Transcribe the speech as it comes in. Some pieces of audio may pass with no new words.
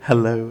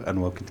Hello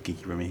and welcome to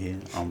Geeky Rummy here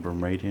on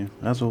Brum Radio.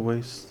 As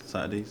always,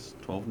 Saturdays,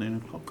 12 noon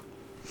o'clock.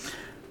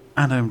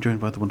 And I'm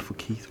joined by the wonderful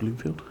Keith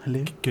Bloomfield.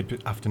 Hello.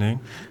 Good afternoon.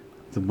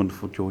 The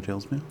wonderful George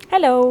Ellesmere.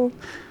 Hello.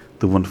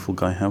 The wonderful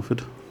Guy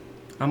Halford.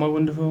 Am I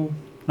wonderful?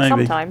 Maybe.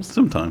 Sometimes.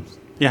 Sometimes.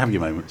 You have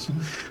your moments.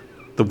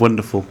 The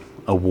wonderful,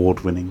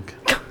 award-winning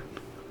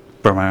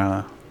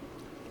Brahmara,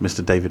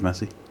 Mr. David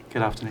Massey.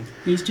 Good afternoon.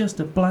 He's just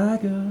a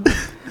blagger.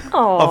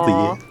 Of the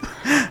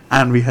year.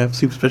 And we have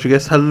super special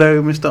guest.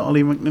 Hello, Mr.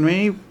 Ollie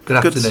McNamee.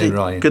 Good afternoon,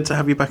 Ryan. Good to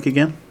have you back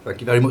again.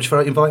 Thank you very much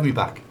for inviting me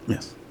back.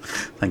 Yes.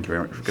 Thank you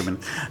very much for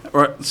coming.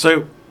 Right,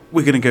 so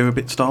we're going to go a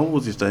bit Star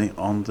Wars today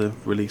on the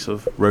release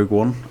of Rogue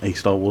One, a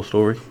Star Wars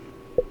story.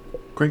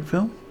 Great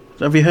film.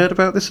 Have you heard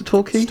about this at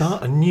all, Keith?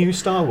 A new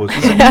Star Wars.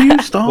 It's a new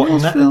Star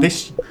Wars film.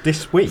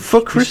 This week?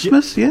 For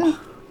Christmas, yeah.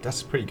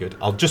 That's pretty good.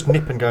 I'll just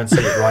nip and go and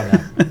see it right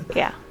now.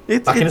 Yeah.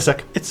 Back in a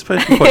sec. It's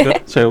supposed to be quite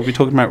good. So we'll be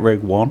talking about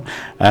Rogue One.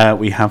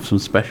 We have some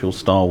special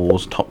Star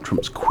Wars Top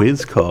Trumps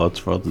quiz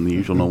cards rather than the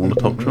usual normal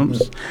Top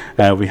Trumps.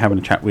 We're having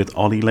a chat with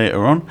Ollie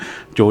later on.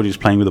 George is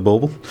playing with a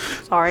bauble.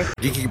 Sorry.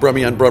 Geeky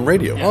Brummy on Brum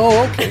Radio.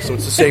 Oh, okay, so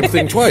it's the same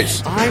thing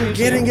twice. I'm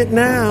getting it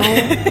now.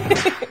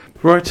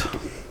 Right.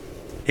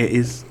 It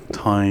is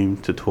time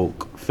to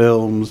talk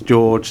films.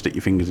 George, stick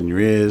your fingers in your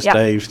ears. Yep.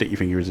 Dave, stick your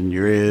fingers in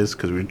your ears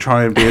because we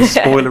try and be as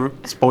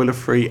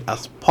spoiler-free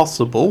as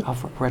possible.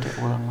 I've read it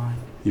all online.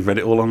 You've read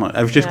it all online.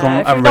 I've just gone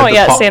If and you've read not the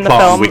yet plot seen the on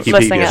film, Wikipedia.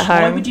 listening at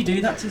home. Why would you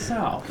do that to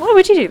yourself? Why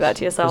would you do that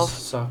to yourself?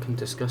 So I can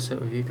discuss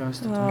it with you guys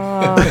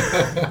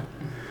today.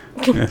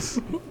 Yes.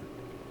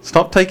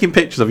 Stop taking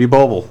pictures of your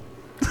bauble.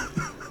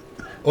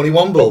 Only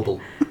one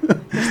bauble.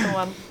 Just the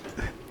one.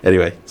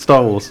 Anyway,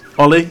 Star Wars.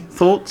 Ollie,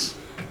 thoughts?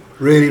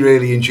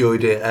 Really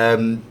enjoyed it.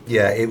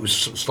 Yeah, it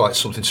was like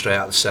something straight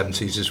out of the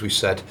 70s, as we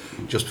said,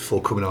 just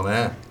before coming on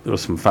air. There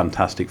was some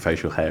fantastic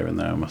facial hair in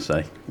there, I must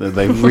say.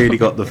 They really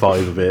got the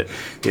vibe of it.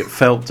 It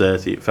felt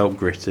dirty, it felt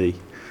gritty,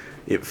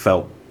 it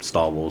felt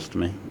Star Wars to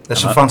me.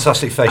 There's some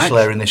fantastic facial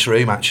hair in this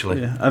room,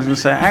 actually. Yeah, I was going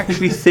to say, I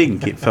actually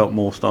think it felt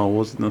more Star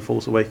Wars than The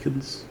Force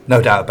Awakens.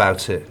 No doubt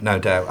about it, no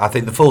doubt. I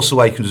think The Force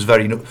Awakens was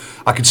very...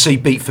 I could see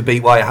beat for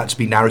beat why it had to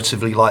be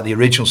narratively like the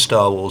original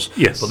Star Wars.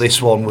 Yes. But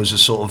this one was a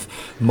sort of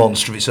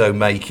monster of its own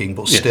making,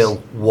 but Yes.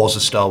 still was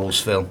a Star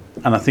Wars film.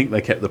 And I think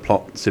they kept the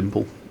plot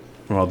simple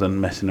rather than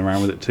messing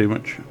around with it too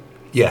much.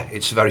 Yeah,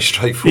 it's a very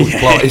straightforward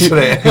plot, isn't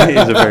it? It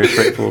is a very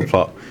straightforward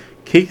plot.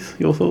 Keith,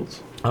 your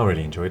thoughts? I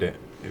really enjoyed it.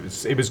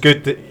 It was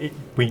good that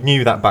we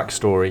knew that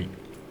backstory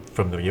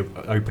from the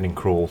opening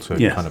crawl to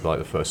Yes. kind of like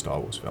the first Star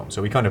Wars film.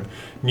 So we kind of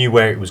knew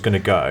where it was going to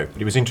go. But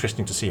it was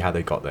interesting to see how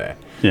they got there.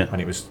 Yeah. And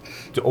it was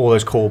all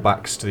those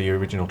callbacks to the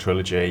original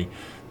trilogy,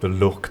 the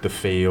look, the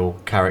feel,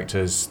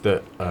 characters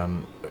that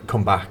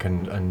come back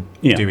and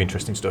Yeah. do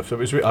interesting stuff. So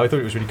I thought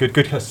it was really good.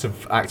 Good cast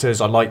of actors.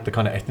 I liked the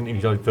kind of ethnically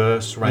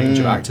diverse range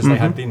of actors they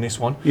had in this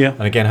one. Yeah.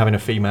 And again, having a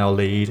female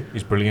lead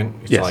is brilliant.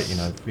 It's Yes,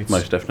 like, it's,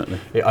 most definitely.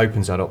 it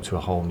opens that up to a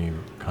whole new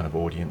kind of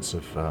audience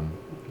of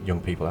young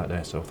people out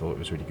there. So I thought it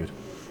was really good.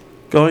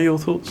 Guy, your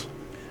thoughts?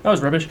 That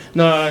was rubbish.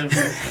 No,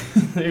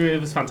 it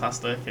was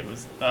fantastic. It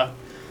was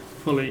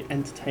fully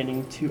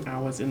entertaining 2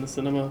 hours in the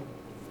cinema.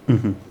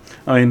 Mm-hmm.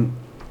 I mean,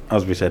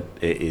 as we said,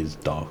 it is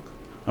dark.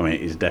 I mean,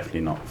 it is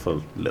definitely not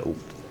for little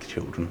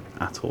children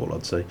at all,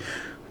 I'd say.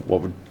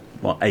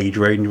 What age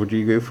range would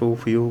you go for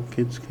your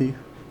kids, Keith?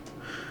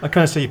 I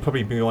kind of say you'd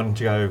probably be wanting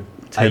to go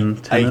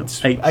 10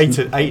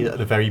 eight at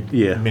the very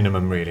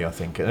minimum, really, I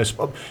think.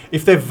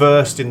 If they're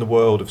versed in the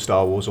world of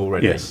Star Wars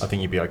already, Yes. I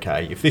think you'd be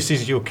okay. If this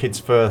is your kid's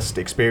first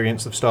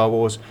experience of Star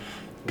Wars,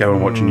 Go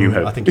and watch A New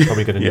Hope. I think you're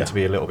probably going to Yeah. need to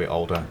be a little bit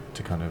older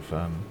to kind of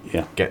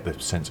get the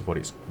sense of what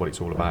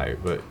it's all about.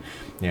 But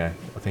yeah,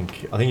 I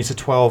think it's a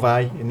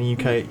 12A in the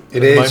UK. It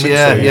at the is,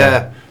 moment,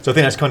 yeah. So I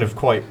think that's kind of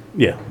quite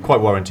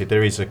warranted.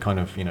 There is a kind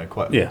of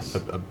quite Yes.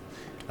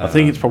 I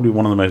think it's probably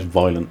one of the most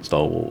violent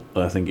Star Wars.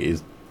 I think it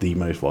is the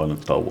most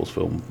violent Star Wars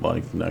film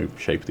by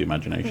shape of the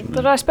imagination.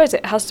 But I suppose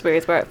it has to be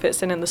with where it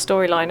fits in the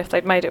storyline. If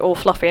they'd made it all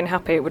fluffy and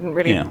happy, it wouldn't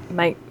really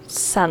make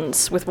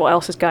sense with what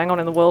else is going on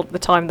in the world at the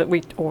time that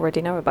we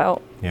already know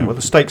about. Yeah, well,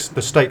 the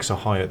stakes are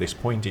high at this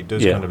point. It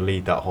does kind of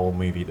lead that whole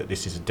movie that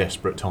this is a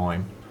desperate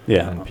time.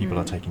 Yeah. And people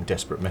are taking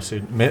desperate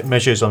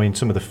measures. I mean,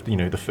 some of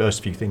the the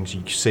first few things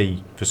you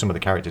see for some of the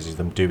characters is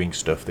them doing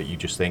stuff that you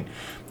just think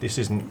this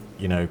isn't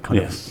kind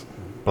of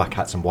black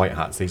hats and white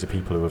hats. These are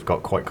people who have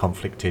got quite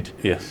conflicted.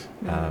 Yes.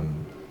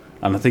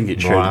 And I think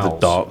it showed the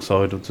dark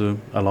side of the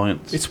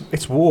Alliance.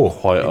 It's war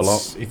quite a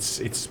lot.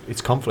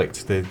 It's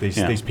conflict.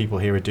 These people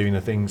here are doing the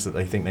things that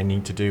they think they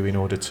need to do in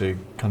order to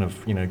kind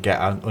of get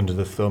out under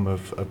the thumb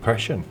of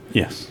oppression.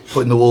 Yes.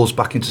 Putting the walls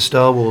back into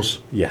Star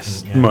Wars.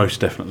 Yes, most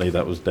definitely.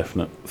 That was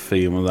definite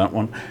theme of that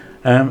one.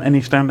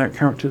 Any standout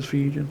characters for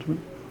you,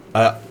 gentlemen?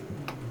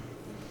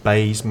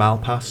 Baze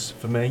Malpass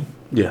for me.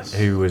 Yes.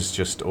 Who was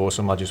just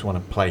awesome. I just want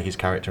to play his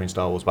character in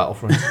Star Wars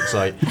Battlefront. It's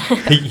like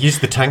he's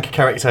the tank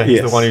character.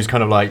 He's the one who's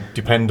kind of like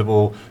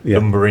dependable,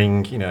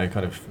 lumbering,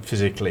 kind of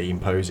physically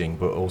imposing,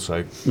 but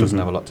also doesn't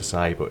have a lot to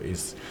say, but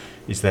is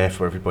there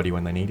for everybody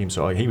when they need him.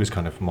 So he was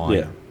kind of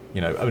my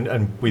you know,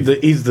 and with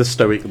he's the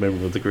stoic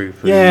member of the group.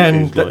 Yeah,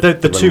 and who's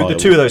like the two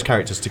reliable. of those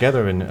characters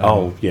together, and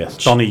Donnie,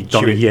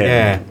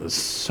 yeah, it's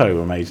so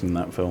amazing in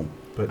that film.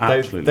 But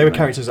Absolutely they were amazing.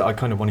 characters that I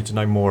kind of wanted to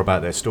know more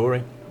about their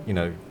story. You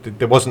know,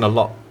 there wasn't a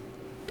lot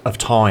of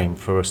time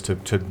for us to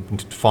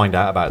find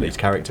out about these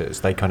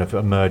characters. They kind of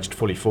emerged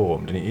fully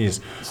formed, and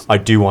I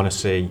do want to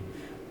see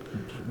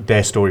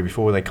their story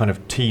before they kind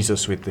of tease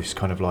us with this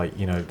kind of like,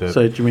 you know, the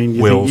So do you mean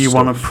you think you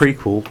want a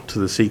prequel to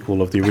the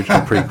sequel of the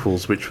original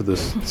prequels, which were the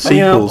sequels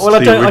yeah, well,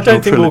 to the original I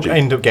don't think trilogy? we'll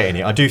end up getting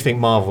it. I do think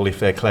Marvel, if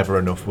they're clever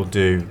enough, will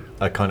do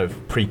a kind of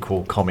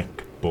prequel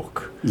comic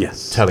book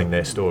telling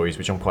their stories,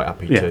 which I'm quite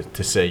happy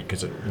to see,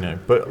 because, you know,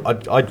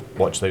 but I'd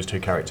watch those two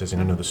characters in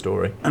another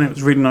story. And it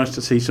was really nice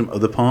to see some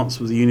other parts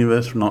of the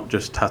universe, not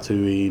just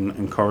Tatooine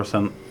and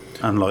Coruscant,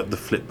 and like the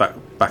flip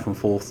back and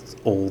forth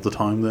all the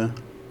time there.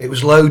 It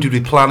was loaded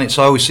with planets.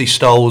 I always see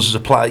Star Wars as a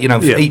planet. You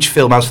know, each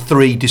film has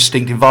 3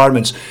 distinct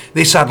environments.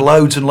 This had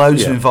loads and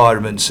loads of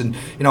environments, and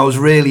you know, I was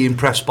really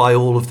impressed by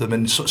all of them,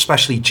 and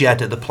especially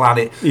Jeddah, the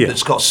planet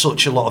that's got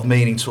such a lot of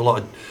meaning to a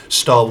lot of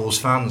Star Wars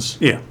fans.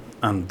 Yeah,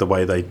 and the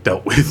way they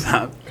dealt with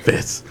that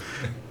bit.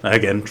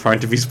 Again,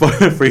 trying to be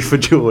spoiler-free for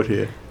George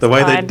here. The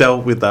way they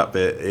dealt with that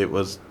bit, it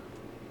was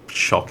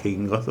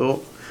shocking, I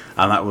thought.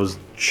 And that was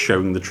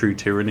showing the true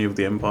tyranny of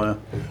the Empire.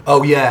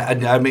 Oh yeah,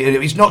 and I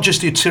mean, it's not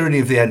just the tyranny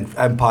of the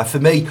Empire. For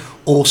me,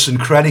 Orson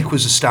Krennic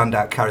was a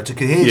standout character.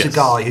 Because here's a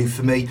guy who,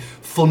 for me,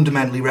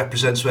 fundamentally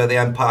represents where the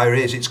Empire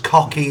is. It's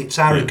cocky, it's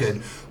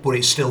arrogant, but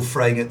it's still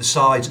fraying at the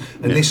sides.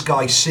 And this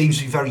guy seems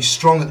to be very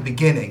strong at the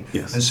beginning,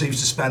 and seems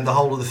to spend the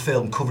whole of the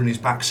film covering his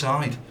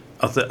backside.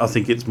 I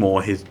think it's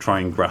more his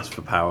trying to grasp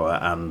for power,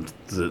 and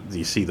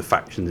you see the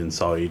factions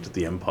inside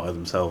the Empire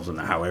themselves, and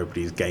how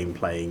everybody's game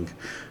playing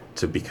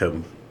to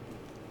become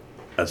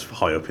as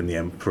high up in the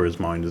Emperor's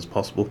mind as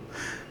possible.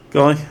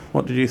 Guy,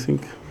 what did you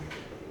think?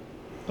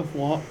 Of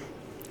what?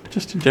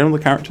 Just in general,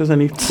 the characters,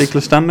 any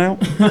particular standout?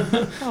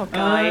 Oh,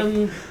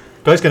 Guy.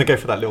 Guy's going to go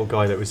for that little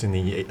guy that was in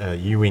the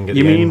U-wing at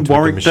you the end. You mean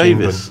Warwick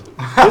Davis?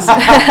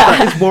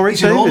 That is Warwick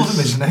Davis. He's in all of them,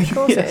 isn't he? Of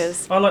course it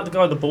is. I like the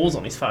guy with the balls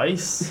on his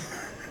face.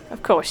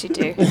 Of course you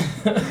do.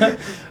 I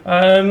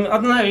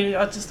don't know,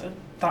 I just...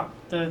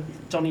 the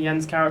Johnny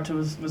Yen's character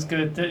was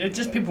good. It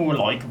just, people were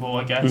likeable,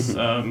 I guess.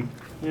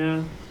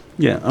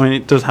 Yeah, I mean,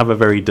 it does have a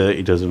very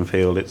Dirty Dozen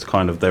feel. It's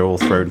kind of, they're all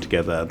thrown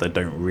together. They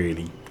don't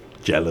really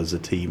gel as a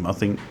team, I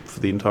think, for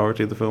the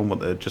entirety of the film, but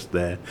they're just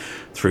there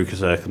through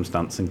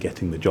circumstance and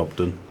getting the job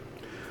done.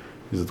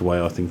 This is the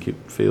way I think it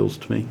feels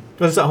to me.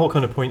 There's that whole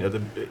kind of point at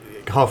the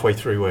halfway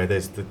through where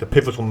there's the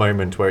pivotal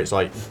moment where it's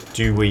like,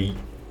 do we...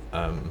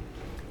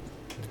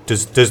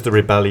 does the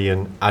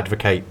rebellion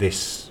advocate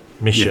this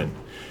mission?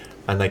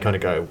 And they kind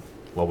of go,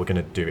 well, we're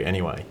going to do it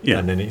anyway.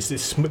 And then it's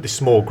this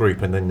small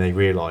group, and then they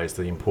realise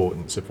the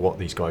importance of what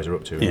these guys are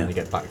up to, and then they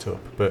get backed up.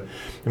 But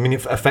I mean,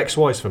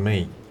 effects-wise, for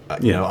me,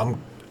 you know,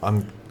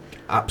 I'm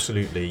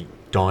absolutely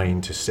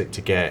dying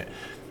to get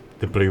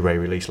the Blu-ray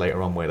release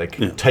later on, where they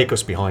can take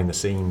us behind the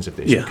scenes of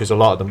this, because a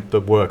lot of the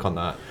work on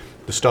that,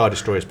 the Star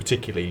Destroyers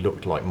particularly,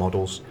 looked like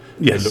models.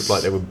 They looked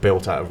like they were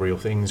built out of real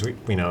things.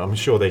 You know, I'm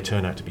sure they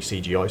turned out to be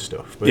CGI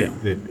stuff, but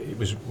it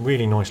was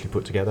really nicely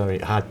put together.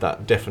 It had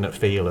that definite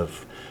feel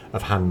of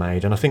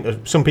handmade, and I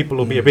think some people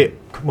will be a bit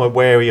more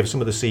wary of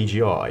some of the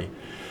CGI,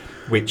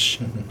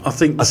 which I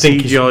think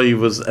CGI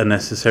was a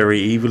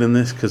necessary evil in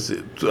this, because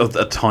at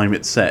the time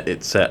it's set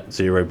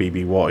 0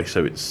 BBY,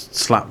 so it's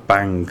slap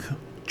bang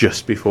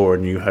just before A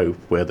New Hope,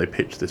 where they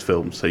pitched this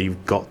film. So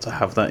you've got to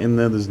have that in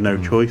there. There's no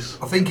choice.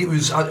 I think it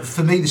was,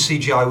 for me, the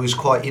CGI was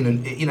quite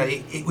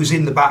it was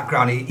in the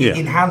background. It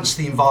enhanced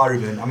the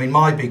environment. I mean,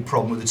 my big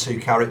problem with the two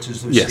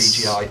characters was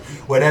CGI,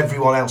 when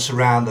everyone else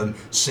around them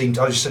seemed,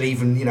 I just said,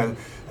 even, you know,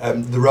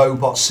 the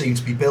robots seemed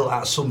to be built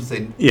out of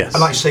something. Yes.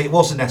 And like you say, it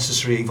was a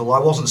necessary evil. I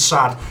wasn't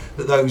sad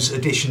that those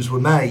additions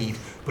were made,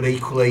 but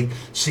equally,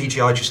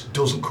 CGI just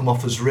doesn't come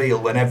off as real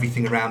when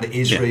everything around it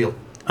is real.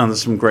 And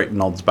there's some great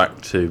nods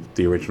back to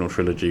the original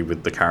trilogy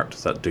with the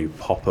characters that do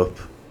pop up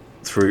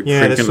through.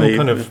 Yeah, there's some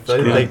kind of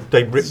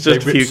they ripped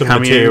some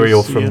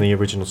material from the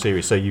original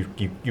series, so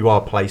you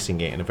are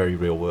placing it in a very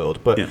real world.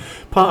 But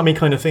part of me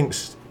kind of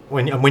thinks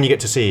when you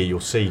get to see it, you'll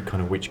see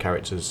kind of which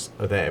characters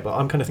are there. But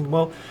I'm kind of thinking,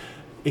 well,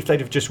 if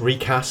they'd have just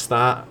recast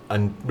that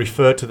and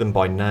referred to them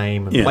by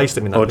name and placed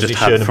them in that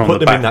position and put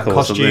them in that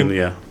costume,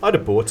 I'd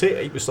have bought it.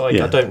 It was like,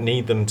 I don't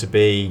need them to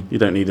be... You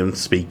don't need them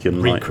speaking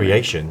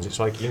recreations. It's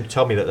like, you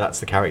tell me that that's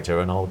the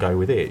character and I'll go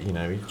with it. You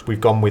know, we've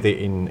gone with it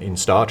in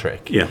Star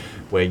Trek,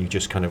 where you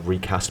just kind of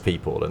recast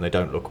people and they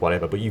don't look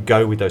whatever, but you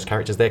go with those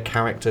characters. They're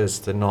characters,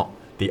 they're not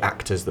the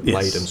actors that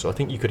played them, so I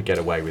think you could get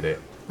away with it.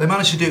 They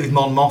managed to do it with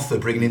Mon Mothma,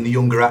 bringing in the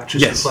younger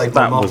actress who played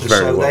Mon Mothma.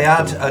 So they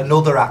had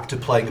another actor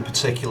playing a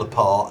particular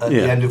part at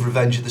the end of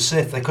Revenge of the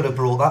Sith. They could have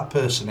brought that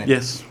person in.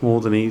 Yes,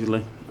 more than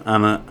easily.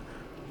 And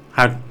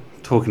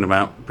talking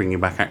about bringing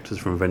back actors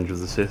from Revenge of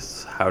the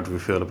Sith, how do we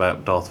feel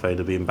about Darth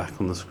Vader being back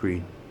on the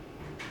screen?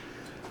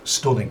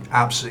 Stunning,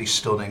 absolutely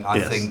stunning.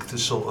 I think the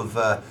sort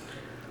of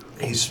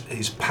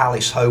his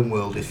palace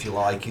homeworld, if you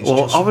like, is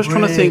Well, just I was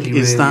trying to think, really,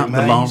 is that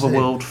really the lava amazing.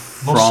 world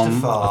from...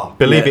 Mustafar. I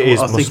believe it is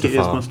I think it is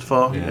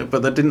Mustafar. Mustafar, Yeah.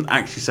 but they didn't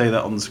actually say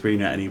that on the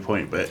screen at any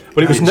point. But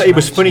But it was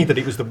amazing. funny that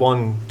it was the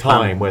one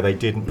time where they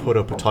didn't put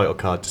up a title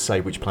card to say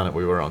which planet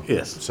we were on.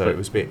 Yes, So it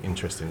was a bit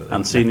interesting. That they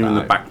and seeing him in the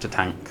left back to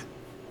tank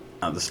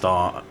at the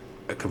start,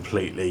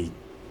 completely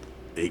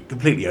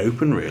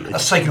open, really.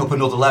 That's taken up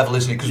another level,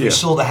 isn't it? Because we Yeah.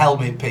 saw the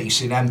helmet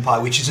piece in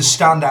Empire, which is a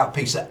standout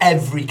piece that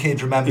every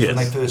kid remembers when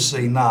they Yes. first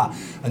seen that,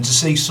 and to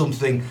see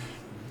something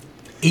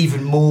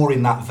even more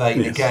in that vein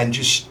Yes. again,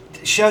 just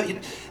show.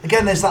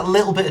 Again, there's that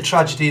little bit of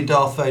tragedy in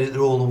Darth Vader that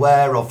they're all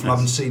aware of from Yes.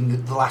 having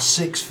seen the last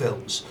 6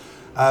 films.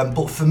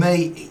 But for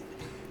me,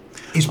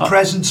 his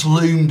presence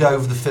loomed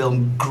over the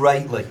film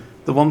greatly.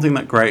 The one thing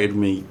that grated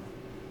me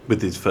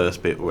with his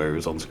first bit where he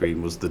was on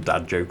screen was the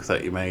dad joke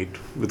that he made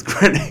with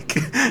Krennic.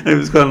 It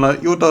was kind of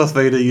like, you're Darth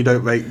Vader, you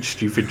don't make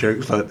stupid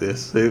jokes like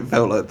this. It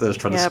felt like they was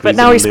trying to Yeah, squeeze but in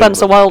now a he's little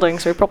Spencer bit. Wilding,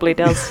 so he probably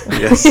does.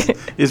 Yes,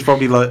 he's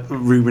probably like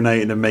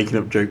ruminating and making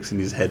up jokes in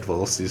his head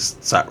whilst he's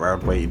sat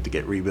around waiting to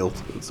get rebuilt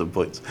at some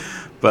points.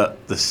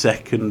 But the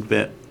second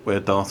bit where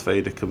Darth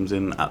Vader comes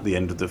in at the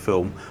end of the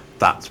film,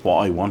 that's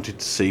what I wanted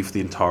to see for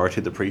the entirety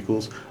of the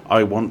prequels.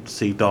 I want to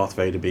see Darth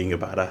Vader being a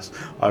badass.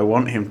 I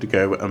want him to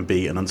go and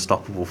be an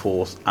unstoppable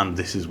force, and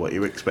this is what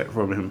you expect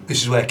from him.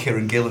 This is where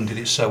Kieran Gillen did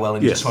it so well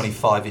in Yes. his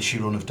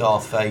 25-issue run of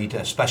Darth Vader,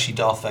 especially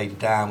Darth Vader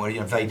Down, where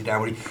Vader Down,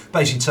 where he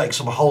basically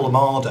takes up a whole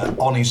armada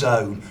on his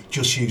own,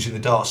 just using the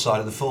dark side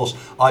of the Force.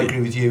 I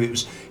agree with you. It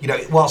was,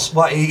 whilst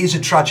it is a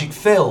tragic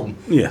film,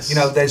 Yes.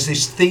 there's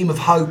this theme of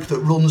hope that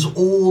runs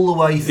all the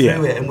way through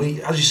Yeah. it, and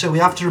we, as you say, we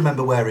have to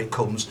remember where it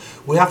comes.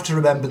 We have to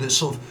remember that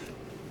sort of,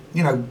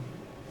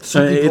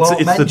 some people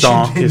aren't It's the mentioned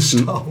darkest. in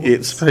Star Wars.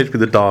 It's supposed to be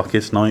the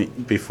darkest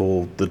night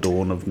before the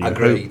dawn of New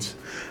Agreed. Hope,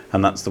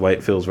 and that's the way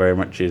it feels very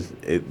much.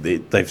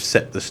 They've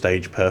set the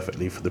stage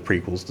perfectly for the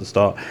prequels to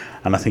start,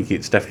 and I think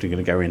it's definitely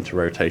going to go into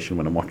rotation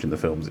when I'm watching the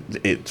films.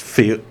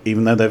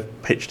 Even though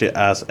they've pitched it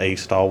as a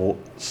Star Wars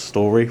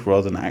story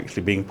rather than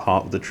actually being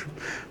part of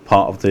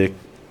the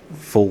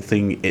full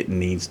thing, it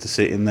needs to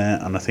sit in there,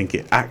 and I think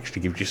it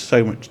actually gives you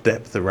so much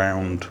depth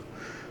around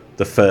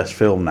the first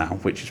film now,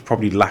 which is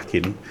probably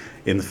lacking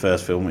in the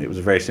first film. It was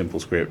a very simple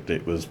script.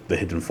 It was the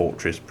Hidden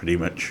Fortress, pretty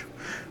much,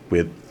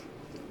 with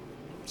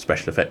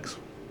special effects,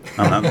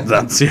 and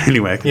that's the only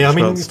way I can Yeah, I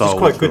mean, describe it's Star just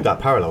Wars quite good, film. that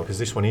parallel, because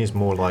this one is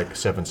more like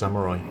Seven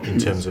Samurai in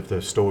terms of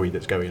the story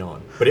that's going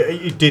on. But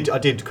I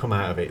did come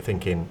out of it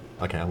thinking,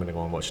 okay, I'm going to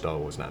go and watch Star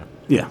Wars now.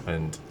 Yeah,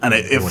 and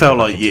it felt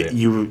like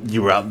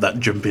you were at that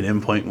jumping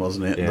in point,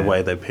 wasn't it? Yeah. The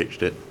way they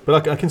pitched it.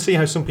 But I can see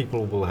how some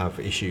people will have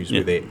issues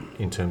with Yeah. it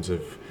in terms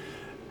of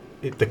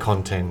the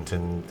content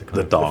and the, kind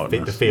The of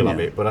darkness, the feel of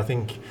yeah. it. But I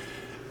think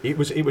it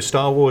was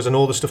Star Wars, and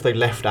all the stuff they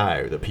left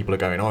out that people are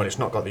going, oh, it's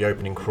not got the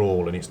opening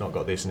crawl, and it's not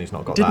got this, and it's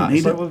not got Didn't that. need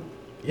It's like, it. well,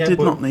 yeah, Did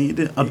but not need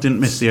it. I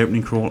didn't miss the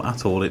opening crawl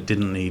at all. It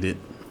didn't need it.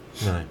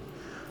 No.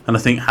 And I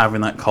think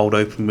having that cold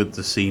open with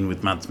the scene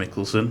with Mads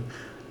Mikkelsen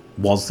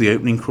was the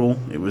opening crawl.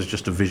 It was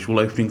just a visual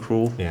opening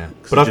crawl. Yeah,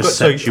 'Cause but it I've got just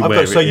so sets you I've where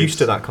got so it used is.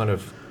 to that kind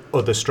of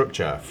other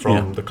structure from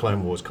Yeah. the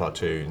Clone Wars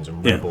cartoons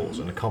and Yeah. Rebels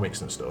and the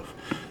comics and stuff.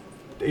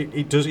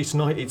 It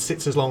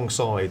sits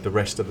alongside the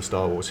rest of the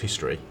Star Wars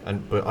history,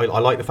 but I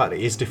like the fact that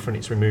it is different.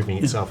 It's removing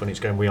itself and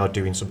it's going, we are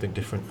doing something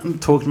different. And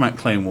talking about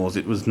Clone Wars,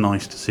 it was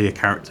nice to see a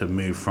character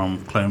move from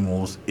Clone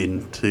Wars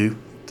into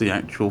the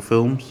actual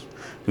films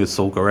with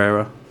Saul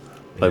Guerrero,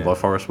 played Yeah. by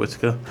Forrest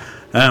Whitaker.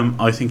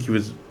 I think he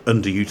was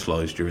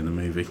underutilised during the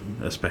movie,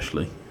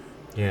 especially.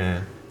 Yeah,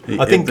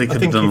 I think they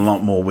could have done a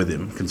lot more with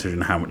him,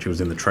 considering how much he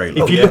was in the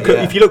trailer.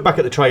 If you look back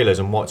at the trailers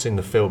and what's in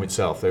the film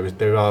itself,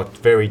 there are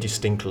very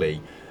distinctly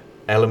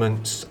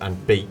elements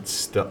and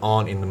beats that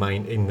aren't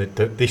in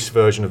this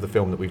version of the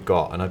film that we've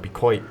got, and I'd be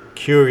quite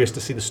curious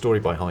to see the story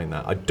behind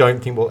that. I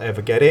don't think we'll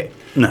ever get it,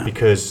 No.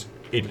 because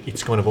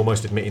it's kind of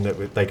almost admitting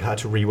that they had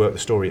to rework the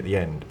story at the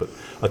end. But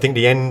I think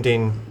the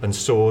ending and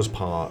Saw's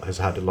part has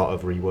had a lot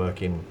of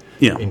reworking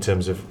in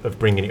terms of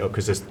bringing it up,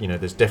 because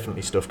there's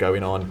definitely stuff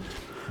going on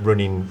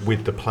running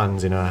with the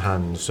plans in her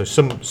hands. So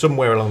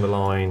somewhere along the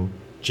line,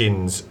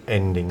 Jin's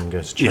ending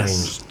has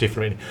changed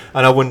differently,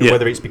 and I wonder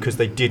whether it's because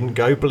they didn't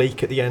go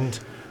bleak at the end.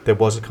 There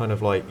was a kind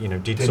of like,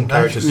 did some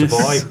characters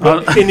survive?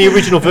 But in the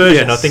original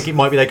version, I think it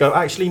might be they go,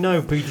 actually no,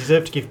 we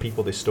deserve to give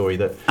people this story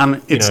that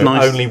and it's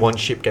nice. only one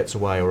ship gets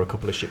away or a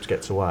couple of ships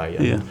gets away.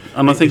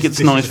 And I think it's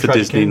this nice is a for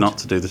tragic Disney end. not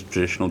to do the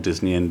traditional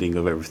Disney ending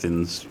of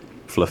everything's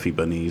fluffy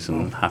bunnies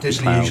and happy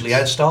Disney clouds.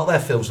 usually start their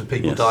films with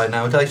people Yes. dying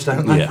nowadays,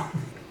 don't they? Yeah.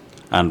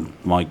 And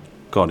my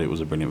God, it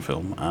was a brilliant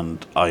film,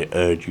 and I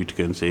urge you to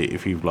go and see it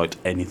if you've liked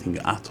anything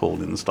at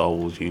all in the Star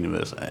Wars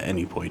universe at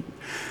any point.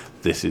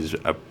 This is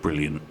a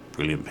brilliant,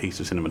 brilliant piece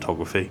of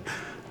cinematography,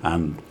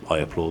 and I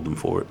applaud them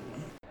for it.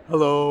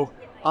 Hello,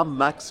 I'm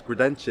Max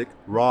Grudenchik,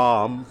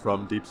 Rom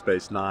from Deep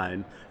Space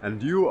Nine,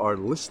 and you are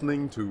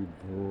listening to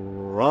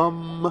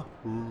Rom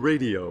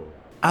Radio.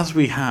 As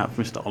we have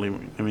Mr. Ollie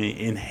McNamee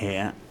in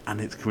here,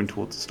 and it's coming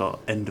towards the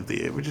end of the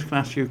year, we're just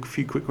going to ask you a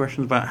few quick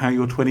questions about how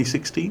your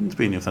 2016's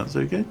been, if that's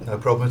okay. No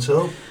problem at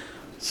all.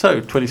 So,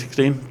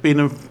 2016, been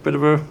a bit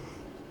of a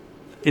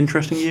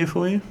interesting year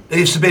for you?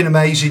 It's been an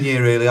amazing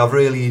year, really. I've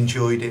really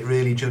enjoyed it.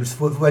 Really enjoyed it.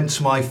 Went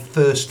to my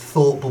first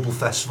Thought Bubble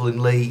Festival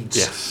in Leeds.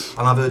 Yes.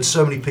 And I've heard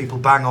so many people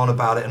bang on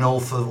about it, and all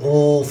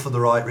for the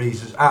right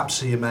reasons.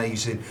 Absolutely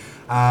amazing.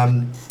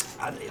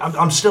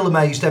 I'm still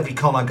amazed every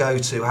con I go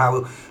to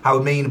how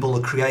amenable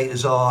the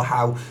creators are,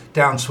 how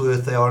down to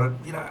earth they are,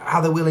 and how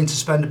they're willing to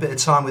spend a bit of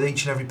time with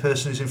each and every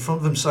person who's in front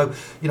of them. So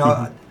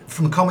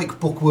from a comic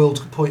book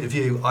world point of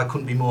view, I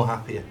couldn't be more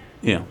happier.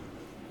 Yeah,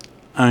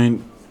 I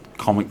mean,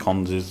 Comic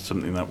Cons is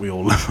something that we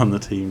all love on the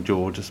team,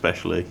 George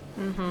especially.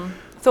 Mm-hmm.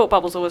 Thought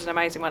Bubble's always an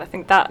amazing one. I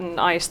think that and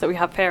ICE that we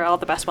have here are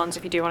the best ones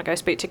if you do want to go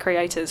speak to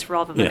creators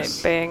rather than it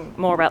being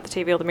more about the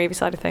TV or the movie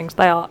side of things.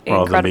 They are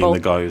incredible. Rather than being the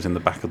guy who's in the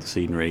back of the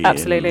scenery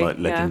Absolutely, in, like,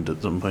 Legend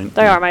at some point.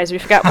 They are amazing. We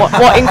forget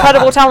what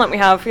incredible talent we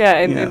have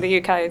in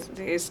the UK.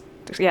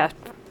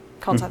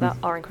 Cons like that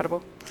are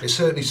incredible. It's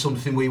certainly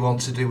something we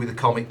want to do with the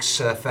Comics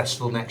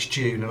Festival next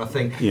June, and I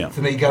think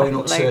for me going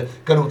up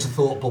to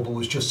Thought Bubble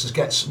was just to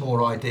get some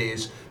more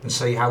ideas and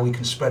see how we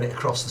can spread it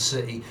across the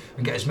city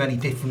and get as many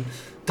different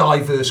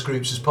diverse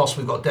groups as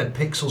possible. We've got Dead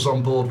Pixels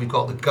on board, we've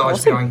got the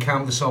guys behind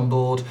Canvas on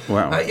board.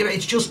 Wow.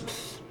 It's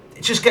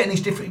just getting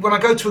these different. When I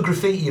go to a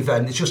graffiti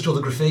event, it's just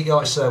other graffiti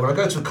artists there. When I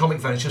go to a comic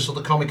event, it's just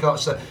other comic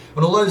artists there.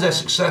 And although they're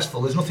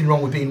successful, there's nothing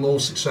wrong with being more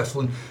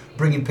successful and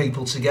bringing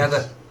people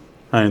together.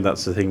 I think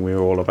that's the thing we're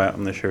all about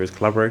on this show is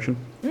collaboration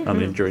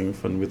and enjoying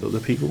fun with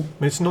other people.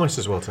 It's nice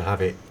as well to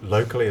have it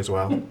locally as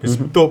well. Because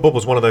Thought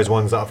Bubble's one of those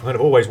ones that I've kind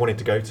of always wanted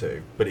to go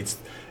to, but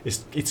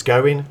it's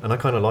going, and I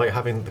kind of like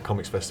having the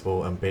Comics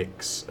Festival and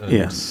Bix.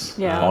 And, ICE,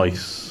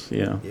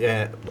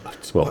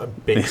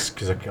 Bix,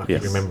 because I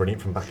keep remembering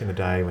it from back in the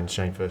day when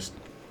Shane first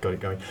got it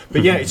going.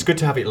 But it's good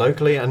to have it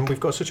locally, and we've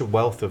got such a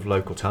wealth of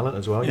local talent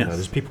as well. You know,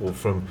 there's people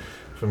from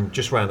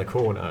just round the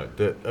corner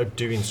that are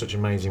doing such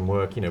amazing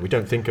work. We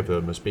don't think of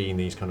them as being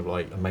these kind of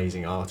like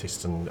amazing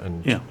artists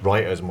and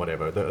writers and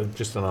whatever that are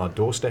just on our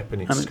doorstep,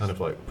 and it's kind of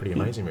like pretty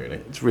amazing, really.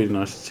 It's really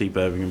nice to see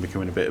Birmingham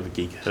becoming a bit of a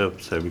geek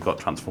hub. So we've got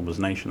Transformers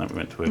Nation that we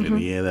went to earlier in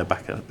the year. They're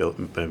back at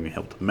Birmingham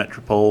Hilton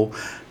Metropole.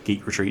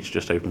 Geek Retreats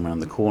just opened around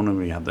the corner.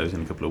 We had those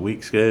in a couple of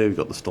weeks ago. We've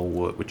got the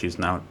Stalwart, which is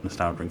now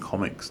Nostalgia and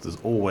Comics. There's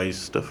always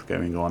stuff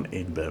going on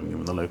in Birmingham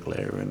in the local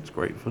area, and it's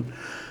great fun.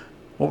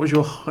 What was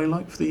your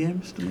highlight for the year,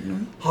 Mr.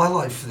 McNaughton?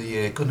 Highlight for the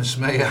year? Goodness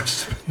me.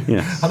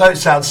 I know it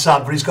sounds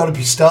sad, but it's got to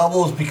be Star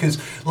Wars, because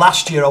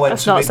last year I went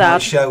to a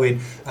midnight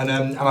showing, and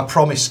I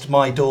promised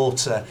my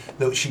daughter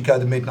that she'd go to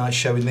the midnight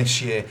showing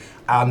this year,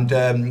 and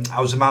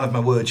I was a man of my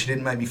word. She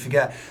didn't make me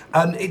forget.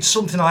 And it's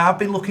something I have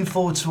been looking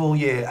forward to all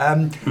year.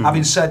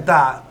 Having said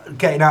that,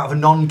 getting out of a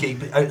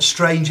non-geek,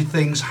 Stranger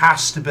Things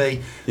has to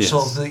be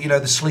sort of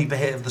the sleeper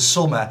hit of the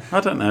summer. I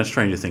don't know.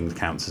 Stranger Things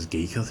counts as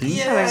geek, I think.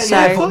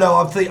 Yeah, but no,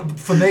 I think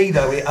for me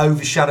though, it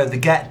overshadowed the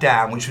Get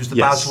Down, which was the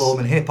Baz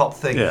Luhrmann hip hop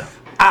thing. Yeah.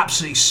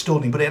 Absolutely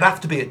stunning, but it'd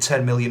have to be at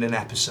 10 million an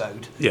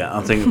episode. Yeah,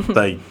 I think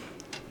they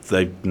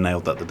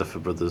nailed that, the Duffer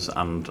Brothers,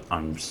 and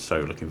I'm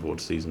so looking forward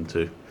to season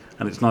 2.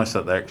 And it's nice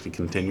that they're actually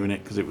continuing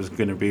it, because it was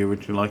going to be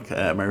originally like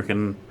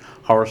American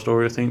Horror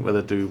Story, I think, where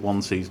they do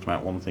one season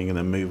about one thing and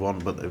then move on,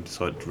 but they've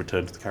decided to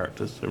return to the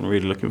characters. So I'm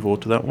really looking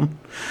forward to that one.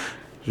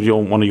 It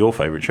was one of your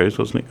favourite shows,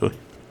 wasn't it, Guy?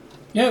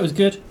 Yeah, it was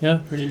good. Yeah,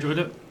 really enjoyed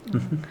it. I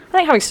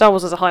think having Star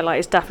Wars as a highlight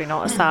is definitely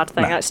not a sad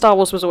thing. Like, Star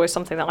Wars was always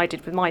something that I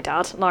did with my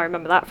dad, and I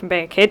remember that from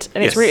being a kid.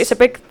 And it's a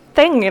big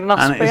thing in us,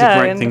 and it's a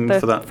great thing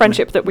for that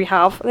friendship that we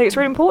have. I think it's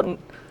really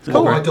important.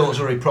 Well, my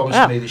daughter's already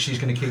promised me that she's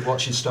going to keep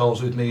watching Star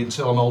Wars with me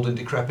until I'm old and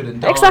decrepit and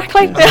die.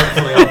 Exactly. And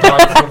hopefully I'll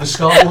die from the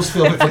Star Wars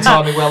film if they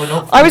time me well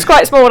enough. I was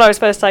quite small when I was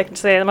first taken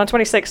to see it. I'm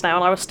 26 now,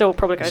 and I was still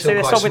probably going to see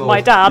this one with my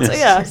dad. Yes.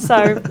 Yeah, so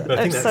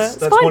I think that's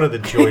one of the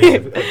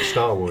joys of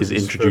Star Wars.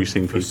 Is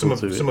introducing for people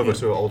to it. Some of us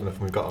who are old enough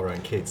and we've got our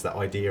own kids, that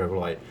idea of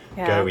like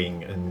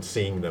going and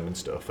seeing them and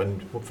stuff.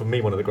 And for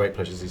me, one of the great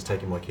pleasures is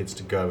taking my kids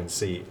to go and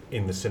see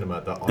in the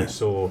cinema that I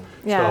saw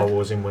Star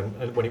Wars in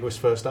when it was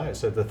first out.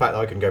 So the fact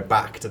that I can go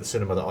back to the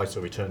cinema that I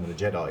saw Return of the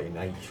Jedi in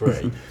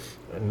 '83,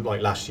 and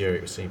like last year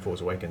it was seeing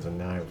Force Awakens, and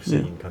now we've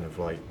seen kind of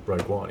like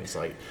Rogue One. It's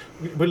like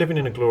we're living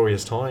in a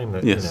glorious time.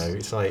 That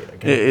it's like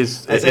again, it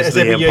is. As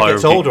every year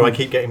gets older, I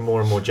keep getting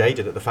more and more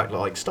jaded at the fact that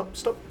like stop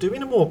doing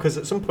them more, because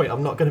at some point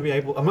I'm not going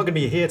to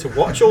be here to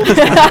watch all this.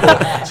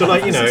 So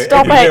like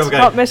stop every year it, I'm going,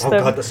 not miss them.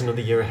 God, that's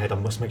another year ahead. I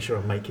must make sure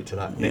I make it to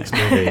that next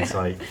movie. It's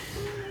like.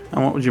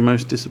 And what was your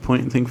most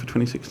disappointing thing for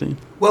 2016?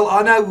 Well,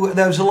 I know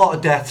there was a lot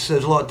of deaths.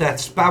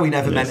 Bowie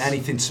never meant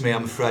anything to me,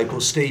 I'm afraid,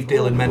 but Steve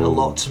Dillon meant a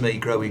lot to me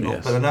growing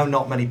up. And I know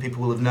not many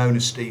people will have known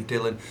as Steve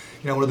Dillon.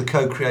 One of the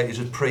co-creators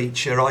of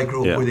Preacher. I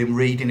grew up with him,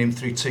 reading him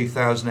through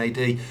 2000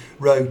 AD,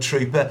 Road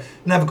Trooper.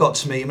 Never got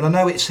to meet him, and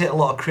I know it's hit a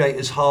lot of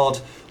creators hard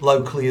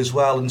locally as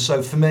well. And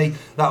so for me,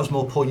 that was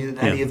more poignant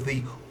than any of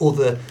the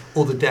other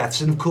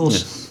deaths. And of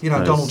course,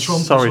 Donald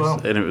Trump as well.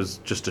 And it was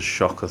just a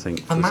shock, I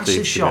think. A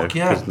massive shock,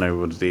 because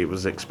nobody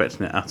was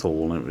expecting it at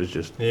all, and it was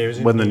just he was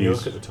in when New the York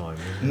news at the time.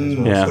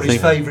 But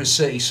his favourite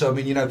city. So I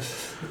mean,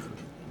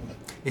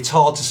 it's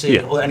hard to see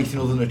anything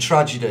other than a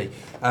tragedy.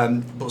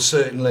 But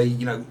certainly,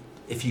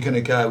 if you're going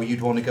to go,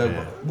 you'd want to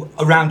go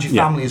around your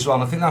family as well.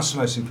 And I think that's the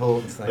most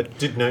important thing. I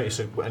did notice,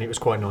 and it was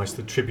quite nice,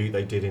 the tribute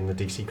they did in the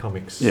DC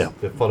Comics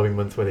the following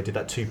month, where they did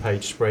that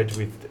 2-page spread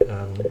with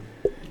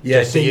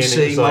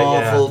DC,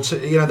 Marvel,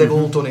 they've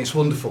all done it. It's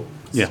wonderful.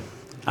 Yeah.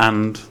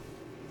 And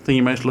thing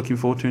you're most looking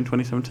forward to in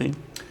 2017?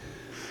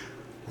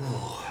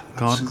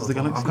 Guardians of the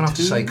Galaxy. I'm going to have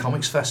to say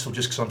Comics Festival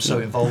just because I'm so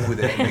involved with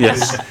it.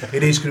 Yes.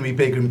 It is going to be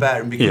bigger and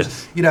better, and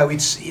because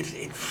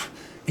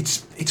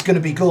it's going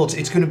to be good.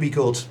 It's going to be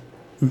good.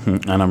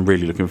 Mm-hmm. And I'm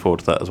really looking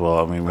forward to that as well.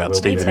 I mean, we had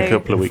Stephen a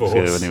couple of weeks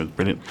ago, and it was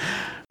brilliant.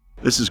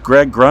 This is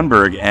Greg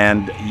Grunberg,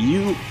 and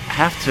you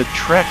have to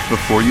trek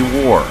before you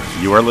war.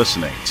 You are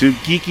listening to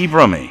Geeky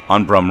Brummy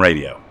on Brum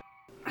Radio.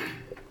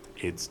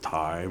 It's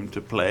time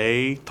to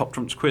play Top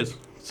Trumps Quiz.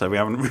 So we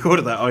haven't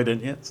recorded that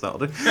ident yet, so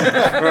that'll do.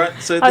 Right,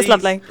 so that's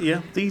lovely.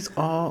 Yeah, these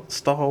are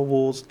Star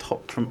Wars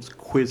Top Trumps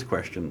quiz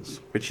questions,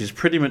 which is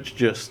pretty much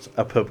just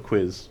a pub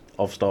quiz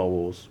of Star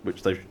Wars,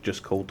 which they've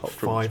just called Top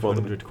Trumps.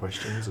 500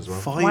 questions as well.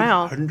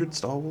 500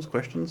 Star Wars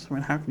questions? I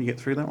mean, how can you get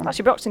through that one? That's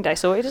your Boxing Day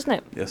sorted, isn't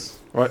it? Yes.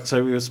 Right,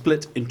 so we were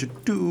split into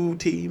 2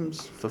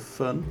 teams for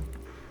fun.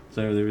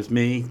 So there was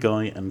me,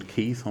 Guy, and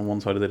Keith on one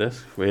side of the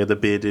desk. We're the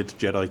bearded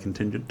Jedi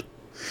contingent.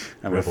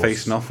 And we're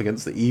facing off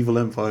against the evil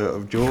empire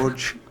of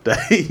George,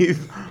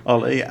 Dave,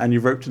 Ollie, and you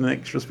roped in an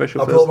extra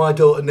special person. I brought my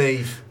daughter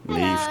Neve.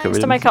 Neve's come Just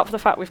in. to make up for the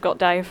fact we've got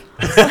Dave.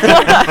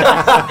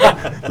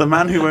 The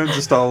man who owns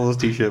a Star Wars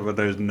t-shirt but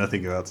knows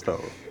nothing about Star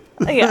Wars.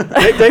 Yeah.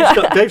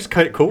 Dave's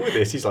kind of cool with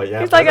this. He's like,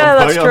 I'm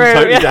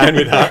totally down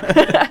with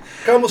that.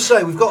 I must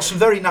say, we've got some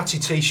very natty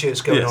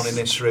t-shirts going on in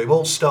this room,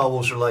 all Star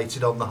Wars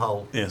related on the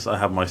whole. Yes, I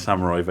have my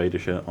Samurai Vader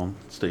shirt on.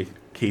 Steve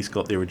Keith's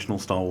got the original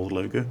Star Wars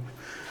logo.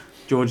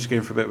 George is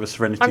going for a bit of a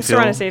Serenity I'm feel.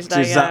 Serenity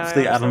today, Is that the that's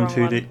the Alan wrong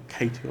Tudyk, one.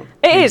 Katie?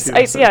 It is.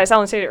 It's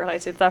Alan Tudyk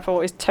related,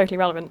 therefore it's totally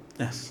relevant.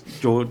 Yes.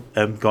 George,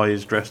 Guy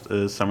is dressed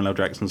as Samuel L.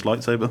 Jackson's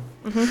lightsaber.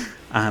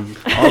 Mm-hmm. And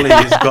Ollie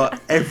has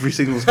got every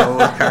single Star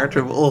Wars character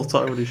of all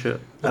time on his shirt.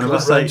 And I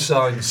must say,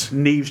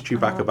 Neve's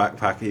Chewbacca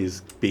backpack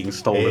is being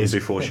stolen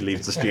before she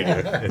leaves the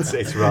studio.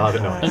 It's rather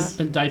nice.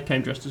 And Dave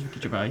came dressed as Ricky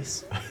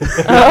Gervais.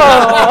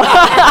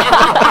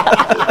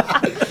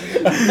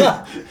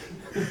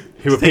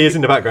 Who appears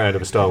in the background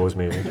of a Star Wars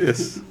movie.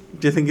 Yes.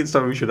 Do you think it's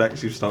time we should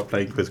actually start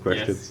playing quiz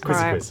questions?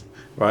 Yes. Quiz.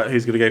 Right,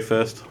 who's going to go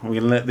first? Are we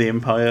going to let the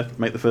Empire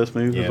make the first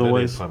move, as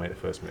always? Yeah, the Empire make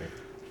the first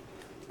move.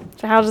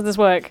 So how does this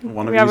work?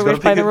 One of we haven't really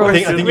played the rules.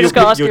 I think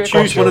you'll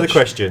choose one of the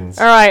questions.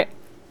 All right.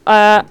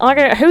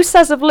 Who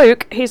says of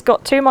Luke he's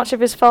got too much of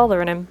his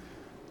father in him?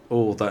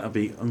 Oh, that would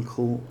be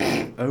Uncle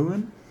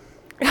Owen?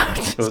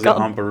 It's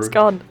gone. It's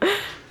gone.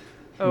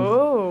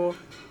 Oh.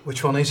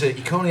 Which one is it?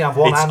 You can only have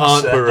one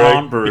answer.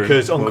 Aunt Beru,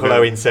 because Uncle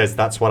Owen says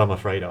that's what I'm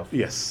afraid of.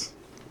 Yes.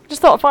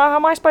 Just thought, how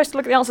am I supposed to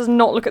look at the answers and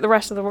not look at the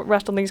rest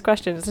on these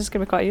questions? This is going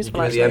to be quite useful.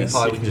 The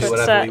Empire, we can do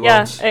whatever we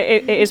want. Yeah,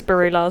 it is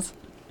Beru, Lars.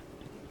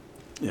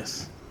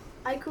 Yes.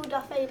 I call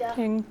Darth Vader.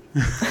 King.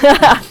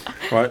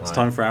 Right, it's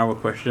time for our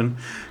question.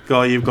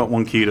 Guy, you've got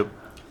one queued up.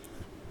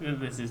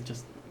 This is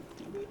just...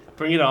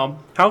 Bring it on.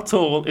 How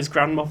tall is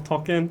Grand Moff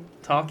Tarkin,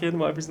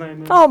 whatever his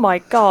name is? Oh my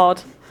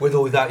god. With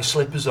or without his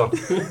slippers on.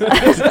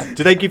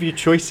 Do they give you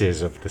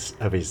choices of his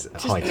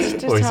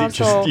height? Or is it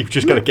just you've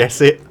just got to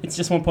guess it? It's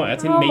just 1 point.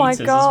 It's in oh meters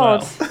my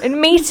god. as well.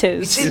 In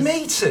meters? It's in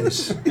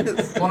meters.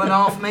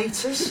 1.5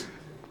 meters.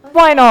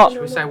 Why not?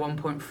 Should we say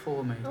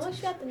 1.4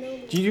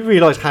 meters? Do you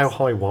realise how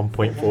high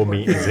 1.4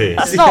 meters is?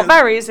 That's not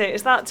very, is it?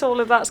 Is that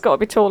taller? That's got to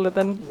be taller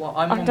than... Well,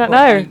 I'm I don't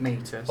know.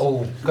 Meters.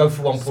 Oh, go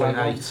for 1.8.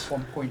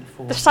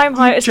 1.4. The same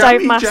height as Jammy,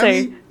 Dave Massey.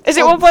 Jammy. Is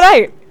it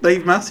 1.8?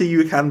 Dave Massey,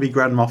 you can be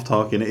Grand Moff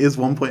Tarkin. It is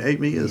 1.8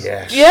 metres.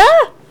 Yes. Yeah.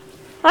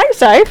 Thanks,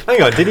 Dave.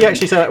 Hang on, did he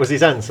actually say that was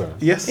his answer?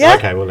 Yes. Yeah.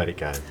 Okay, we'll let it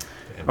go.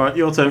 All right,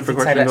 your turn for a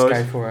question, let's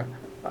guys. go for it.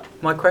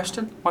 My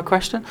question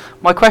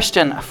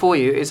for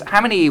you is: how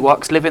many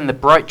Ewoks live in the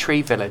Bright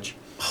Tree Village?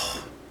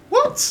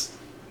 What?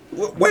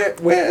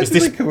 Where is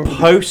this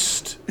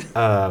post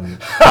Battle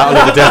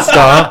of the Death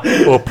Star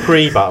or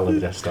pre Battle of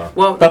the Death Star?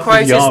 Well, the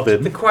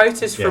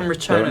quote is from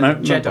Return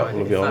of the Jedi.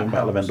 Battle of Yavin,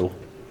 Battle of Endor.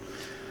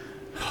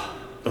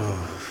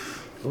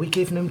 Are we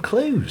giving them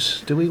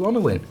clues? Do we want to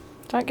win?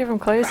 Don't give them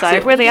clues,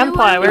 Dave. We're the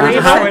Empire.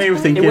 We're How many are we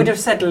thinking? It would have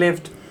said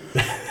lived.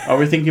 Are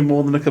we thinking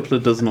more than a couple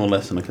of dozen or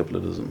less than a couple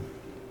of dozen?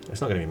 It's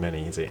not going to be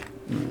many, is it?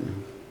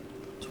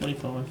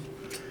 25.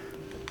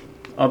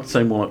 I'd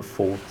say more like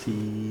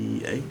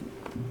 48.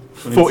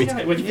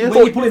 42. Yeah,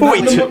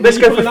 42. Let's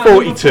go for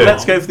 42.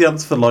 Let's go for the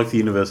answer for life, the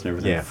universe, and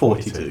everything. Yeah,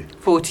 42.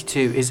 42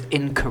 is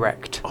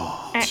incorrect.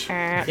 Oh.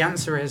 The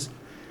answer is...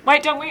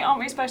 Wait, aren't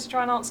we supposed to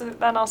try and answer it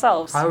then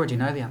ourselves? I already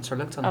know the answer. I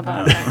looked on the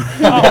map.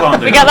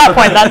 Okay. We get that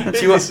point then. Do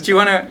you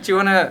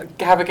want to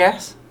have a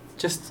guess?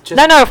 Just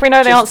no. If we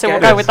know the answer, we'll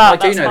go with that.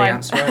 I do know the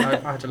answer.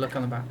 I had to look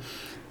on the map.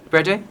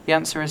 Ready? The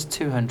answer is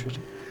 200.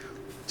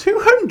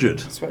 200?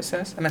 That's what it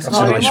says. That's a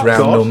nice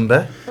round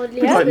number.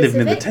 We like living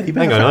in the teddy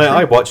bear. Hang on,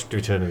 I watched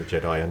Return of the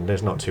Jedi and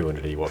there's not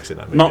 200 Ewoks in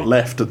that movie. Not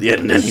left at the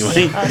end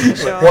anyway.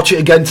 Sure. Watch it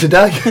again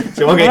today.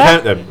 So I'm going to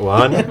count them.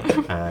 1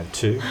 and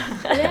 2.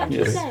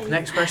 Say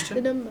Next question.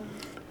 the number.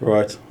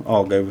 Right,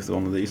 I'll go with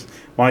one of these.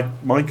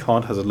 My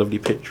card has a lovely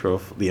picture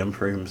of the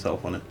Emperor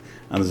himself on it,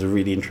 and there's a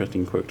really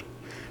interesting quote,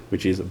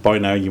 which is, "By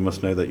now you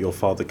must know that your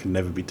father can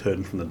never be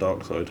turned from the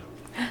dark side,"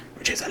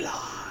 which is a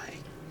lie.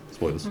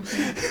 Spoilers.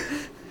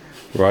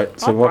 Right,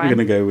 so what we're going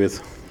to go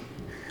with?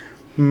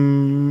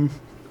 Dum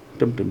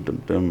dum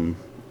dum dum.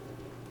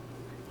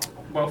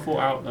 Well thought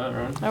out there,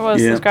 Ryan. It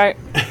was. It was great.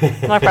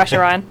 No pressure,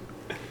 Ryan.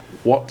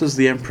 What does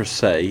the Emperor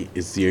say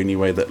is the only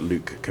way that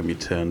Luke can be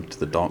turned to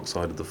the dark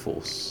side of the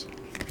Force?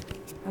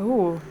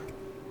 Ooh.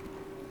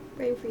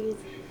 Brain freeze.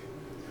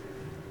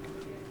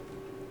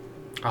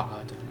 Oh,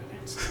 I don't know the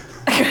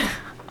answer.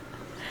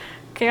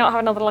 Can you not have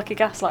another lucky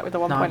guess like with the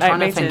 1.8 No, I'm trying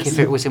to meters? think if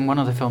it was in one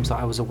of the films that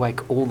I was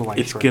awake all the way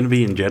It's through. going to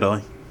be in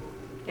Jedi.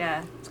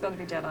 Yeah, it's got to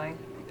be Jedi.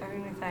 The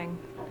only thing.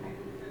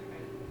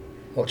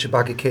 Watch a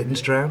bag of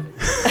kittens drown.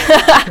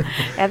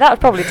 Yeah, that would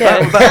probably do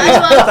it.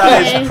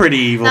 That is pretty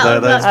evil, though.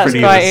 That's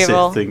pretty quite evil.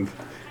 evil. Thing.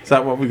 Is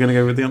that what we're going to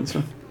go with the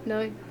answer?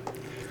 No.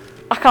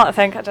 I can't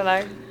think. I don't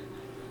know.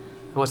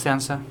 What's the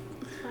answer?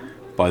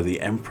 By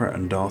the Emperor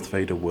and Darth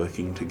Vader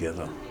working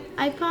together.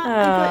 I got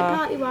it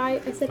partly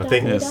right. I said I Darth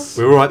think Vader.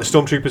 we were all right. The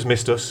stormtroopers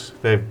missed us.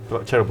 They're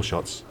terrible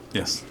shots.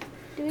 Yes.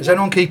 Is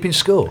anyone keeping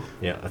score?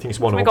 Yeah, I think it's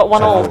 1 all. We got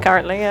 1 so all far.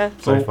 currently. Yeah.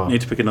 So So far.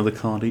 need to pick another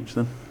card each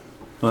then.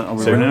 Are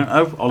we So- running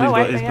out? Oh, Ollie's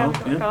got his yeah,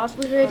 card. Yeah. card.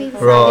 We've already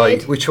decided.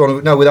 Right, which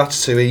one? No,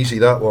 that's too easy,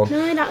 that one.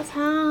 No, that's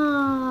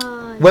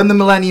hard. When the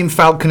Millennium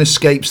Falcon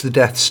escapes the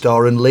Death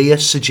Star and Leia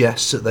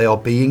suggests that they are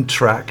being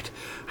tracked,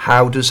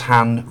 how does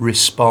Han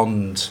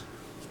respond?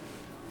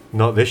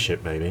 Not this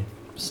ship, baby.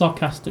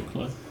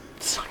 Sarcastically.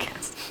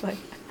 Sarcastically.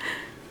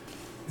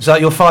 Is that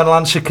your final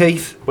answer,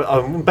 Keith?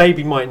 Well,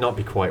 baby might not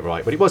be quite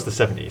right, but it was the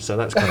 70s, so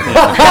that's kind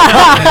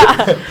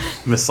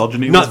of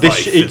Misogyny. not was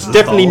this. vice, It's the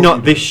definitely Star not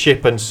Wars. this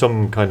ship and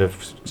some kind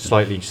of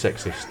slightly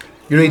sexist.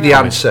 You read the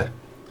answer.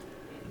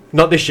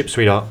 Not this ship,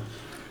 sweetheart.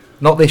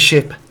 Not this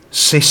ship,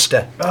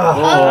 sister.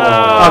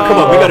 Oh, come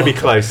on, we got to be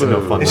close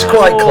enough on It's that.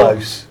 quite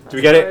close. Do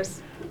we get it?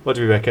 What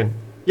do we reckon?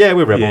 Yeah,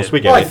 we're rebels. Yeah. We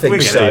get I it. think we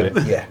we so. get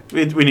it. Yeah.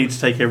 We need to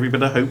take every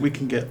bit of hope we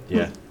can get.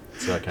 Yeah,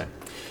 it's okay.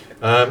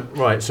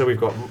 Right, so we've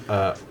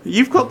got.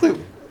 You've got the.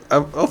 I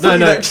thought No, you'd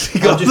no,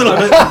 actually I'm got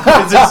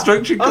just- the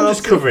instruction I'm cards.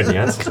 just covering the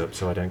answers up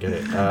so I don't get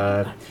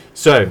it.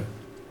 So,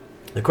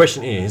 the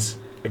question is,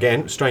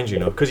 again, strangely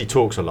enough, because he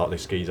talks a lot,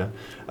 this geezer,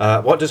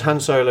 what does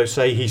Han Solo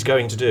say he's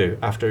going to do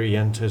after he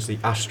enters the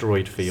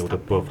asteroid field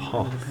above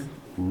Hoth?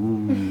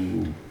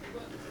 Ooh.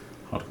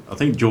 I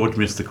think George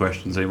missed the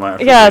question, so he might have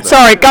to Yeah, read that.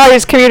 sorry. Guy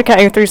is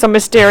communicating through some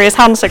mysterious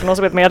hand signals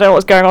with me. I don't know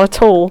what's going on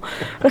at all.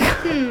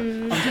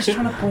 I'm just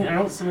trying to point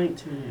out something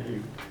to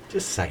you.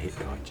 Just say it,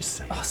 guy. Just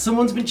say it. Oh,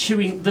 someone's been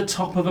chewing the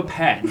top of a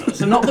pen.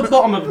 So not the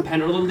bottom of a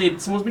pen or the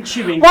lid. Someone's been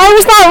chewing. Why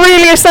was that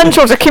really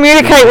essential to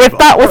communicate with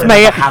that with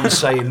me? Han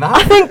saying I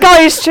that. think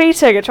Guy is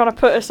cheating and trying to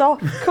put us off.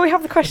 Can we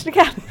have the question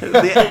again?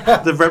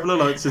 The Rebel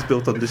Alliance is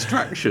built on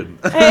distraction.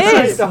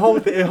 It is. The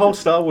whole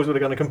Star Wars would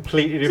have gone a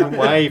completely different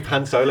way if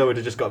Han Solo would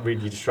have just got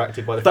really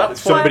distracted by the fact that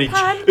That's why- somebody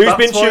Pan. who's That's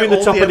been why chewing the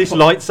all top the of this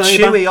Empire- lightsaber.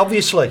 Chewie,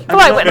 obviously.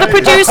 Right, but the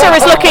producer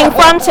is looking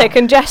frantic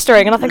and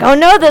gesturing, and I think, oh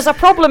no, there's a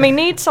problem. He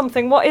needs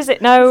something. What is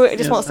it? No, it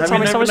just wants to Have tell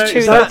you me never someone's noticed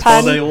chewing their that's why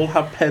pen. they all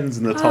have pens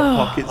in the top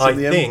pockets I in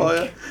the think-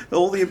 Empire?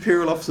 All the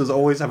Imperial officers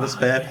always have a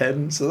spare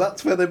pen, so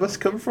that's where they must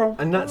come from.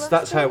 And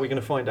that's how we're going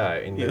to find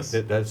out in Yes.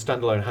 the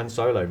standalone Han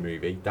Solo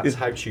movie. That's Yes.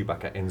 how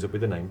Chewbacca ends up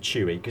with the name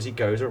Chewie, because he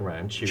goes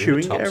around chewing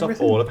Chewing the tops off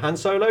everything. all of Han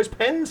Solo's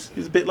pens.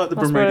 He's a bit like the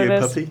That's what Bromodio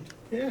it is. puppy.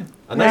 Yeah, and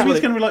Maybe that's he's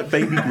what going to be like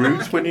Baby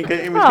Groot when you get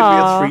him. He's going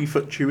Aw. to be a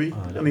 3-foot Chewie.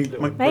 Oh, and he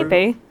little- might grow.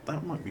 Maybe.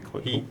 That might be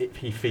quite he cool.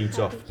 he feeds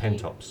off pen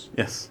tops.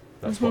 Yes.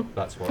 That's Mm-hmm. what.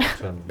 That's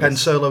what. Pen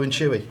Solo and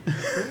Chewie.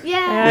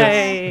 Yeah.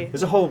 Yay.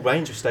 There's a whole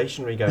range of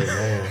stationery going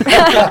there.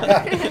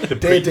 the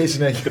Dear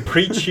Disney. the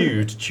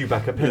pre-chewed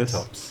Chewbacca pen Yes.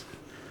 tops.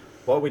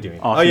 What are we doing?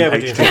 Oh, Oh yeah,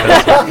 we're doing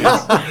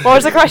yes. What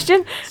was the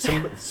question?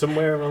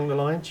 somewhere along the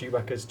line.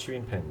 Chewbacca's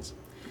chewing pens.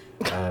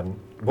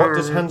 What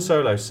does Han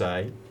Solo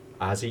say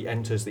as he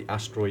enters the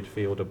asteroid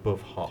field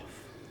above Hoth?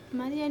 Am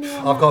I the only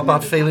one? I've got a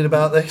bad feeling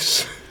about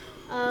this.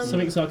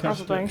 Something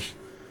sarcastic. Probably.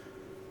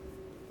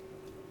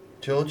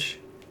 George?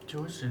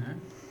 George, you know.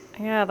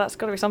 Yeah, that's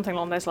got to be something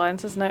along those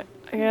lines, isn't it?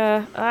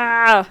 Yeah.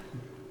 Ah.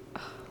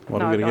 What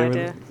no, are I've we no going to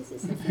go idea. with?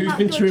 This is Who's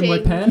been chewing my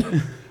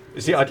pen?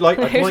 You see, I'd like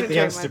Who's the enjoying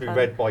answer my to be pen?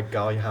 read by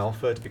Guy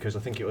Halford because I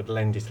think it would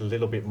lend it a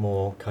little bit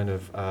more kind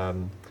of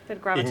Bit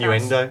of gravitas.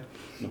 innuendo.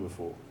 Number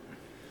 4.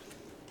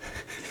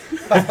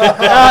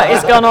 Oh,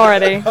 it's gone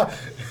already.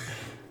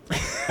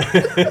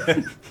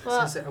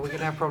 What? Are we going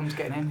to have problems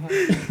getting in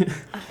here?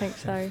 I think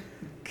so.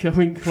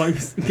 Going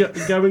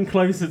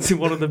closer to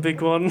one of the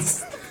big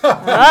ones.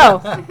 Oh.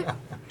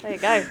 There you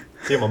go.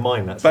 See, in my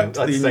mind, that Back to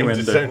sounded, the that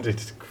innuendo.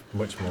 sounded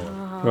much more.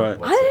 Right.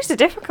 I think these are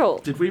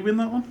difficult. Did we win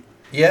that one?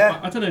 Yeah.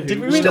 I don't know who. Did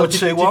we win? Still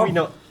Did we 2-1?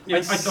 not? Yeah,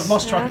 I've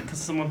lost track Yeah. because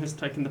someone has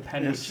taken the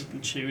pen which has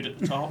been chewed at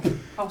the top.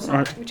 Oh, sorry.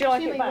 Right. Would you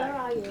like Chewie, it where back?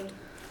 are you?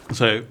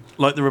 So,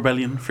 like the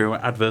rebellion, through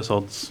adverse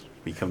odds,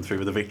 we come through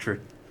with a victory.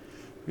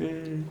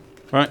 Yay.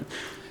 Right.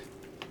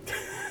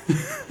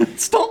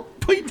 Stop.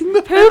 pointing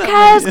the Who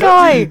cares,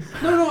 Guy?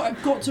 No,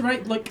 I've got to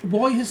rate, like,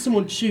 why has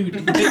someone chewed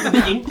the bit where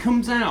the ink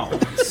comes out?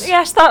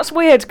 Yes, that's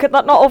weird. Could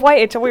that not have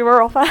waited till we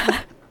were off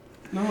air?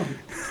 No,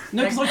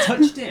 because I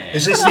touched it.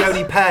 Is this the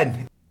only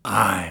pen?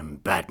 I'm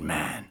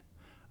Batman,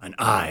 and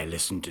I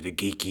listen to the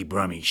Geeky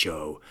Brummy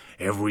Show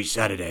every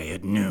Saturday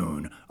at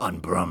noon on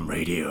Brum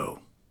Radio.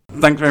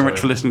 Thanks very much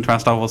for listening to our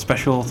Star Wars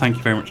special. Thank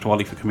you very much to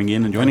Ollie for coming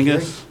in and joining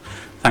us.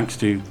 Thanks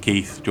to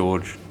Keith,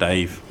 George,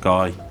 Dave,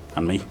 Guy,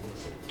 and me.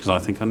 Because I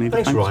think I need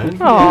Thanks, Ryan.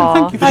 Aww,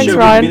 thank you for thanks, showing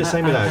Ryan. me the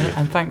same without you.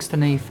 And thanks to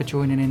Neve for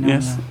joining in.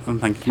 Yes,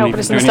 and thank you. Helping Neve,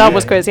 us for in the joining Star in.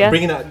 Wars quiz, yeah?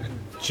 Bringing that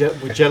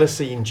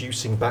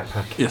jealousy-inducing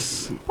backpack.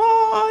 Yes.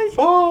 Bye.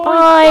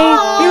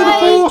 Bye. Feel the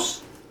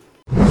force.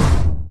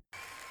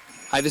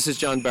 Hi, this is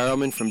John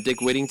Barrowman from Dick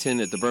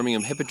Whittington at the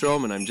Birmingham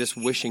Hippodrome, and I'm just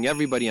wishing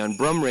everybody on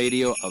Brum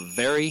Radio a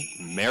very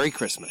Merry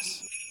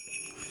Christmas.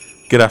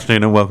 Good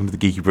afternoon and welcome to the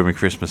Geeky Brummy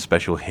Christmas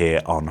special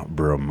here on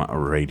Brum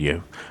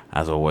Radio.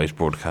 As always,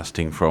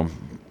 broadcasting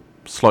from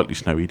slightly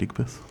snowy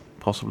Digbeth,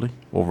 possibly,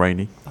 or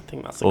rainy, I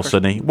think that's or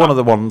sunny. One of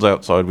the ones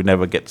outside we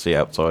never get to see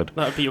outside.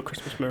 That would be your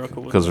Christmas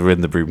miracle. Because we're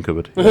in the broom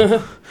cupboard.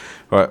 Yeah.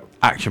 Right,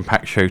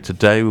 action-packed show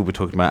today. We'll be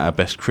talking about our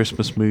best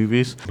Christmas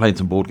movies, playing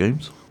some board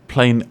games,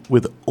 playing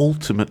with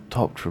ultimate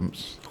top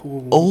trumps.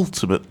 Ooh.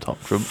 Ultimate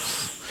top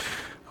trumps.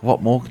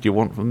 What more could you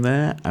want from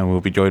there? And we'll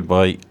be joined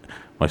by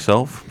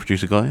myself,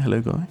 producer Guy.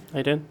 Hello, Guy. How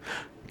you doing?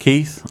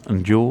 Keith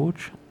and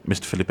George,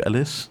 Mr. Philip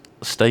Ellis,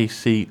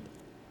 Stacey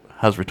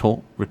has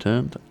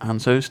returned,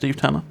 and so is Steve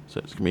Tanner. So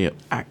it's going to be an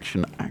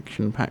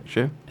action-packed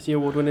show. Is the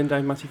award-winning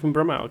Dave Massey from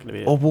Brumhout going to be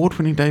it?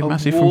 Award-winning Dave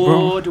Massey from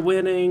Brum.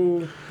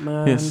 Award-winning,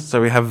 man. Yes,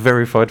 so we have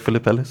verified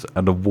Philip Ellis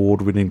and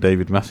award-winning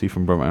David Massey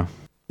from Brumhout.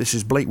 This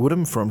is Blake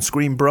Woodham from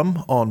Scream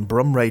Brum on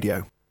Brum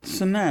Radio.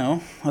 So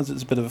now, as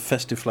it's a bit of a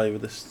festive flavour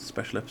this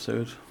special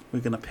episode, we're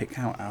going to pick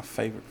out our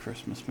favourite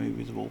Christmas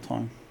movies of all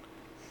time.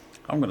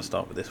 I'm going to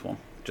start with this one.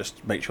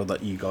 Just make sure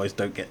that you guys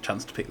don't get a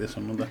chance to pick this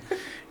one either.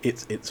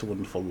 It's a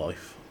Wonderful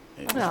Life.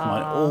 It's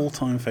my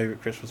all-time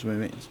favourite Christmas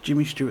movie. It's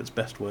Jimmy Stewart's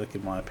best work,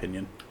 in my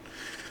opinion.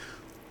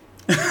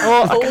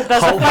 Oh,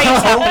 there's a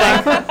face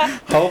happening.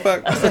 Hold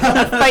back.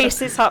 The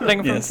face is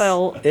happening from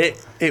Phil.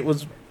 It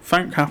was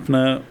Frank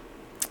Capra.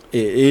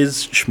 It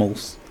is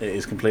schmaltz. It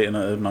is complete in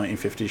a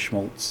 1950s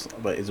schmaltz,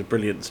 but it's a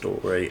brilliant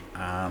story.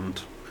 And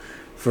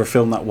for a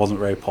film that wasn't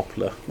very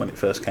popular when it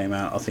first came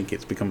out, I think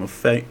it's become a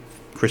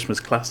Christmas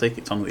classic.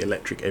 It's on the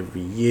electric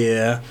every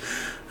year,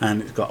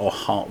 and it's got a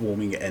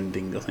heartwarming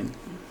ending, I think.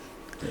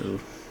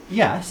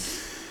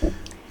 Yes.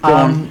 Go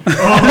on.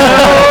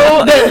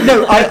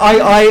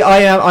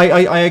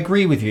 I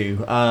agree with you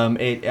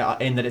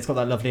in that it's got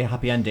that lovely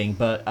happy ending,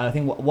 but I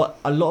think what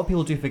a lot of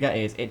people do forget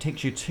is it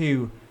takes you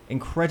 2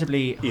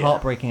 incredibly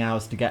heartbreaking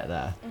hours to get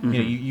there. Mm-hmm. You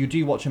know, you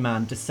do watch a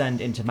man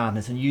descend into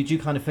madness, and you do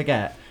kind of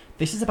forget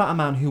this is about a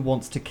man who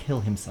wants to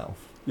kill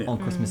himself on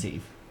Christmas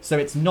Eve. So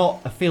it's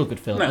not a feel-good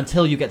film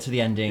until you get to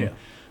the ending. Yeah.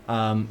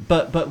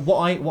 But what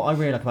I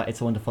really like about It's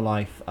a Wonderful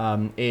Life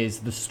is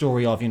the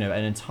story of, you know,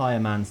 an entire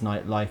man's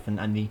life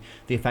and the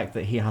effect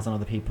that he has on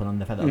other people and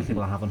the effect that other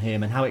people have on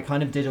him, and how it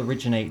kind of did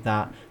originate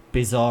that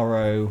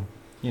bizarro,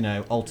 you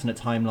know, alternate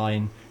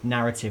timeline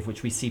narrative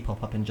which we see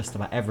pop up in just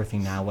about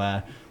everything now,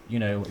 where, you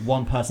know,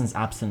 one person's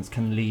absence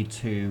can lead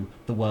to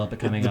the world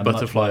becoming the a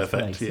butterfly much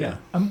effect. place. Yeah.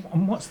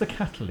 And what's the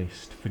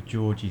catalyst for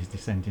George's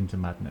descent into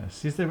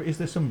madness? Is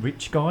there some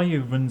rich guy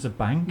who runs a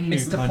bank?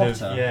 Mr. Potter.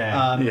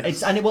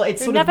 It's it's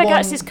Who sort never of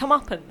gets one... his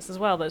comeuppance as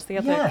well. That's the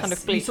other kind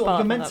of bleak part.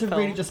 You're meant of to that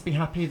really film. just be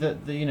happy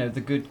that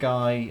the good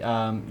guy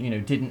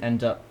didn't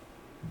end up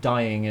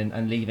dying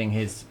and leaving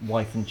his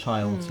wife and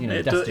child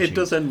destitute. It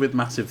does end with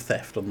massive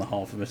theft on the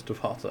half of Mr.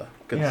 Potter,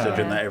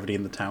 considering that everybody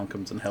in the town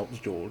comes and helps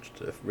George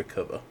to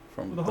recover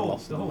from the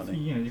loss of the money.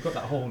 You know, you've got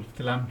that whole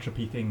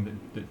philanthropy thing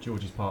that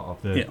George is part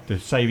of, the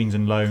savings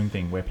and loan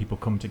thing, where people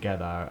come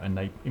together and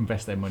they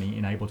invest their money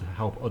in able to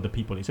help other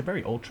people. It's a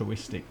very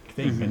altruistic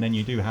thing, and then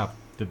you do have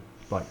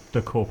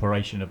the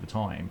corporation of the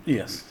time,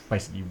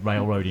 basically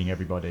railroading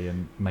everybody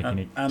and making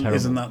it terrible. And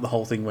isn't that the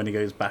whole thing when he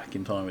goes back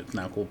in time? It's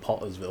now called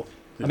Pottersville.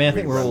 I mean, I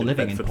think we're all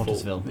living in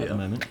Pottersville at the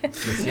moment.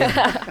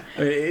 It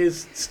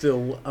is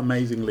still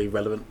amazingly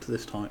relevant to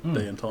this day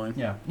and time.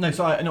 Yeah. No,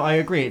 so I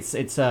agree. It's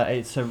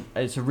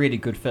a really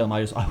good film.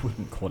 I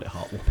wouldn't call it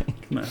heartwarming.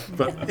 No,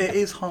 but it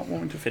is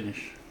heartwarming to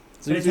finish.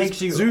 But it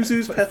takes you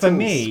Zuzu's petals. For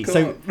me.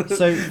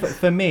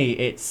 For me,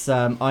 it's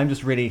I'm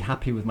just really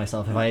happy with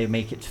myself if I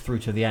make it through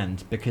to the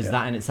end, because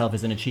that in itself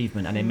is an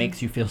achievement, and it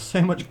makes you feel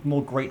so much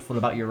more grateful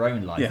about your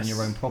own life and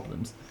your own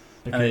problems.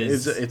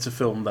 Because it's a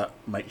film that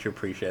makes you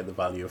appreciate the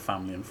value of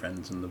family and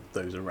friends and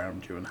those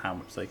around you and how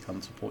much they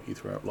can support you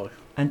throughout life.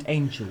 And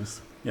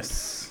angels.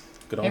 Yes.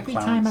 Good old Every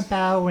clowns. time a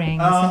bell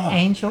rings, an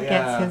angel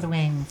gets his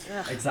wings.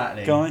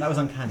 Exactly. Guy? That was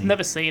uncanny.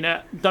 Never seen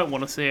it. Don't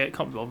want to see it.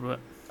 Can't be bothered with it.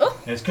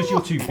 It's because you're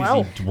too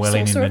busy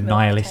dwelling in the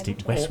nihilistic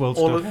Westworld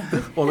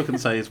stuff. All I can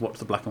say is watch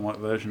the black and white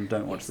version.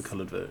 Don't watch the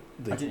coloured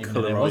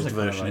colorised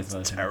version. It's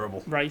terrible.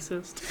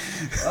 Racist.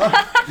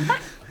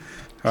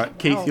 All right,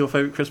 Keith, your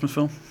favourite Christmas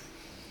film?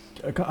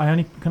 Can I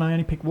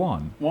only pick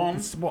one? One.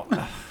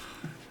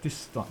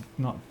 This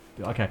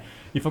okay,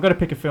 if I've got to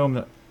pick a film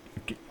that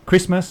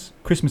Christmas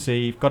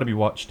Eve, got to be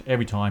watched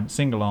every time,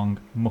 sing along,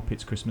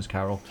 Muppets Christmas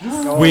Carol,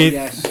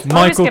 with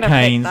Michael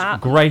Caine's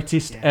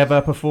greatest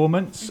ever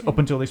performance. Up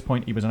until this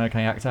point, he was an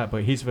okay actor,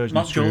 but his version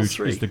of Scrooge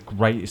is the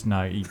greatest.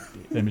 No,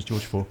 name is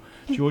George 4.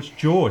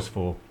 Jaws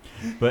 4.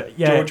 But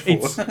yeah,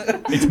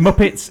 it's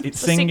Muppets. It's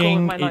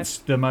singing. It's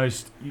the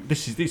most.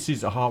 This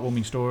is a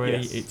heartwarming story.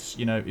 Yes. It's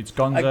it's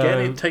Gonzo.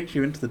 Again, it takes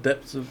you into the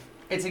depths of.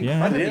 It's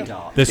incredibly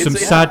dark. There's some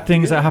sad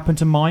things that happen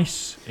to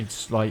mice.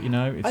 It's like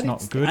it's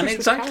not good. And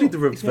it's actually the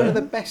reverse. It's one of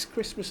the best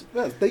Christmas.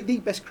 Well, the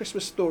best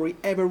Christmas story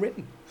ever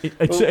written.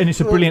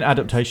 It's a brilliant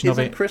adaptation of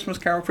it. Isn't Christmas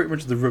Carol pretty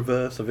much the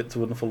reverse of It's a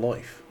Wonderful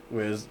Life?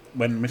 Whereas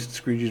when Mr.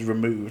 Scrooge is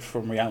removed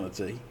from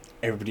reality,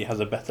 everybody has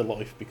a better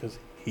life because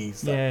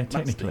he's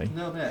technically. A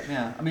little bit,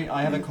 yeah. I mean,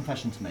 I have a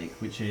confession to make,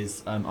 which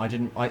is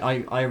I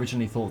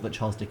originally thought that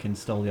Charles Dickens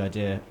stole the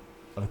idea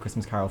of A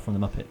Christmas Carol from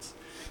the Muppets.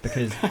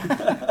 Because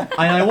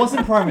I was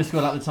in primary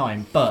school at the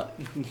time, but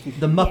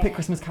the Muppet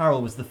Christmas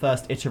Carol was the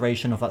first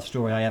iteration of that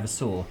story I ever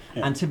saw.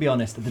 Yeah. And to be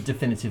honest, the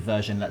definitive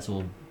version, let's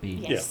all be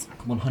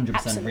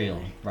 100%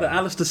 real. Right. The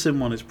Alistair Sim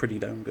one is pretty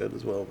damn good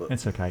as well. But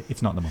it's okay.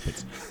 It's not the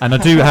Muppets. And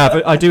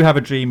I do have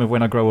a dream of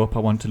when I grow up, I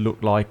want to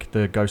look like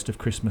the Ghost of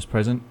Christmas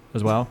Present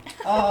as well.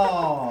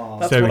 Oh,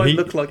 that's what I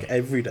look like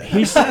every day.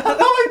 Oh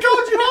my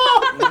God, you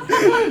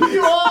are!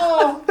 You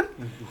are!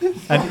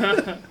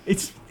 And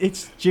it's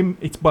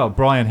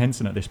Brian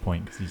Henson at this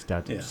point because his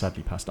dad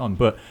sadly passed on.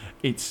 But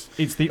it's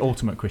the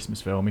ultimate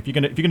Christmas film. If you're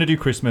gonna do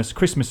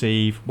Christmas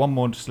Eve, One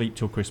More to Sleep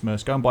Till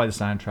Christmas, go and buy the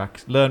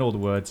soundtracks, learn all the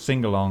words,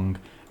 sing along.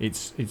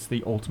 It's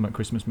the ultimate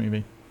Christmas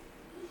movie.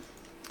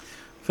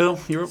 Phil,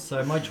 you're up.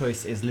 So my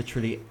choice is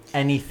literally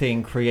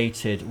anything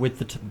created with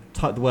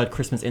the word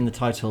Christmas in the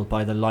title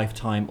by the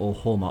Lifetime or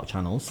Hallmark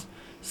channels.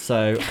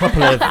 So a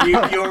couple of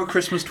you're a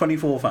Christmas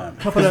 24 fan.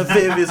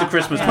 Viv is a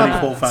Christmas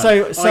 24 fan.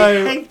 So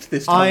I hate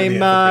this time of year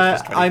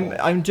for Christmas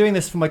 24. I'm doing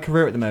this for my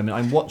career at the moment.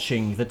 I'm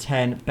watching the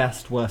 10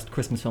 best worst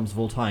Christmas films of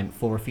all time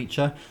for a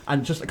feature,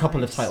 and just a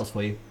couple of titles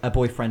for you: A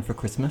Boyfriend for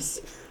Christmas,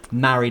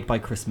 Married by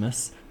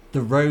Christmas, The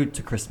Road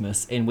to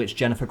Christmas, in which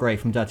Jennifer Grey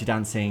from Dirty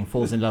Dancing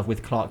falls in love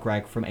with Clark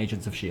Gregg from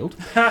Agents of S.H.I.E.L.D.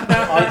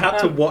 I had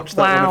to watch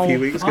that one a few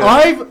weeks ago.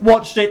 I've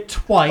watched it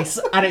twice,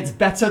 and it's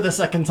better the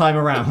second time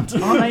around.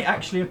 Are they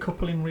actually a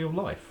couple in real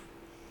life?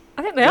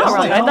 I think they are,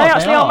 right? They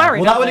actually are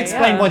married. Well, that would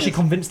explain why she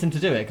convinced him to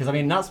do it, because I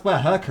mean that's where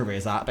her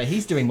career's at. But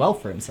he's doing well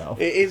for himself.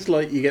 It is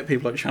like you get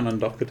people like Shannon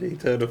Doherty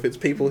turn up. It's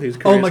people whose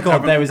careers. Oh my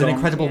God, there was an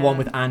incredible one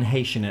with Anne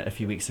Heche in it a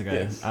few weeks ago.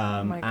 Yes.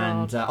 Oh my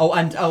God.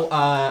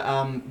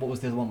 What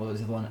was the other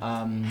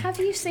one? Have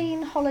you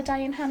seen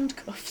Holiday in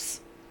Handcuffs?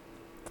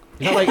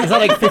 Is that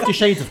like 50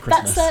 Shades of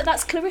Christmas?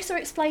 That's Clarissa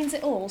Explains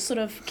It All, sort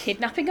of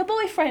kidnapping a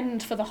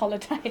boyfriend for the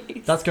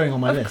holidays. That's going on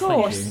my list.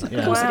 Course. Thank you.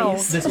 Of course it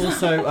is. There's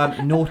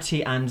also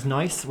Naughty and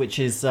Nice, which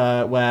is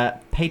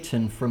where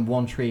Peyton from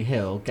One Tree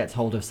Hill gets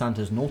hold of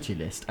Santa's naughty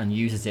list and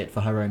uses it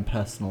for her own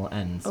personal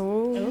ends.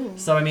 Ooh.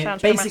 So I mean,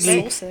 Sounds basically,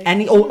 romantic.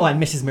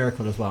 and Mrs.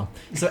 Miracle as well.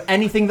 So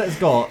anything that's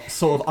got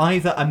sort of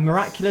either a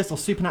miraculous or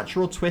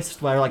supernatural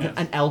twist, where like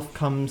an elf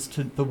comes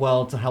to the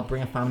world to help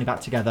bring a family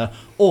back together,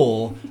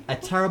 or a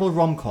terrible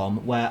rom-com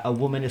where a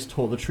woman is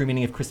taught the true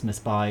meaning of Christmas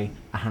by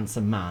a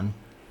handsome man,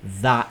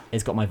 that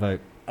has got my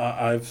vote.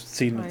 I've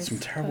seen some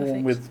terrible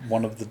one with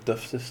one of the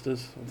Duff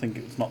sisters. I think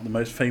it's not the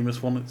most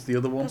famous one, it's the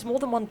other one. There's more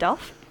than one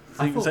Duff?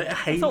 I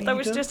thought that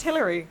was just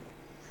Hillary.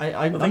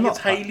 I think it's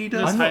Hayley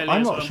Duff.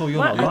 I'm not sure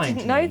you're not lying. I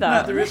didn't know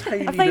that. No, there is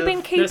Hayley Have they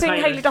been keeping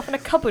Hayley Duff in a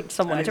cupboard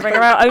somewhere to bring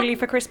her out only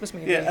for Christmas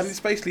movies? Yeah, and it's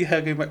basically her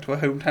going back to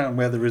her hometown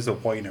where there is a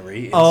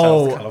winery in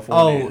South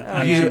California.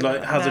 And she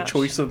has a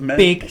choice of men.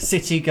 Big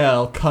city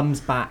girl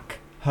comes back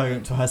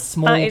home to her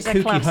small,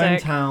 kooky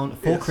hometown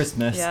for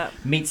Christmas,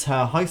 meets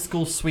her high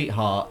school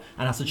sweetheart,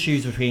 and has to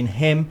choose between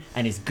him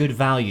and his good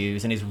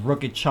values and his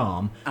rugged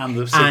charm, and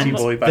the city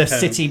boy back the home.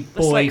 City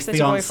boy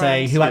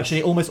fiance, who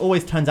actually almost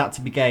always turns out to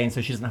be gay, and so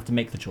she doesn't have to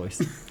make the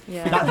choice.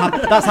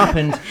 That's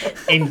happened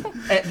in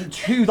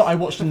 2 that I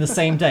watched in the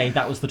same day.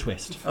 That was the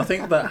twist. I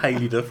think that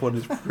Hayley Duff one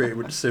is pretty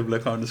much similar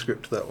kind of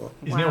script to that one.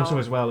 Isn't it also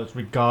as well as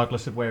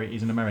regardless of where it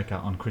is in America,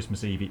 on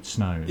Christmas Eve it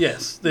snows?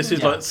 Yes, this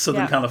is like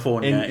Southern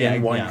California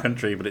in wine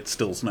country, but it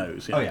still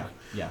snows. Oh yeah.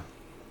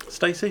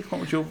 Stacey, what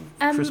was your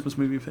Christmas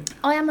movie pick?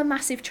 I am a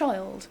massive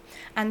child,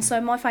 and so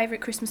my favourite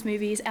Christmas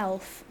movie is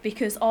Elf,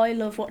 because I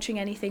love watching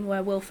anything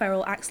where Will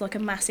Ferrell acts like a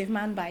massive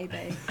man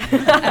baby.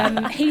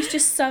 He's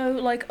just so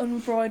like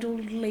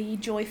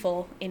unbridledly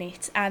joyful in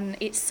it, and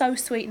it's so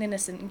sweet and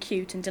innocent and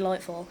cute and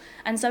delightful.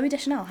 And Zooey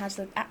Deschanel has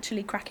an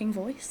actually cracking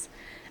voice.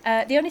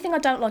 The only thing I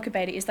don't like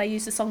about it is they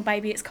use the song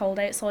 "Baby It's Cold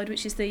Outside,"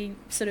 which is the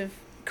sort of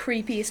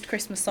creepiest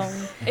Christmas song.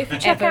 If you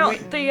check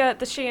out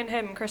the She and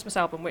Him Christmas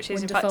album, which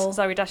is Wonderful. in fact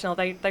Zooey Deschanel,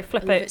 they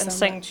flip it and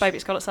sing "Baby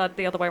It's Cold Outside"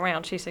 the other way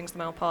around. She sings the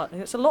male part,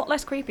 and it's a lot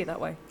less creepy that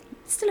way.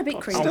 It's still a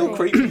bit creepy. Still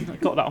creepy. I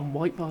got that on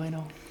white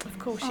vinyl. Of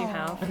course you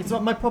have. Okay, so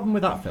my problem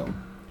with that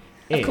film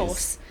is... Of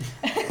course.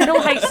 It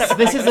all hates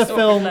this is a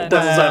film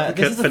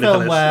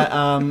where where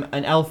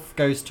an elf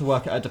goes to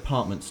work at a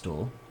department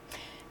store.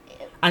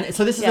 And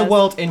so this is a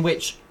world in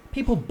which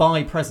people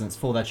buy presents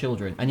for their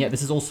children, and yet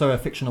this is also a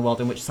fictional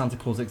world in which Santa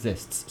Claus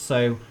exists.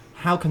 So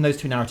how can those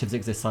two narratives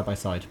exist side by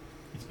side?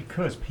 It's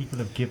because people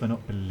have given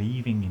up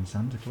believing in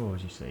Santa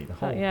Claus, you see. The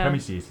whole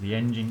premise is the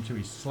engine to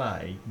his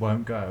sleigh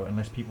won't go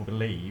unless people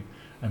believe.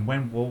 And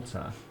when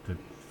Walter, the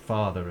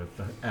father of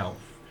the elf,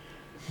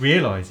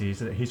 realises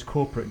that his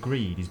corporate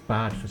greed is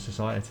bad for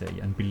society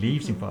and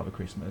believes in Father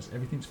Christmas,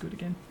 everything's good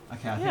again.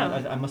 Okay, I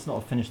think I must not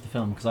have finished the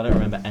film because I don't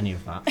remember any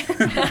of that.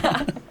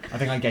 I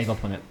think I gave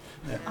up on it.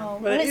 Yeah. Oh,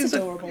 well, it's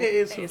adorable. It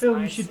is a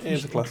film. Nice. You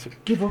should a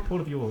classic. Give up all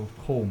of your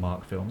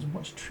Hallmark films and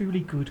watch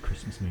truly good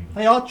Christmas movies.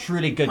 They are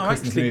truly good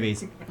Christmas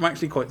movies. I'm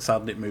actually quite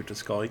sad that it moved to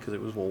Sky because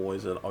it was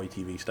always an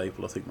ITV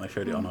staple. I think they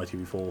showed it on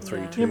ITV4,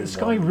 3, 2, Yeah, but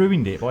Sky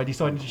ruined it by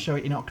deciding to show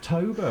it in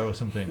October or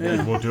something.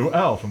 Yeah. We'll do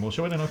Elf and we'll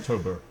show it in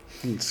October.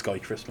 Sky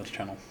Christmas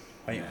Channel.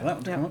 Wait for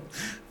that to come up.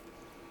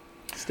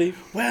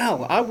 Steve?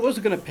 Well, I was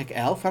going to pick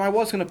Elf and I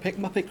was going to pick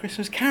Muppet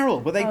Christmas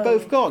Carol, but they've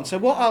both gone. So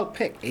what I'll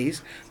pick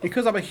is,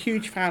 because I'm a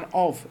huge fan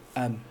of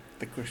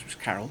the Christmas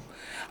Carol,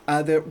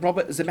 the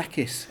Robert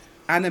Zemeckis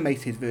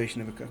animated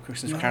version of a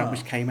Christmas Carol,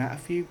 which came out a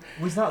few...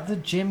 Was that the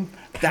Jim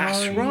Carrey?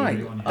 That's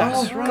right.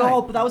 That's right.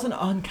 God, but that was an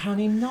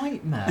uncanny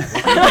nightmare.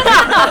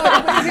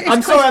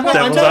 I'm sorry, I'm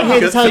not here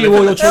to tell you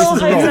all your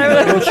choices are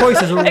wrong. Your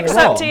choices are all wrong.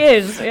 Except he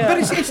is. Yeah. But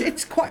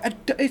it's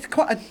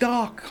quite a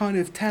dark kind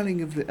of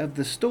telling of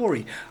the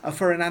story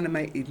for an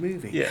animated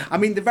movie. Yeah. I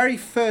mean, the very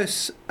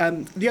first,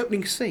 the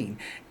opening scene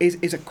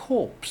is a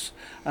corpse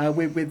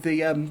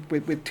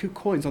with 2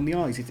 coins on the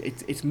eyes.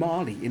 It's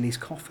Marley in his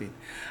coffin,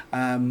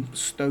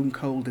 stone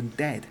cold and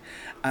dead.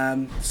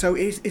 So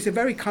it's a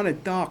very kind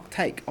of dark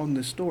take on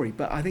the story.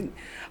 But I'm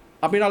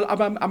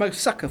a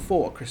sucker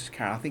for A Christmas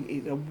Carol. I think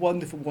it's a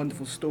wonderful,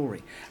 wonderful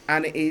story,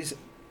 and it is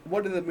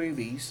one of the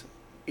movies,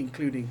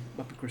 including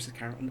Muppet Christmas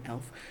Carol and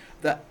Elf,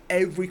 that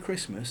every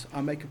Christmas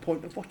I make a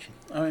point of watching.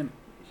 I mean,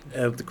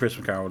 the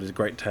Christmas Carol is a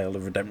great tale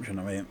of redemption.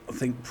 I mean, I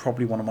think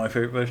probably one of my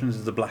favourite versions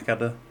is the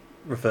Blackadder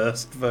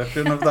reversed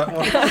version of that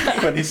one,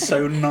 when he's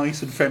so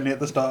nice and friendly at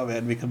the start of it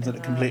and becomes a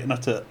complete and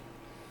utter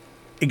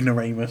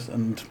ignoramus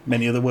and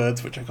many other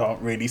words which I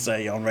can't really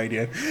say on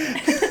radio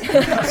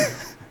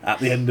at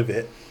the end of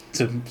it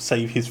to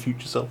save his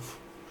future self.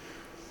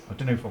 I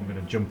don't know if I'm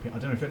going to jump in. I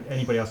don't know if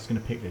anybody else is going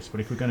to pick this,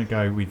 but if we're going to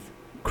go with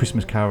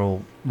Christmas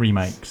Carol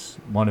remakes,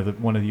 one of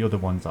the other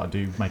ones that I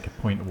do make a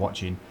point of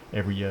watching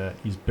every year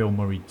is Bill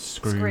Murray's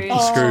Scrooge.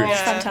 Scrooge.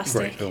 Yeah.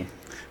 Fantastic. Great film.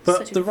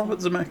 But the Robert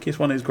Zemeckis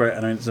one is great. I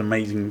mean, it's an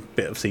amazing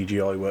bit of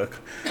CGI work.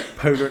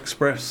 Polar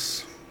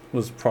Express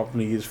was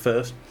probably his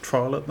first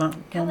trial at that.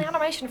 Yeah, the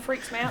animation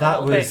freaks me out That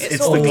a little was bit.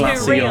 It's sort of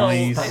too real.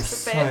 That's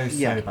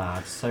so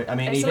bad. So I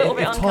mean, It's a even little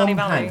bit if uncanny Tom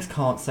valley. Hanks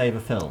can't save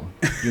a film,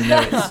 you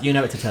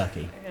know it's a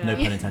turkey. Yeah. No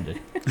pun intended.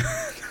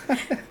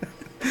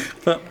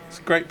 But it's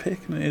a great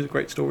pick and it is a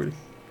great story.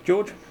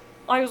 George?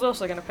 I was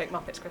also going to pick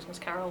Muppets Christmas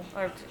Carol.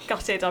 I'm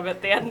gutted I'm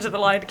at the end of the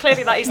line.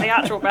 Clearly that is the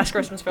actual best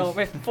Christmas film.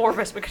 If 4 of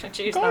us were going to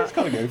choose that.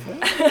 Gotta go for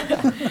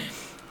it.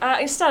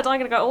 Instead, I'm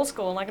going to go old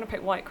school and I'm going to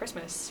pick White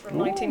Christmas from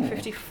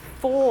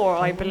 1954,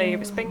 I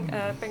believe. It's Bing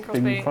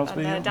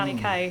Crosby and Danny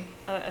Kaye.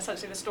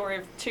 Essentially the story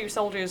of 2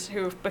 soldiers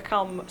who have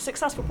become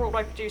successful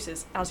Broadway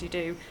producers, as you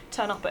do,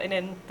 turn up at an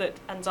inn that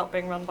ends up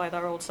being run by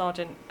their old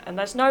sergeant, and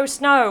there's no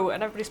snow,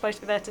 and everybody's supposed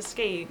to be there to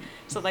ski,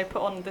 so they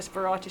put on this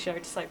variety show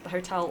to save the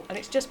hotel, and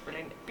it's just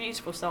brilliant.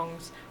 Beautiful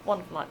songs,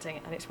 wonderful acting,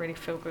 and it's really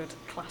feel-good,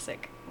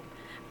 classic,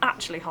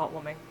 actually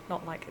heartwarming,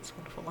 not like It's a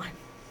Wonderful Life.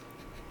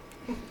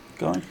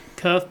 Guy?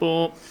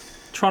 Curveball,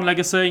 Tron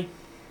Legacy.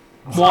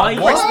 Why?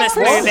 Christmas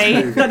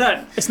movie.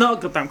 No, it's not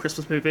a goddamn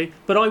Christmas movie,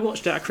 but I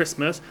watched it at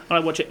Christmas, and I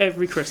watch it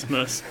every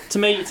Christmas. To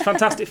me, it's a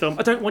fantastic film.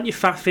 I don't want your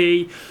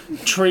faffy,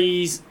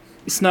 trees,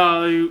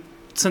 snow,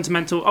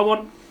 sentimental. I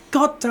want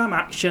goddamn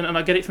action, and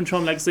I get it from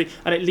Tron Legacy,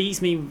 and it leaves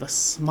me with a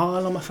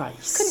smile on my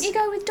face. Couldn't you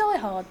go with Die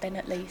Hard then,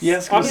 at least?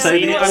 Yes, I've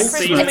seen it.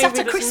 It's at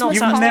a Christmas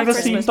You've movie. never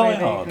seen Die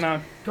Hard?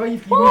 No.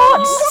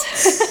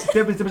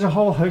 There was a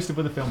whole host of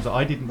other films that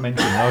I didn't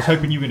mention. I was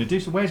hoping you were going to do.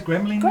 So where's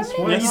Gremlins? Why are you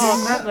doing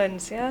that?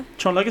 Gremlins, yeah.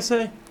 Tron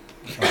Legacy.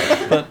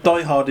 But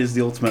Die Hard is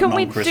the ultimate Can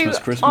we non-Christmas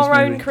do Christmas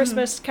our movie. own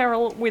Christmas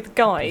Carol with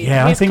Guy?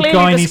 Yeah, I He's think clearly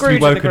Guy the needs to be Scrooge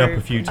of the woken up a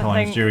group. few I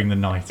times think- during the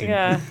night.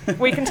 Yeah,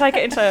 we can take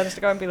it in turns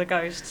to go and be the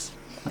ghosts.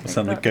 And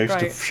the That'd be ghost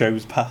great. of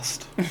shows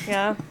past.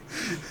 Yeah.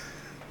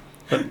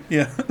 But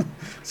yeah,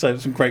 so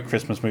some great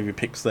Christmas movie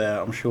picks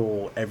there. I'm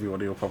sure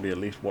everybody will probably at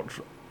least watch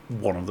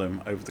one of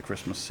them over the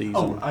Christmas season.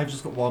 Oh, I've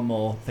just got one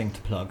more thing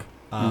to plug.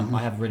 I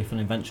have a really fun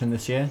invention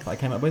this year that I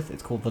came up with.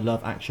 It's called the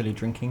Love Actually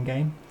drinking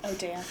game. Oh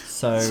dear.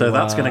 So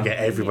that's going to get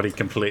everybody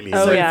completely.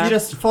 So if you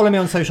just follow me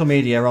on social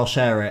media, I'll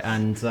share it,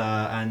 and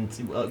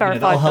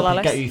that'll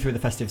help get you through the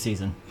festive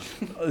season.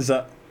 Is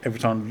that every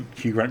time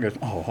Hugh Grant goes,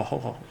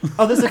 oh?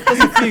 Oh, there's a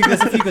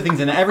few good things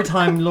in it. Every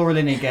time Laura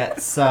Linney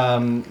gets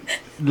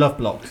love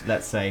blocked,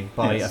 let's say,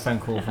 by a phone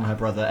call from her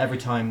brother, every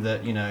time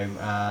that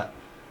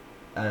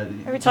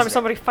Every time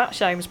somebody fat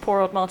shames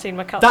poor old Martine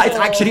McCutcheon. That is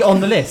actually on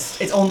the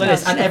list. It's on the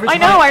list. And every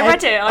time I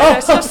read it. I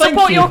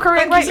support your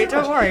career greatly,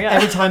 don't worry.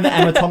 Every time that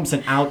Emma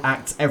Thompson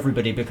outacts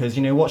everybody, because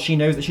you know what, she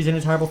knows that she's in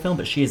a terrible film,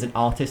 but she is an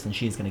artist and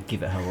she is going to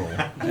give it her all.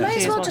 You may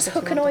as well just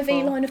hook an IV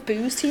line of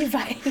booze to your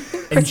vein.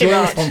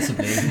 Enjoy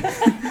responsibly.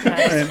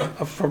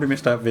 I've probably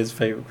missed out Viz's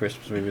favourite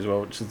Christmas movie as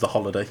well, which is The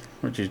Holiday,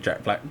 which is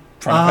Jack Black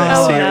trying to play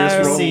a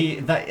serious role. See,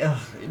 that...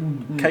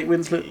 Kate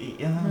Winslet.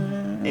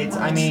 It's,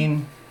 I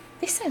mean...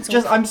 This sounds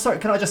just. awful. I'm sorry.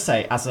 Can I just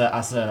say, as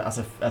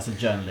a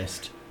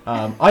journalist,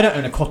 I don't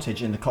own a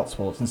cottage in the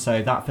Cotswolds, and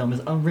so that film is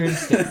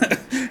unrealistic.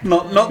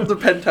 not the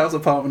penthouse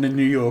apartment in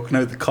New York.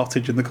 No, the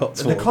cottage in the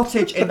Cotswolds. The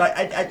cottage in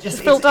I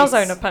just. Phil does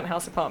own a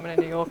penthouse apartment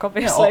in New York,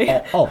 obviously.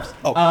 It's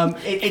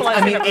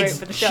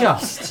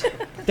just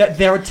that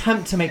their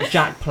attempt to make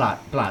Jack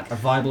Black a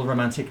viable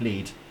romantic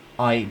lead.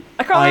 I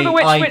can't remember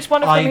which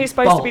one of them he's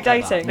supposed to be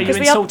dating. Because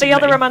the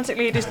other romantic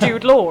lead is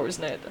Jude Law,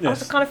 isn't it?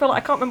 Yes. I kind of feel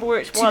like I can't remember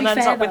which one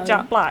ends up with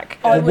Jack Black.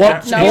 One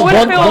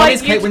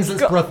is Kate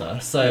Winslet's brother,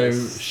 so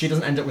she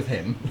doesn't end up with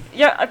him.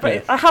 Yeah,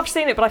 but I have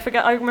seen it, but I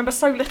forget. I remember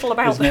so little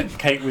about Isn't it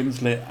Kate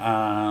Winslet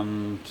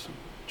and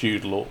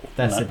Jude Law?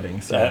 They're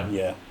siblings.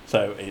 Yeah.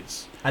 So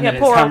it's. And then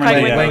it's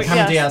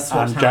Cameron Diaz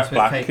swaps and Jack hands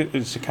Black. with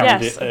It's Jack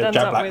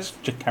Black's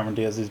Cameron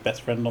Diaz's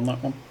best friend on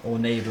that one, or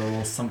neighbour,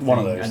 or something. One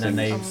of those. And then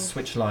they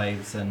switch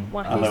lives, and they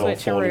all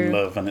fall in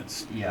love, and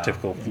it's a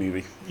typical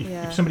movie.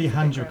 If somebody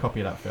hands you a copy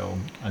of that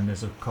film, and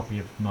there's a copy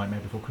of Nightmare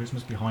Before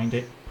Christmas behind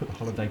it, put The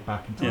Holiday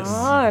back into it.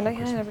 I'm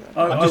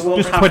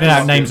just putting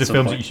out names of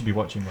films that you should be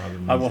watching rather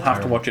than. I will have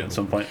to watch it at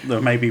some point.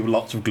 There may be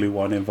lots of glue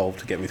wine involved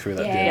to get me through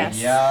that journey.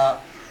 Yeah.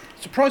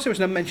 Surprised there was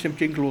no mention of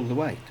Jingle All the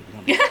Way, to be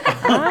honest.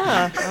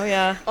 Oh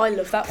yeah, I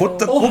love that. Put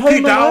the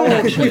cookie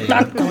down. Put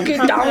that cookie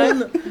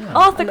down.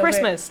 Arthur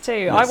Christmas too.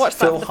 Yes, I watched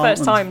that Phil for the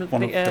first time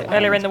Hartman's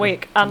earlier in the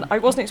week, and I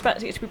wasn't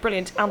expecting it to be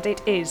brilliant, and it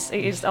is.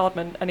 It is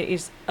Aardman, and it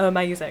is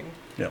amazing.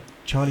 Yeah.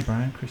 Charlie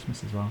Brown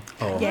Christmas as well.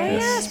 Oh,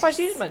 yeah. Surprised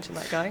you didn't mention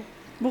that guy.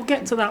 We'll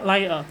get to that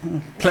later.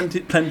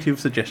 Plenty of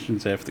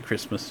suggestions there for the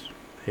Christmas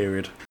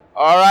period.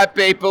 Alright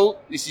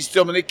people, this is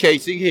Dominic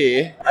Keating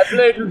here. I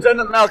played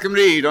Lieutenant Malcolm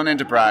Reed on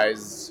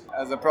Enterprise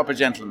as a proper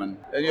gentleman.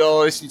 And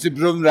you're listening to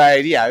Brum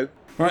Radio.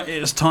 Right,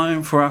 it's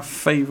time for our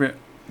favourite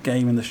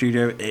game in the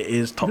studio. It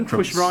is Top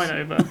Trumps. Push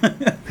Ryan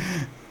over.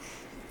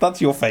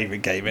 That's your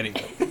favourite game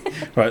anyway.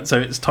 Right, so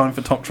it's time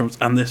for Top Trumps,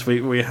 and this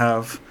week we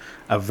have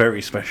a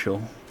very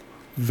special,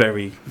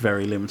 very,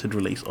 very limited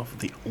release of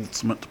the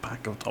Ultimate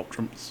Pack of Top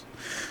Trumps.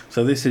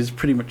 So this is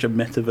pretty much a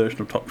meta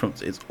version of Top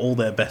Trumps. It's all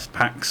their best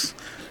packs.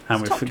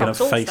 And we're going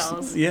to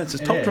face. Yeah, it's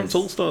Top Trumps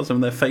All Stars,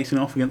 and they're facing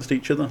off against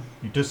each other.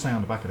 It does say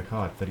on the back of the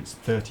card that it's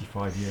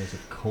 35 years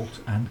of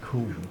cult and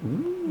cool.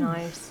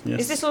 Nice.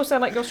 Yes. Is this also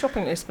like your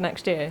shopping list for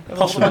next year? Of all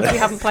the Possibly. ones you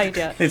haven't played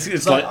yet?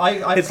 It's like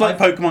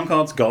Pokemon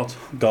cards. Got.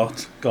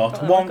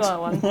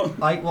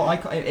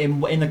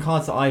 In the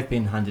cards that I've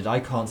been handed,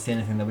 I can't see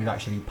anything that we've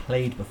actually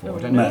played before.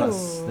 I don't know if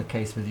that's the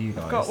case with you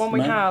guys. I've got one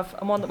we have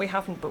and one that we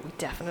haven't, but we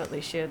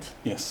definitely should.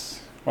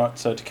 Yes. Right.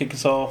 So to kick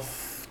us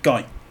off,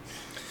 Guy.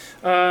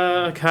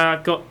 Okay, I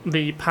got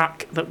the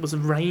pack that was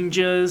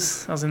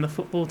Rangers, as in the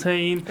football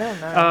team. Oh,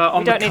 no.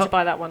 We don't need to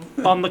buy that one.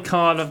 On the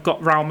card, I've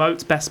got Raoul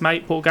Moat's best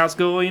mate, Paul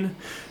Gascoigne.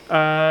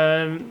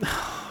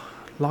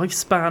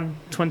 Lifespan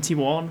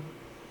 21.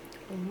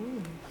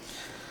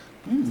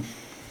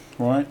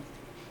 Right.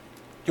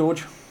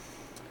 George?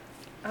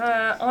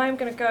 I'm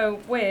going to go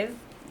with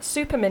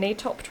Super Mini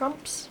Top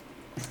Trumps.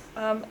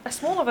 A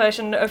smaller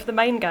version of the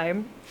main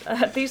game.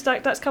 These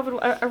decks covered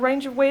a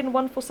range of weird and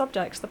wonderful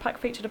subjects. The pack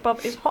featured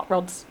above is hot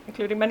rods,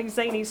 including many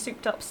zany,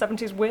 souped-up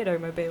 70s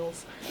weirdo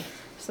mobiles.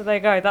 So there you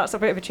go. That's a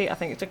bit of a cheat, I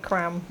think, to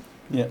cram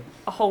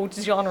a whole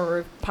genre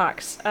of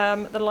packs.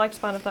 The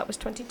lifespan of that was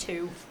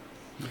 22.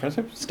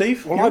 Impressive.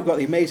 Steve? Well, I've got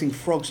the amazing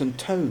Frogs and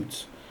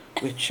Toads,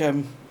 which...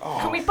 Can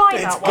we buy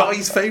that one? It's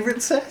Guy's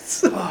favourite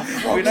set.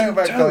 We know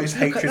about Guy's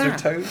hatred of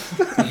toads.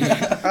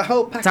 A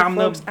whole pack of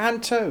Frogs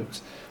and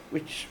Toads.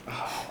 Which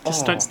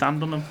just don't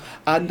stand on them.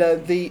 And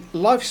the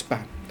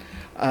lifespan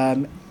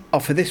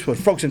for this one,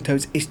 Frogs and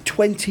Toads, is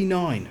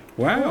 29.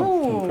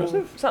 Wow,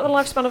 impressive. Is that the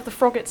lifespan of the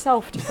frog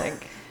itself, do you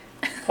think?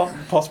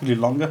 Possibly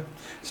longer.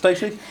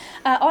 Stacey?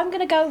 I'm going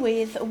to go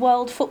with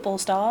World Football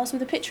Stars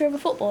with a picture of a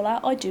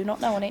footballer I do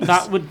not know on it.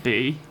 That would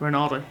be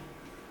Ronaldo.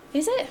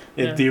 Is it?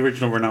 Yeah. The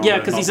original Ronaldo. Yeah,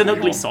 because he's an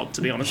ugly sod,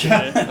 to be honest with you.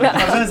 I was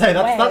going to say,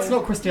 that's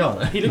not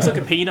Cristiano. He looks like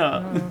a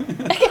peanut.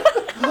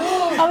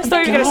 I was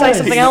thought you were going to say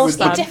something else,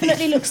 Dan. It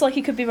definitely looks like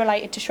he could be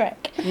related to Shrek.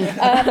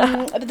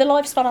 But the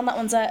lifespan on that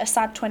one's a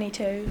sad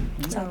 22,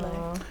 sadly.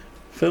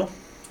 Phil?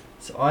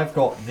 So I've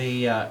got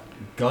the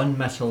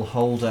Gunmetal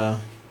Holder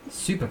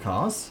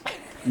Supercars.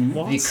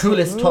 The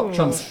coolest Top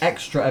Trumps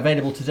extra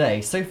available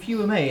today. So few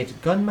were made.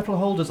 Gunmetal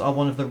holders are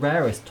one of the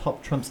rarest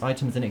Top Trumps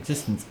items in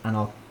existence and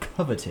are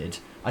coveted.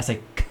 I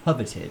say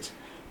coveted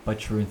by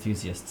true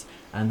enthusiasts.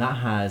 And that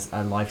has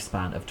a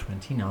lifespan of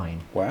 29.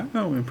 Wow,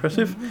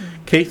 impressive.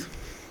 Keith?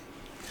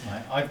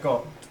 I've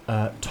got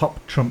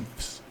Top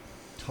Trumps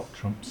Top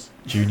Trumps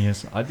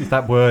Juniors.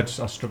 That word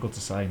I struggle to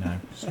say now.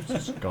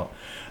 Scott.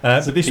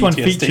 But this one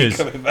features.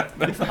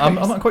 I'm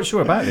not quite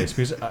sure about this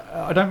because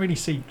I don't really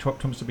see Top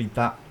Trumps to be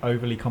that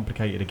overly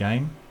complicated a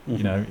game. Mm-hmm.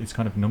 You know, it's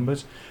kind of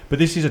numbers. But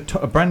this is a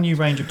brand new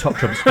range of Top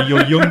Trumps for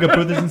your younger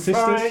brothers and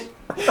sisters.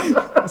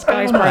 This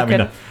guy's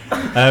broken.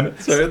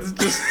 So it's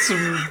just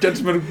some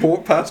gentleman who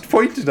walked past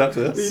pointed at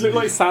us. You look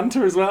like Santa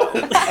as well.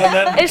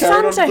 Is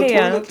Santa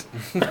here?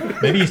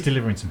 Maybe he's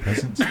delivering some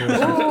presents for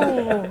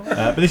us.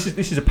 But this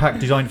is a pack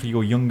designed for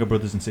your younger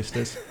brothers and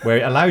sisters, where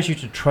it allows you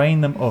to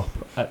train them up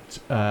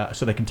at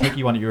so they can take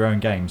you on at your own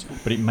games,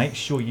 but it makes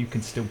sure you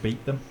can still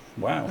beat them.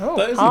 Wow,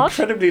 that is an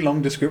incredibly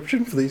long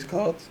description for these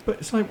cards. But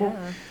it's like, well,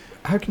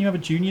 how can you have a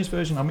juniors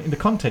version? I mean, the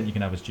content you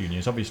can have as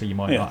juniors. Obviously, you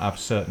might not have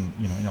certain,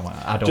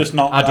 like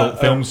adult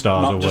film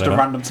stars or whatever. Just a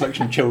random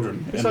selection of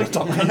children. It's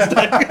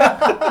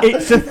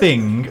it's a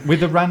thing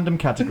with a random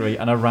category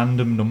and a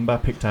random number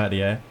picked out of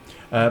the air.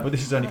 But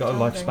this has only got a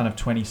lifespan of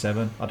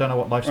 27. I don't know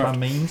what lifespan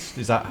means.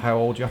 Is that how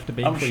old you have to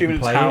be? I'm before you assuming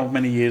can it's play how it?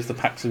 many years the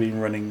packs have been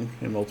running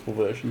in multiple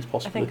versions,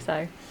 possibly. I think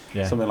so.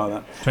 Yeah. Something like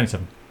that.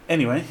 27.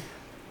 Anyway.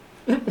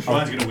 Mine's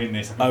going to win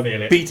this. I can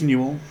feel it. Beaten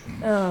you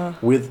all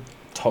with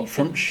Top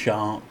Trump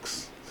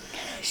Sharks.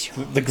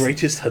 The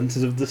greatest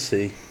hunters of the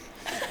sea.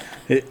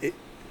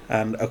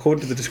 And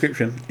according to the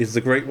description, is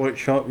the great white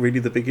shark really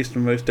the biggest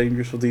and most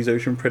dangerous of these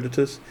ocean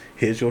predators?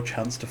 Here's your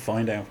chance to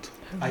find out.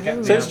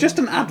 So it's just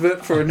an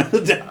advert for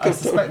another deck. I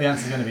suspect the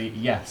answer is going to be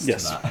yes to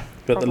that.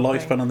 But the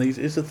lifespan on these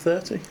is a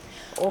 30.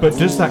 But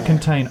does that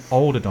contain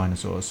older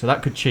dinosaurs? So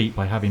that could cheat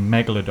by having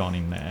Megalodon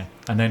in there,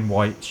 and then the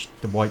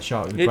white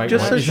shark, the great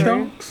just white says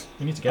shark. sharks.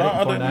 You need to get it and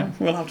I find don't know. out.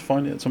 We'll have to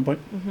find it at some point.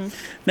 Mm-hmm.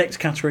 Next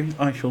category,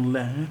 I shall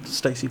let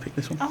Stacey pick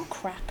this one. Oh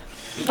crap!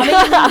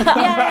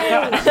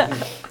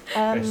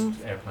 I mean,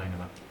 Best airplane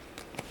ever.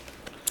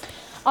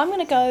 I'm going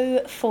to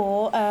go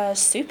for a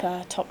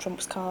super Top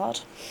Trumps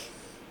card.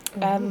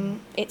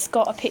 It's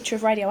got a picture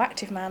of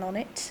Radioactive Man on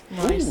it.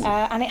 Nice.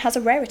 And it has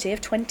a rarity of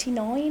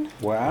 29.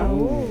 Wow.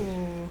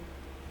 Ooh.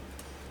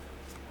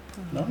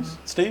 Nice.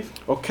 Steve?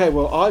 Okay,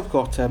 well, I've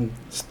got the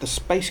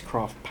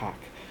spacecraft pack.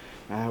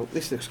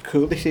 This looks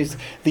cool. This is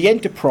the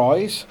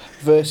Enterprise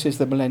versus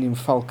the Millennium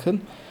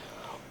Falcon,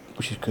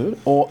 which is good.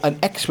 Or an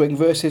X-Wing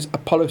versus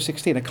Apollo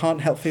 16. I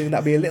can't help feeling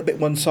that'd be a little bit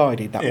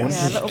one-sided, that one.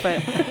 Yeah, a little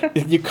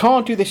bit. You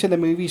can't do this in the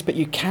movies, but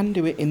you can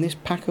do it in this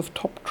pack of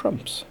Top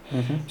Trumps.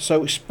 Mm-hmm.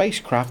 So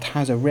spacecraft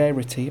has a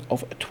rarity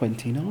of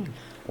 29.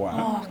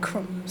 Wow. Oh,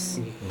 crumbs.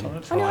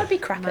 Mm-hmm. I know I'd be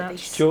crap at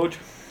this. George?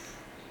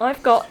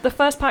 I've got the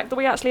first pack that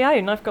we actually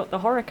own. I've got the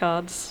horror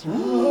cards,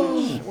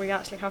 which we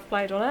actually have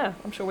played on air.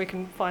 I'm sure we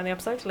can find the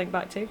episode to link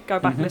back to. Go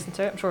back and listen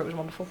to it. I'm sure it was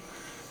wonderful.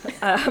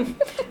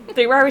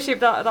 The rarity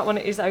of that one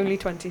is only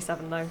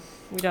 27, though.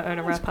 We don't own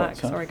a rare pack.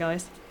 Sorry,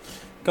 guys.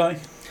 Guy?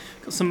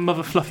 Got some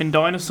mother fluffing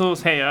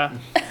dinosaurs here,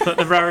 but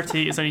the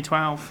rarity is only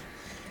 12.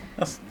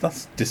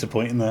 That's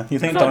disappointing there. You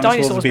think I thought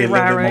dinosaurs would be a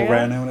little bit more rarer,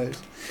 rare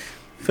nowadays?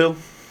 Phil?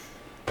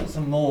 Got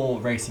some more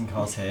racing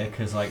cars here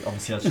because,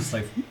 obviously that's just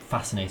so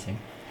fascinating.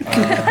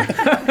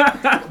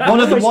 One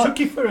of the took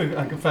you for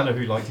a fellow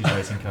who liked his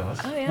racing cars.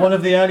 Oh, yeah. One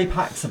of the early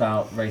packs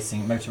about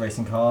motor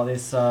racing car.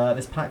 This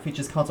pack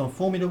features cards on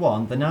Formula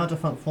 1, the now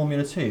defunct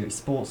Formula 2,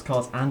 sports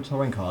cars, and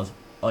touring cars.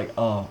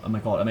 Oh my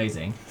god,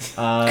 amazing!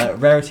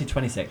 Rarity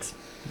 26.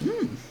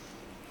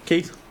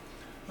 Keith?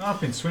 I've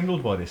been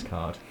swindled by this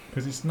card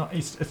because it's not.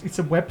 It's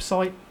a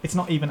website. It's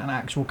not even an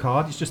actual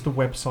card. It's just a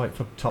website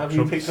for Top Trumps.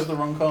 Have you picked up the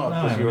wrong card?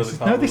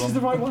 No, this is the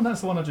right one.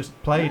 That's the one I just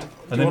played.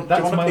 Do you want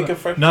to pick a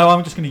fresh? No,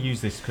 I'm just going to use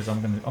this because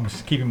I'm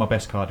just keeping my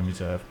best card in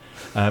reserve.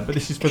 But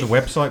this is for the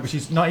website, which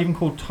is not even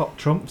called Top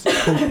Trumps.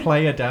 It's called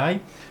Play a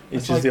Day.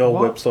 It's just the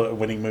old website of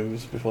winning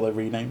moves before they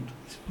renamed.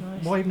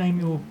 Nice. Why name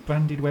your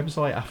branded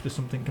website after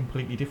something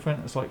completely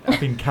different? It's like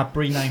having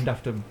Cadbury named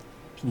after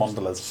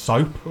Mondelez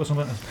soap or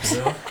something.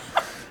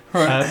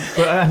 But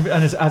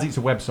as it's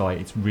a website,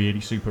 it's really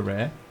super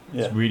rare.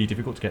 Yeah. It's really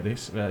difficult to get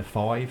this.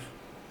 5.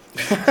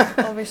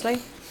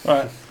 Obviously.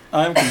 Right,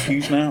 I'm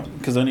confused now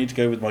because I need to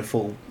go with my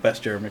full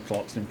best Jeremy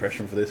Clarkson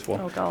impression for this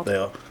one. Oh, God. They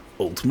are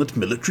ultimate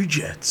military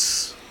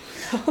jets.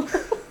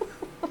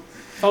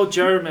 Oh,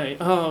 Jeremy.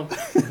 Oh.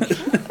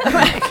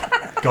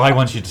 Guy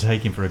wants you to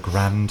take him for a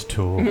grand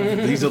tour.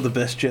 These are the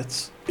best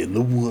jets in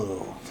the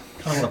world.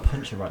 I want to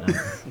punch you right now.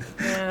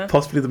 Yeah.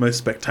 Possibly the most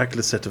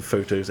spectacular set of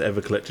photos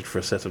ever collected for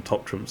a set of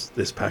Top Trumps.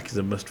 This pack is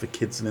a must for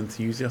kids and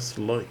enthusiasts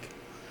alike.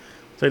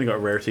 It's only got a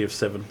rarity of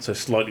 7, so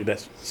slightly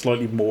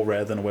more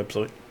rare than a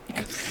website.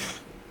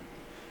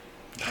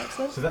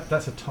 Excellent. So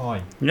that's a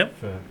tie. Yep.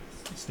 For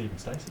Steve and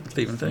Stacey.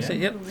 Steve and Stacey.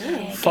 Yeah. Yep.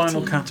 Yeah,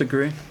 Final get in.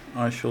 category.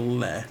 I shall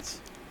let.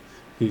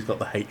 Who's got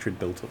the hatred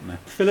built up now?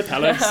 Philip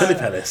Ellis.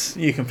 Philip Ellis.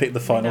 You can pick the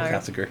final No.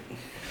 category.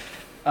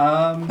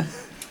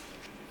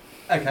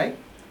 Okay.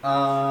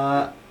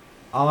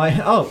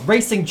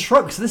 Racing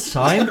trucks this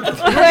time.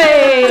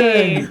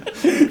 Hooray!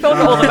 Filled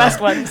all the best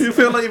ones. You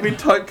feel like you've been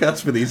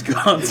typecast for these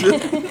cards.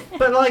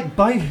 But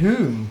by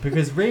whom?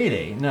 Because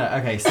really, no.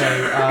 Okay, so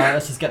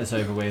let's just get this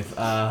over with.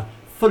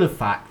 Full of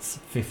facts,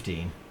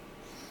 15.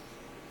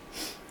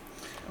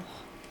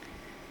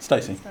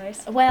 Stacey.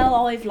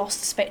 Well, I've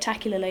lost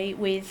spectacularly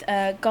with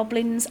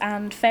goblins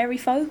and fairy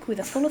folk with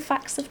a full of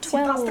facts of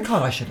 12. That's the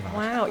card I should have had.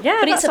 Wow, yeah,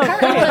 But it's that's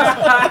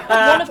apparently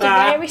one of the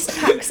rarest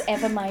packs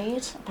ever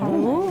made.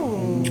 Apparently.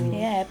 Ooh.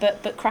 Yeah,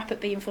 but crap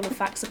at being full of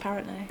facts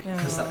apparently.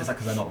 Is that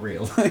because they're not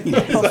real?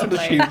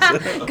 Possibly.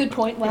 Good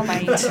point, well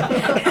made.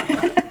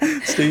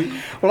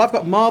 Steve? Well, I've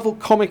got Marvel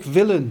Comic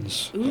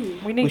Villains,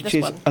 We need which this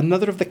is one.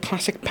 another of the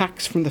classic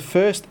packs from the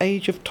first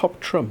age of Top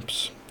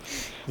Trumps.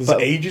 There's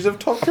ages of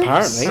Top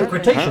Trumps? Apparently. The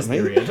Cretaceous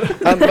period.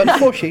 But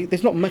unfortunately,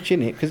 there's not much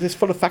in it because this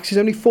Full of Facts is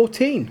only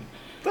 14.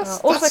 Also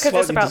because it's slightly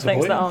about things that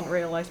disappointing. aren't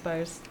real, I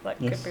suppose. That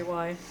Yes. could be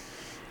why.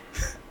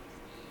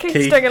 Keith's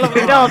Keith. doing a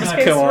lovely dance.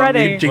 Keith's Come on,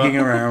 ready. you're jigging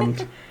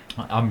around.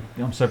 I'm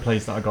so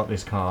pleased that I got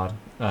this card.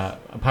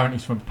 Apparently,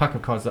 it's from a pack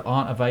of cards that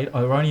are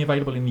only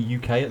available in the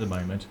UK at the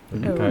moment. We're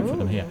going for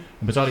them here.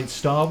 And bizarrely, it's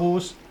Star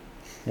Wars.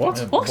 What?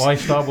 Why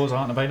Star Wars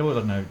aren't available? I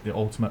don't know. The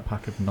ultimate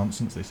pack of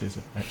nonsense this is,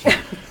 actually.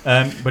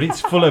 But it's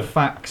full of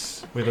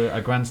facts with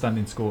a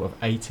grandstanding score of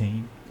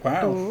 18.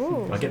 Wow.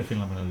 Ooh. I get the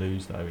feeling I'm going to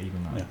lose, though,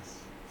 even though.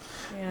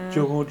 Yeah.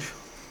 George?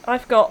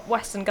 I've got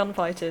Western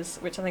Gunfighters,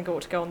 which I think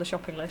ought to go on the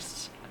shopping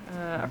list.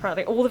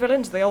 Apparently, all the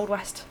villains of the Old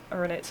West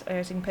are in it. So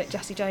you can pick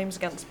Jesse James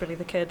against Billy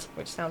the Kid,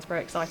 which sounds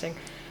very exciting.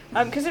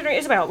 Considering it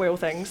is about real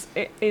things,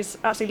 it is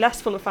actually less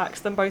full of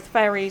facts than both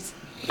fairies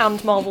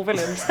and Marvel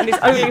villains, and is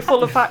only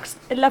full of facts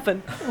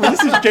 11. Well,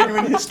 this is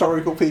genuine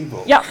historical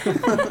people. Yep.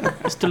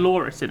 It's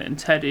Dolores in it, and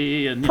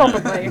Teddy, and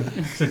Probably.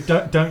 So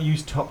don't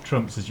use Top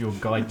Trumps as your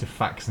guide to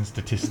facts and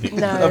statistics.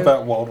 No.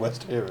 About Wild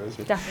West heroes.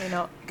 Definitely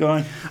not.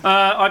 Guy?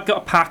 I've got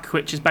a pack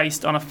which is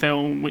based on a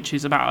film which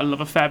is about a love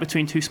affair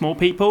between two small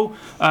people.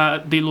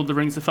 The Lord of the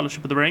Rings, The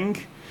Fellowship of the Ring.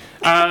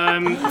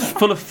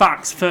 Full of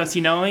facts,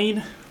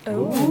 39.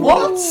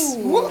 What?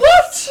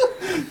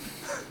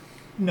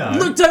 No.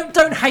 Look,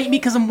 don't hate me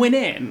because I'm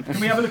winning. Can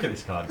we have a look at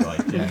this card,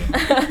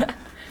 right?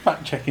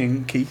 Fact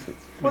checking, Keith.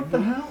 What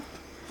the hell?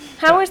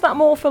 How is that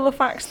more full of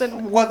facts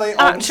than Were they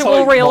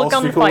actual real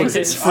gunfighters?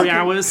 It's 3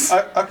 hours.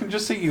 I can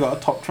just see you got a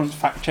Top Trumps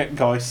fact check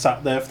guy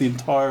sat there for the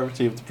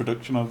entirety of the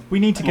production of. We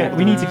need to get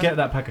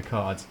that pack of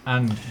cards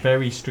and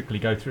very strictly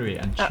go through it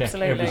and check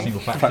every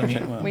single fact in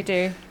it. We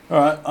do.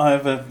 Alright, I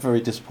have a very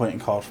disappointing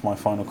card for my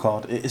final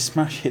card. It is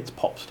Smash Hits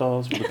Pop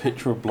Stars with a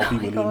picture of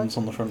Blobby Williams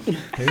on the front.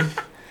 Who?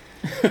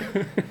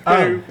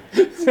 Oh,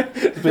 a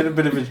bit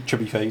of a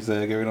chubby phase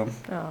there going on.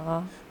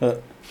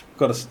 Aww.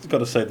 Got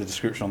to say the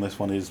description on this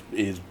one is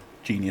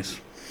genius.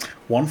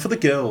 One for the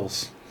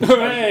girls.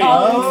 Hooray!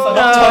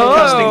 Not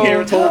typecasting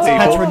here at all,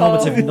 people.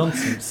 Heteronormative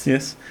nonsense.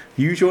 Yes.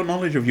 Use your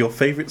knowledge of your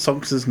favourite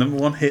songs'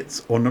 #1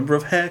 hits or number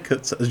of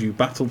haircuts as you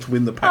battle to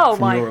win the pack Oh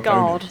from my your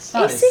God. opponents.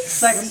 That is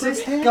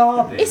sexist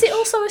garbage. Is it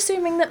also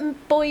assuming that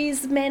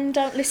men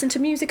don't listen to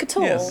music at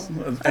all? Yes.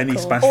 Of Any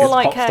course. Smash Or Hits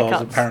like Pop Stars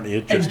haircuts. apparently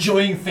are just...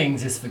 Enjoying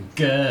things is for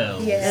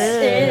girls.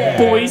 Yes.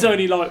 Boys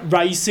only like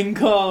racing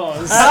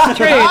cars. That's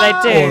true,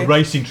 they Or do.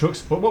 racing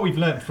trucks. But what we've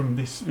learnt from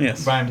this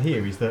Yes. round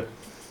here is that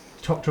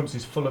Top Trumps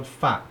is full of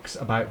facts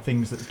about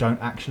things that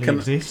don't actually Can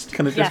exist.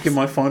 I just Yes. give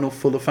my final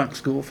full of fact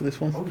score for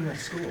this one? Oh, yeah,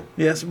 score.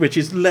 Yes, which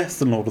is less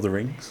than Lord of the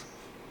Rings.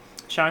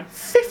 Shine.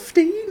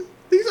 15?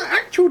 These are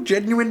actual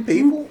genuine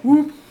people.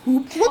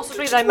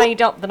 Possibly they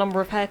made up the number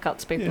of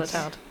haircuts people Yes.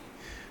 had had.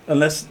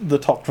 Unless the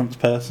Top Trumps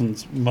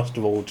persons must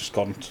have all just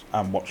gone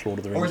and watched Lord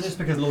of the Rings. Or is this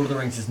because Lord of the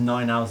Rings is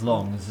 9 hours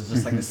long? There's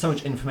just like there's so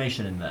much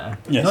information in there.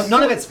 Yes.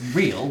 None of it's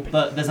real,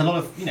 but there's a lot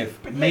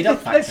of made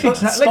up facts.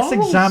 Let's Wars,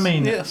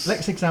 examine. yes.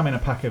 Let's examine a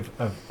pack of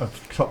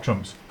Top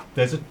Trumps.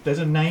 There's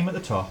a name at the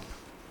top.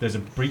 There's a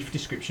brief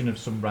description of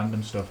some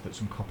random stuff that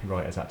some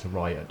copywriters had to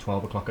write at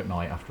 12 o'clock at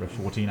night after a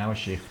 14-hour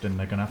shift, and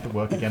they're going to have to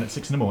work again at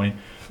 6 in the morning.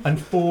 And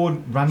 4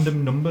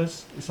 random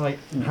numbers. It's like,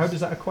 how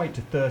does that equate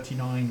to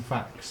 39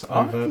 facts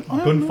over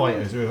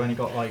gunfighters who have only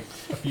got like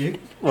a few?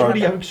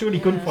 Right. Surely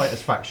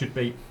gunfighters' facts should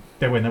be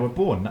when they were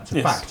born. That's a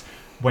Yes. fact.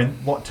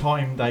 What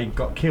time they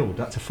got killed,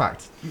 that's a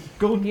fact.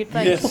 You'd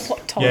think. Yes.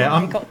 What time Yeah,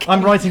 they got I'm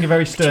killed? writing a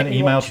very stern Jimmy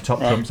email Watch. to Top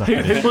Trumps Who,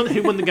 after this.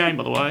 who won the game,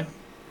 by the way?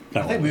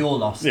 I think we all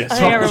lost. Yes. I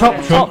think everyone- Top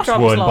Top Trumps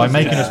Trumps won by lost.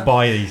 making Yeah. us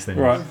buy these things.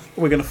 Right,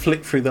 we're going to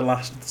flick through the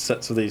last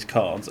sets of these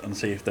cards and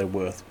see if they're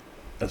worth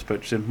as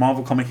purchasing.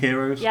 Marvel Comic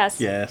Heroes?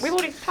 Yes. Yes. We've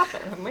already had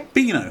it, haven't we?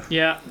 Beano?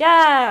 Yeah.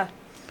 Yeah.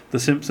 The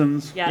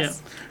Simpsons?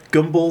 Yes.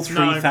 Gumball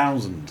No.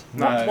 3000?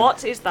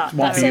 What is that?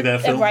 One No. for you there, A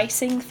Phil.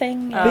 racing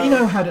thing. Oh.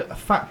 Beano had a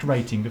fact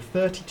rating of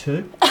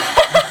 32.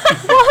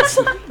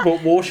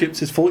 But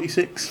Warships is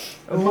 46.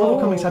 And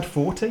Marvel Comics had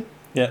 40.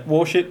 Yeah,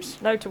 Warships.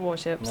 No to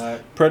warships.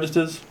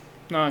 Predators.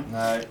 No.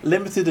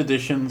 Limited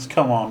editions.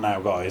 Come on now,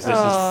 guys.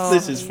 Oh.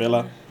 This is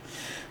filler.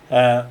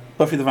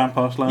 Buffy the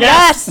Vampire Slayer.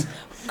 Yes!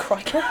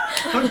 Crikey.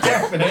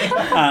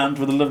 And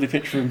with a lovely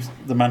picture of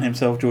the man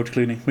himself, George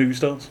Clooney. Movie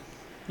stars.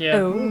 Yeah.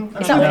 Oh.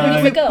 Is that one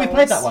only for girls? We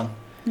played that one.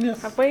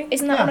 Have we?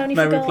 Isn't that one only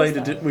No, for we girls? played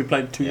though? we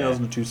played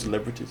 2002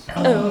 Celebrities.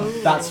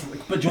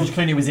 But George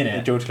Clooney was in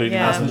it. George Clooney.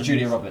 Yeah. As was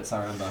Julia Roberts,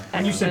 I remember.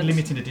 When you said Excellent.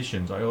 limited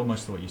editions, I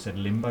almost thought you said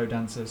limbo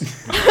dancers.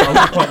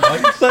 I quite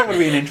liked. That would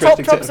be an Top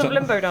interesting Trumps set of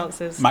limbo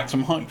dancers.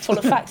 Maximum height. Full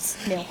of facts.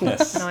 Yeah.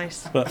 Yes.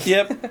 Nice. But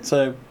yep,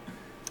 so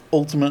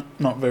ultimate,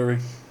 not very.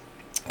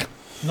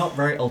 Not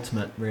very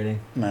ultimate, really.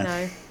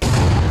 No.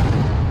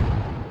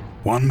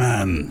 One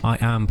man. I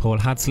am Paul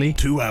Hadsley.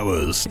 2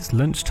 hours. It's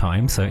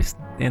lunchtime, so it's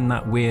in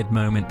that weird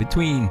moment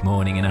between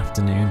morning and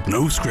afternoon.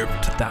 No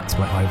script. That's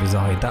where I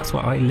reside. That's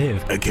where I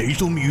live.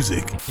 Occasional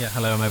music. Yeah,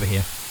 hello, I'm over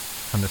here.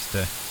 I'm just,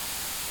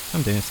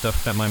 I'm doing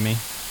stuff, don't mind me.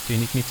 Do you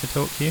need me to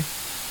talk to you?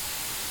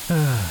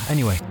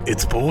 Anyway.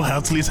 It's Paul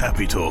Hadsley's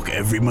Happy Talk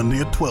every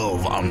Monday at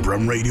 12 on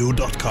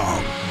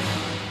brumradio.com.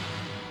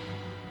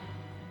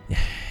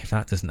 If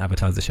that doesn't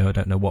advertise the show, I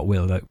don't know what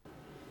will, though.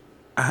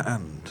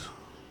 And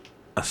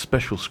a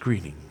special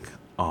screening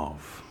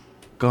of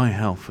Guy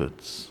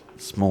Halford's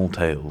Small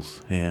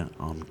Tales here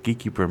on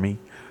Geeky Brummy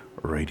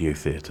Radio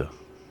Theatre.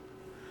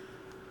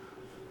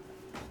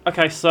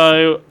 Okay,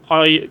 so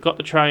I got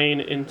the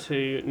train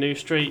into New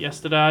Street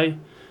yesterday.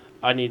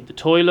 I needed the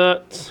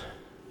toilet.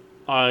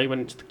 I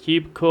went into the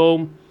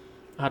cubicle.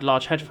 I had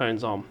large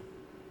headphones on.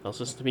 I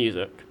was listening to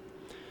music.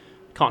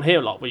 Can't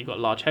hear a lot when you've got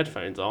large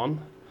headphones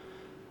on.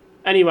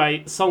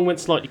 Anyway, the song went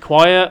slightly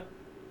quiet,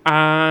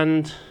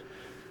 and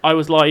I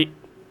was like,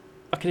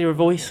 I could hear a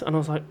voice, and I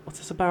was like, what's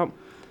this about?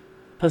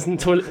 Person in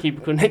the toilet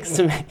cubicle next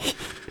to me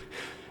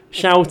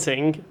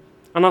shouting,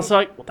 and I was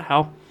like, what the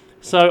hell?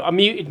 So I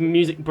muted the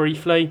music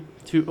briefly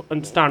to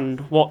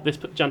understand what this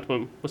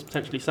gentleman was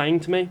potentially saying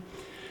to me.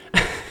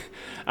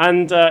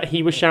 And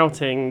he was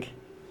shouting,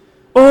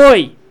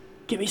 "Oi,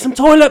 give me some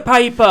toilet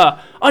paper!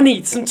 I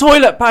need some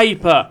toilet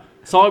paper!"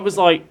 So I was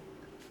like,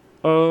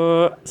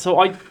 so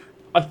I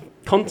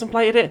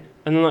contemplated it,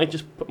 and then I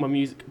just put my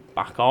music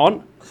back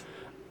on.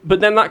 But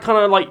then that kind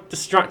of like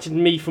distracted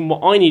me from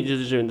what I needed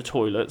to do in the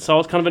toilet. So I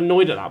was kind of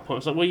annoyed at that point. I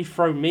was like, well, you've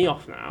thrown me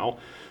off now.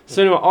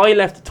 So anyway, I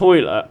left the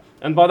toilet,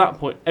 and by that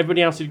point,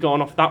 everybody else who'd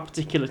gone off that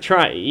particular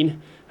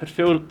train had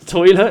filled up the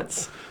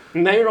toilets,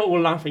 and they were all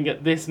laughing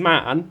at this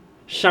man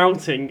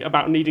shouting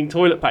about needing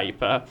toilet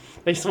paper.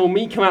 They saw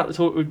me come out the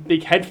toilet with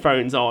big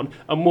headphones on,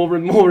 and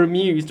more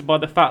amused by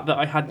the fact that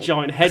I had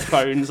giant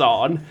headphones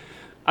on,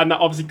 and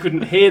that obviously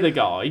couldn't hear the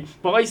guy,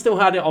 but I still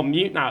had it on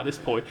mute now at this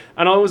point,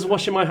 and I was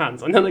washing my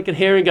hands, and then I could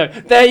hear him go,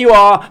 "There you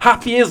are,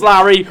 happy as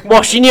Larry,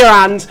 washing your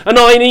hands, and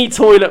I need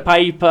toilet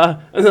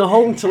paper," and the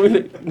whole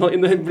toilet, like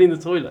everybody in the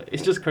toilet,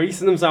 is just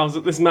creasing themselves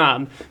at this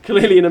man,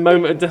 clearly in a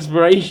moment of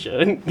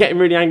desperation, getting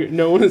really angry,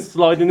 no one is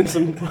sliding in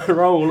some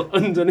roll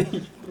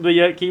underneath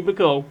the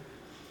cubicle.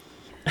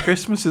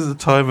 Christmas is a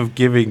time of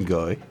giving,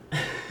 Guy,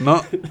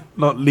 not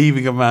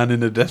leaving a man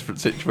in a desperate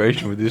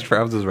situation with his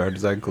trousers around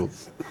his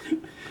ankles.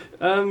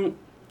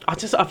 I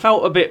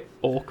felt a bit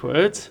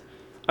awkward.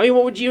 I mean,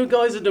 what would you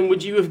guys have done?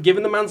 Would you have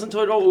given the man some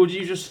toilet roll, or would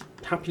you just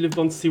happily have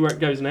gone to see where it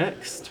goes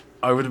next?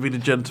 I would have been a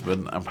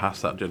gentleman and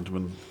passed that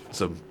gentleman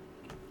some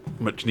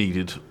much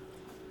needed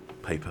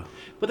paper.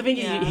 But the thing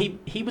is,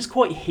 he was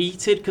quite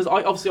heated, because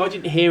I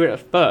didn't hear it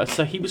at first,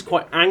 so he was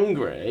quite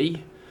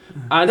angry.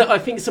 And I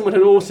think someone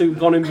had also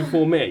gone in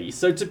before me.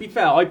 So to be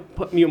fair, I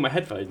put me on my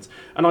headphones,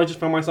 and I just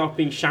found myself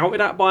being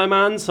shouted at by a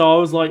man. So I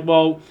was like,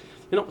 well,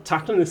 you're not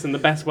tackling this in the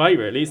best way,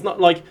 really. It's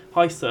not like,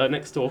 "Hi, sir,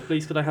 next door,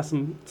 please. Could I have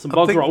some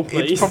bog roll,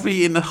 please?" It's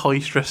probably in a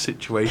high-stress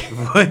situation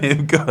for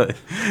him, Guy.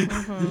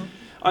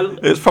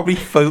 Mm-hmm. It's probably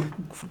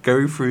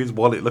going through his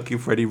wallet looking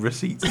for any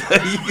receipts.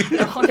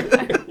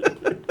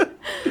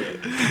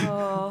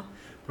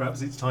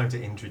 Perhaps it's time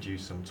to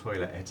introduce some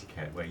toilet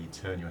etiquette where you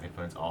turn your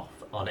headphones off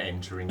on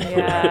entering the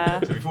Yeah.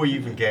 toilet. So before you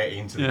even get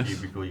into the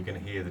cubicle, you're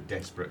going to hear the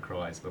desperate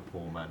cries of a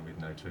poor man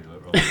with no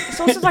toilet roll. It's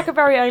also like a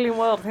very alien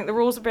world. I think the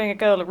rules of being a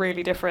girl are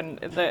really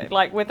different.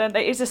 Like there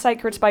is a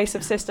sacred space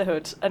of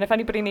sisterhood, and if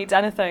anybody needs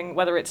anything,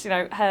 whether it's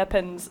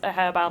hairpins, a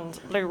hairband,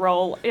 loo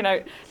roll,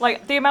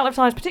 like the amount of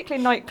times,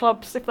 particularly in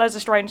nightclubs, if there's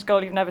a strange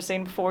girl you've never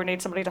seen before who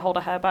needs somebody to hold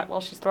her hair back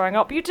while she's throwing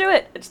up, you do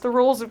it. It's the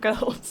rules of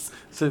girls.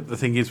 So the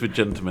thing is with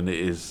gentlemen, it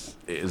is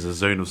a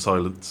zone of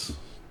silence.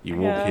 You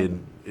walk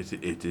in,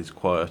 it is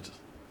quiet.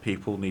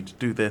 People need to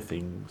do their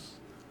things.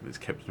 It's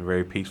kept in a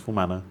very peaceful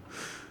manner,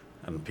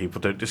 and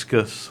people don't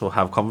discuss or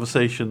have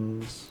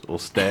conversations or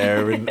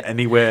stare in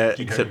anywhere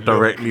except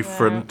directly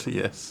front.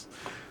 Yes,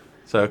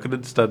 so I can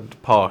understand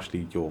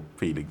partially your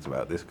feelings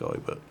about this guy,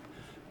 but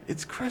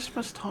it's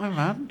Christmas time,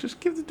 man.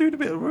 Just give the dude a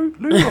bit of loo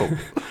roll.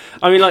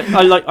 I mean,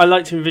 I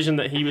like to envision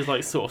that he was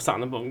like sort of sat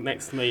in the bunk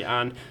next to me,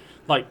 and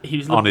like he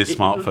was on his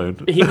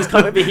smartphone. He was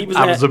kind of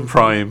Amazon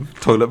Prime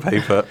toilet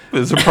paper.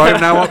 There's a Prime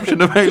Now option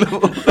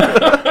available.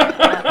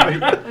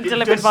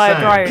 Delivered by a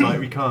drone. Like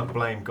we can't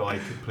blame Guy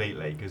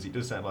completely, because it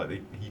does sound like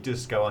he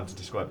does go on to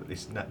describe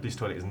that this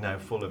toilet is now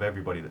full of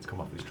everybody that's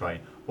come off this train,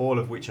 all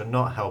of which are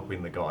not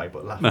helping the guy,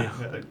 but laughing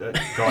at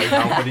Guy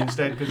Halford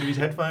instead because of his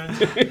headphones.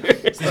 So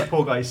this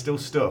poor guy is still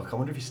stuck. I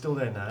wonder if he's still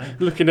there now.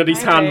 Looking at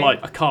his hand like,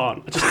 I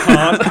just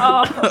can't.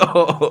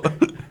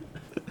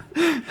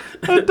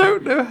 I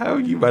don't know how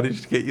you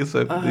managed to get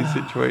yourself in these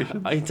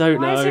situations. I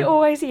don't know. Why is it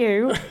always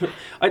you?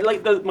 My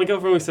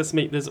girlfriend always says to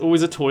me, "There's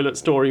always a toilet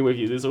story with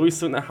you. There's always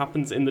something that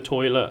happens in the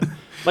toilet."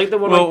 Like the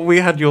one. Well, we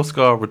had your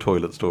Scarborough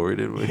toilet story,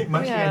 didn't we? It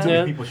mostly ends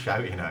with people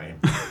shouting at him.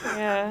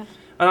 Yeah.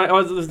 And I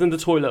was in the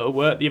toilet at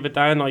work the other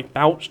day and I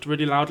belched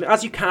really loudly,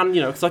 as you can,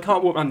 because I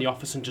can't walk around the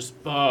office and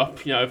just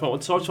burp, if I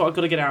want. So I thought I've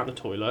got to get out of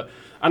the toilet.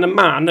 And a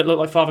man that looked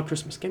like Father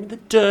Christmas gave me the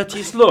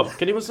dirtiest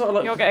look. And he was sort of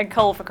like... You're getting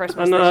cold for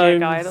Christmas this year,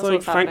 Guy. That's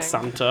what's happening. Thanks,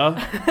 Santa.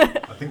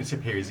 I think the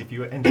tip here is if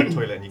you enter the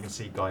toilet and you can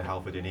see Guy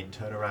Halford in it,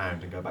 turn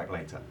around and go back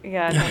later.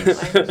 Yeah,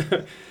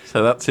 definitely.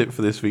 So that's it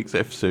for this week's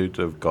episode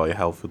of Guy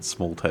Halford's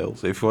Small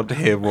Tales. If you want to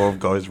hear more of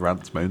Guy's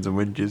rants, moans and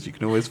whinges, you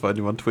can always find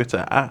him on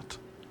Twitter at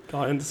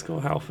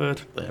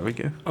Guy_Halford. There we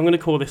go. I'm going to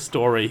call this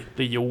story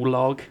the Yule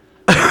Log.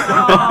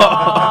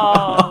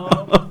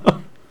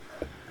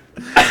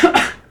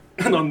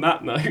 And on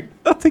that note,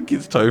 I think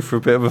it's time for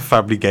a bit of a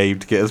family game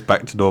to get us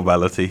back to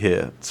normality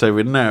here. So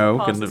we're now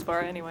going to...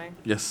 anyway.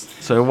 Yes.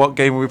 So what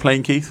game are we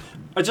playing, Keith?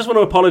 I just want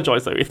to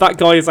apologise, though, if that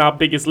guy is our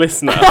biggest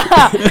listener.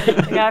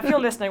 Yeah, if you're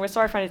listening, we're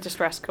sorry for any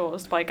distress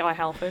caused by Guy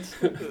Halford.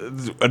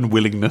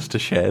 Unwillingness to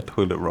share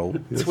toilet roll.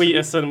 Yes. Tweet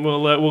us and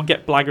we'll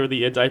get Blagger of the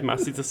Year Dave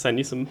Massey to send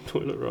you some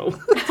toilet roll.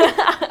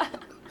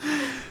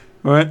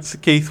 Right, so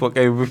Keith, what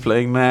game are we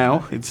playing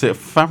now? It's a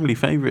family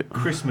favourite.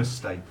 Christmas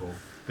staple.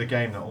 The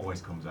game that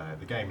always comes out.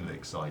 The game that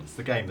excites.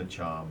 The game that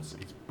charms.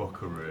 It's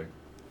Buckaroo.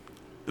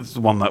 It's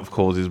the one that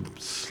causes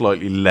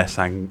slightly less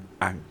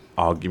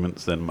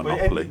arguments than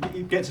Monopoly. Well,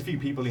 it gets a few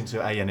people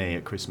into A&E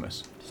at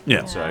Christmas.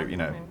 Yeah. So,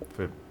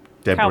 for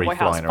debris Cowboy flying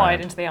House fired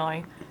around. into the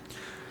eye.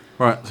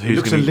 Right, so He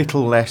looks a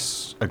little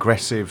less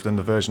aggressive than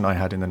the version I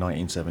had in the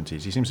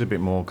 1970s. He seems a bit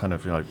more kind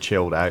of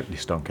chilled out,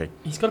 this donkey.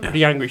 He's got a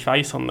pretty angry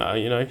face on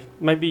there,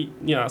 Maybe,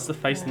 that's the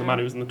face of the man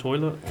who was in the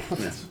toilet.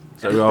 Yes.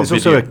 So there's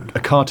also a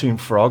cartoon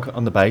frog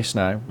on the base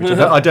now, which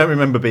I don't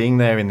remember being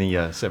there in the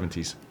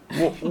 70s.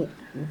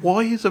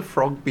 Why is a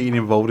frog being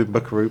involved in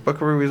Buckaroo?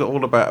 Buckaroo is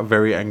all about a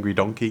very angry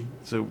donkey.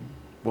 So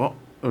what?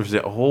 Or is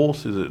it a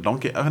horse? Is it a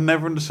donkey? I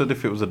never understood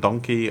if it was a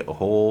donkey, a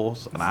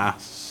horse, an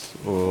ass,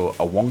 or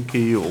a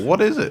wonky, or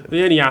what is it?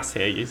 The only ass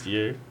here is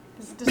you.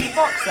 Does the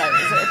box though?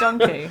 Is it a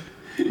donkey?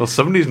 Well,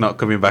 somebody's not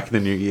coming back in the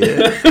new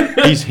year.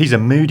 He's a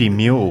moody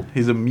mule.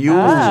 He's a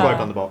mule. Described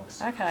on the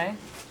box. Okay.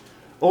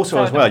 Also,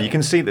 So as well, donkey. you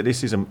can see that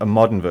this is a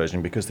modern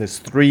version because there's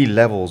 3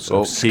 levels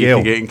of Keith, skill.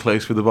 you're getting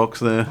close with the box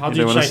there. How You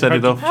do don't you want to set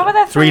it off. How are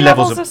there 3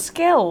 levels of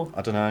skill?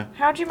 I don't know.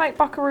 How do you make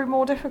Buckaroo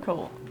more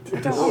difficult? I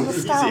don't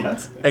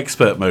understand.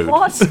 Expert mode.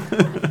 What?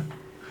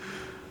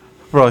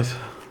 Right.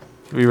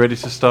 Are you ready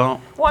to start?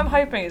 What I'm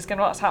hoping is going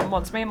to happen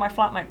once. Me and my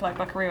flatmate played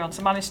Buckaroo once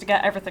and managed to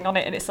get everything on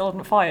it and it still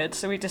hadn't fired.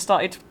 So we just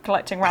started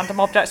collecting random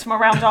objects from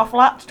around our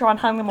flat to try and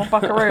hang them on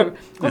Buckaroo.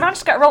 We managed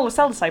to get a roll of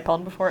sellotape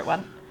on before it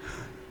went.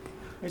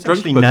 He's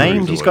actually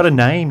named. He's got a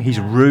name. He's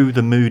Roo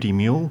the Moody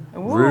Mule.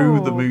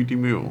 Roo the Moody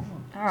Mule.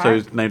 All So right.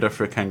 he's named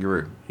after a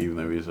kangaroo, even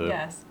though he's a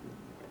Yes,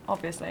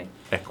 obviously.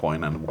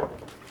 equine animal.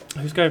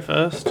 Who's going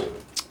first? I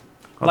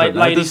don't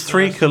know. There's Ladies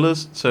 3 first.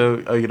 colours, so are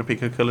you going to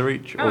pick a colour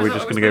each? Or are we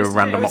just going to go with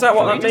random Is that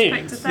what options? that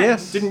means?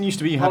 Yes. Didn't used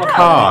to be you had Oh.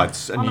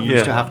 cards and you Yeah.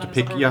 used to have to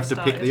pick. You have to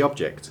pick the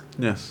object.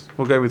 Yes,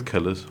 we'll go with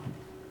colours.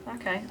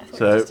 Okay.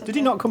 So Did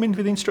he not come in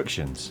with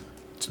instructions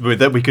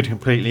that we could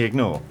completely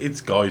ignore?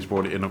 it's Guy's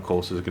brought it in, of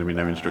course. There's going to be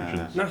no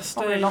instructions.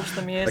 Probably lost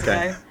them years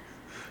Okay. ago.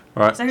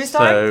 Right, So who's so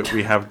starting?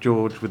 we have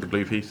George with the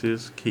blue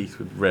pieces, Keith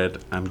with red,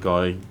 and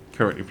Guy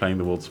currently playing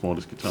the world's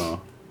smallest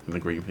guitar in the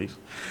green piece.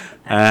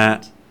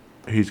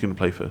 Who's going to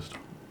play first?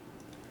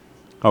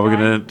 Are we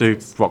going to do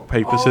rock,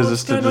 paper,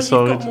 scissors to You've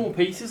decide? got more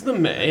pieces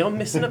than me. I'm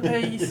missing a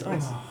piece. Oh. Are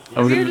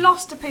Have we you gonna-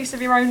 lost a piece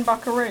of your own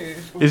Buckaroo?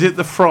 Is it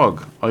the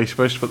frog? Are you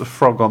supposed to put the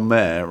frog on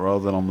there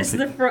rather than on the... It's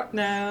the frog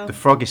now. The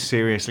frog is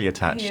seriously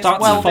attached. He is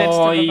That's welded to the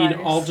fine. base.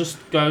 I'll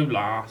just go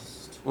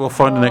last. We'll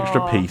find an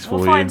extra piece for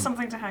We'll you. find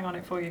something to hang on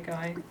it for you,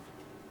 Guy.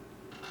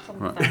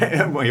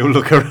 Something. Well, you'll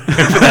look around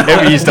for the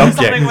heaviest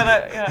Something object. with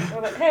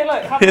a here,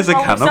 look. Have Here's a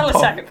roll of can of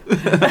pop.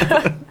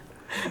 sellotape.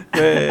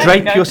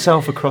 Drape go.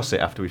 yourself across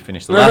it after we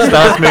finish. The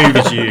last move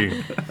is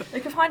you.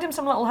 You can find him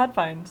some little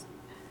headphones.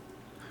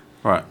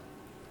 Right.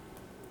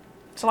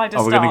 Shall I just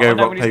Are we start? going to or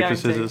go rock, nobody's paper, going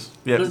to? scissors?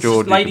 Yep, Let's George. just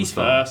you can ladies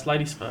start. first.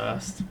 Ladies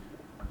first.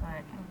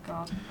 Right, oh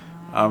God.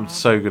 I'm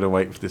so going to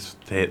wait for this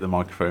to hit the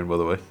microphone, by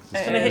the way. It's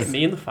going to hit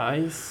me in the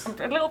face. I'm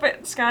a little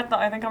bit scared that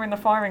I think I'm in the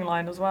firing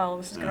line as well.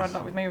 This is going to end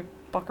up with me with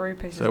Buckaroo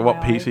pieces. So in what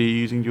my piece eye. are you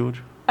using,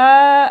 George?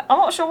 I'm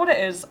not sure what it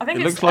is. I think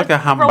It it's looks like a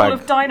handbag. roll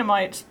of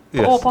dynamite,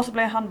 Yes. or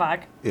possibly a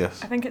handbag. Yes.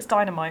 I think it's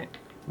dynamite.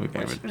 We're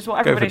going Which with, is what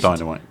go for everybody should-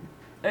 dynamite.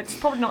 It's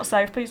probably not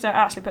safe. Please don't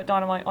actually put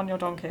dynamite on your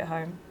donkey at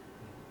home.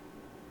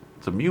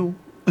 It's a mule.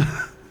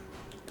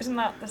 Isn't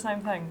that the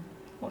same thing?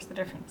 What's the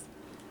difference?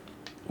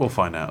 We'll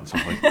find out at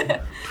some point.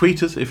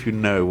 Tweet us if you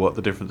know what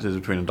the difference is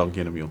between a donkey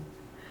and a mule.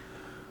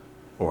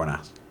 Or an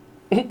ass.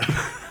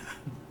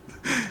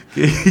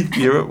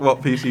 Europe,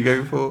 what piece are you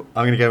going for?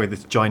 I'm going to go with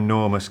this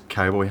ginormous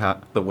cowboy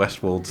hat. The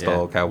Westworld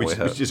style cowboy which,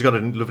 hat. Which has got a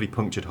lovely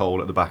punctured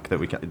hole at the back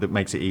that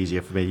makes it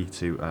easier for me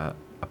to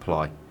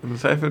apply. I'm going to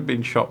say if it had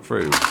been shot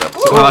through.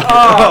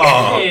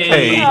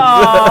 Okay.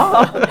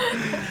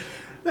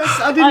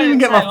 I didn't even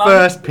get my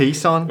first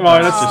piece on.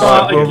 Right, let's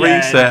start We'll again.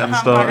 reset and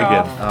start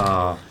again.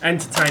 Oh.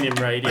 Entertaining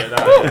radio,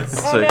 that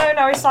is. Oh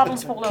no, his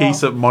saddle's fallen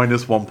Keith's off. at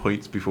 -1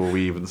 points before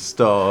we even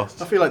start.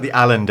 I feel like the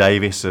Alan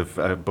Davis of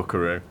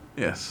Buckaroo.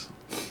 Yes.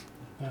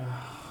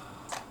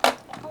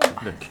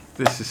 Look.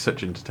 This is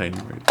such entertaining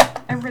reading.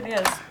 It really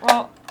is.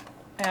 Well,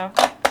 yeah.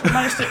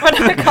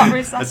 I can't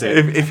reset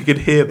it. If you could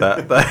hear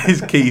that, that is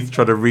Keith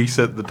trying to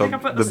reset the think I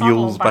put the the saddle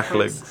mule's on back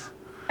legs.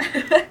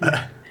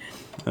 backwards.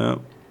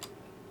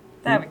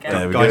 There we go.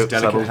 There we Guys, go. delicate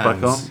Saddle's back on.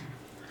 hands.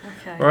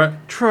 Okay. All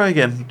right, try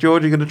again.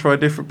 George, you're going to try a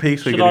different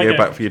piece, or Should you're going I to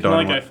go back for your Can I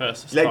dynamite? go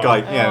first? to Let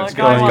start? Guy, yeah, Oh, let's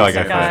Guy go. wants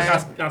Guy to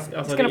go go.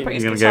 first. He's going to put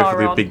his You're going to go for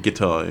guitar the on. big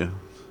guitar, yeah.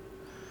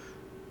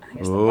 I think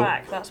it's the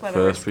back. That's where the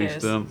First risk piece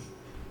is. done.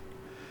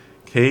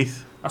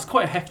 Keith. That's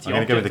quite a hefty I'm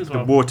going to go object with as the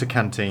well. water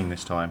canteen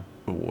this time.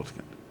 The water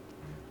canteen.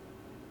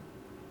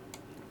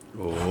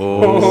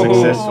 Oh,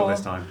 successful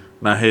this time.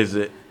 Now here's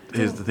it.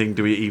 Here's the thing.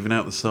 Do we even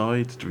out the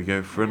sides? Do we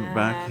go front,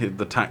 back?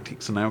 The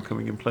tactics are now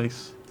coming in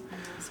place.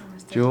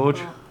 George,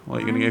 what are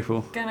you going to go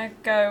for? I'm going to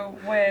go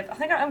with... I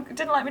think I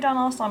didn't let me down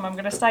last time. I'm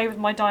going to stay with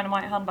my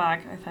dynamite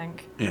handbag, I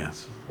think.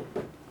 Yes.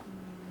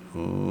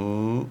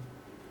 Ooh.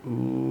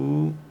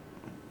 Ooh.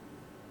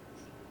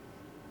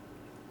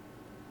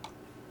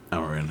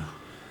 Now we're in.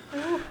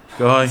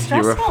 Guy,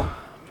 you're up.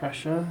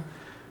 Pressure.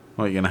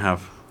 What are you going to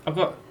have? I've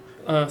got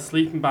a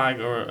sleeping bag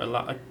or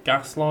a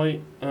gas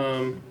light.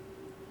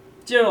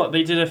 Do you know what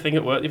they did a thing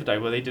at work the other day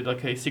where they did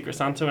like a Secret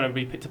Santa and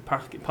everybody picked a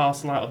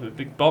parcel out of a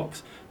big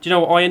box? Do you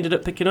know what I ended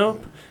up picking up?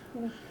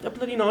 A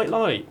bloody night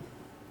light.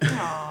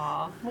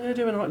 Aww. What am I going to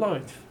do with a night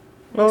light?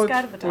 I'm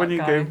scared of the dark when you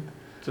guy. go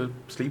to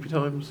sleepy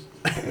times.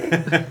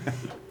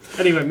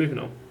 Anyway, moving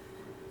on.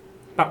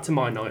 Back to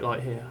my night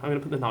light here. I'm going to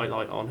put the night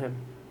light on him.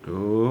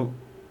 Ooh.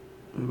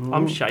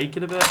 I'm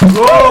shaking a bit.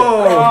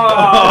 Whoa!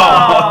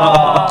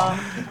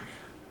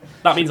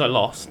 That means I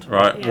lost.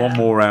 Right, one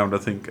more round, I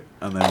think,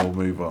 and then we'll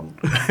move on.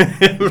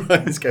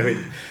 Let's go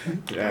in.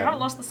 I haven't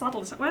lost the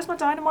saddle. Where's my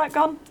dynamite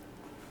gone?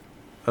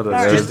 I don't There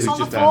know. it is. It's on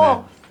the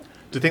floor.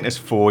 Do you think there's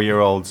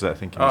 4-year-olds that are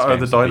thinking this The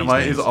game's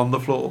dynamite bee's is knees? on the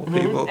floor,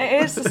 people.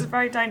 It is. This is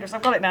very dangerous.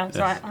 I've got it now. It's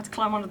Yes. right. I had to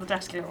climb under the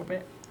desk a little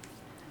bit.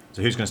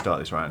 So who's going to start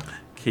this round?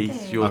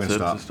 Keith, your I'm gonna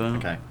turn to start.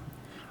 Okay. I'm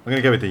going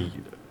to go with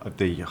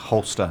the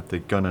holster, the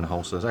gun and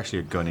holster. There's actually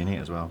a gun in it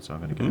as well, so I'm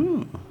going to go.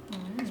 Ooh.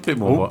 It's a bit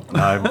more. Oh, what?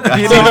 no.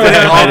 You need to put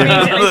it on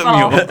the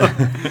mule.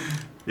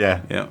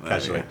 Yeah, Yeah,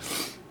 casually.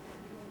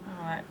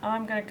 Alright,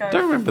 I'm going to go I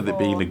don't remember there for-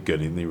 being a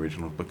gun in the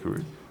original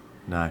Buckaroo.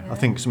 No, I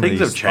think some things of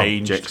have these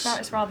changed. objects.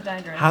 It's rather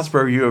dangerous.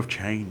 Hasbro, you have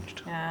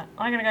changed. Yeah,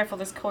 I'm going to go for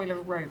this coil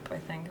of rope, I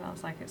think.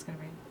 That's like it's going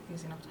to be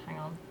easy enough to hang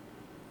on.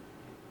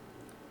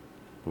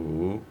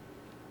 Ooh.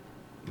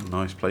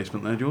 Nice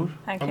placement there, George.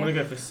 Thank I'm you. going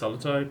to go for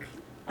sellotape.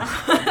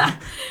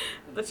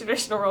 The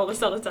traditional roll of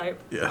sellotape.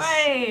 Yes.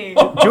 Hey!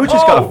 George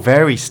has got a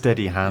very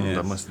steady hand. Yes.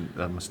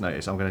 I must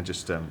notice. I'm going to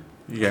just.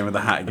 You going with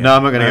the hat again? No,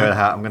 I'm not going to go with the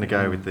hat. I'm going to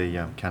go with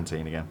the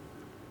canteen again.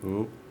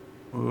 Ooh.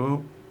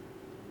 Ooh.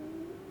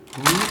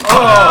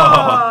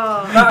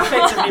 That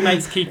effectively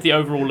makes Keith the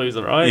overall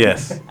loser, right?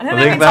 Yes. I think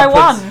that means I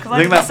won, 'cause I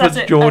think that didn't puts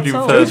set it George at in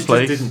all. first George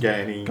place. just didn't get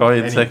any- Guy in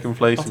any- second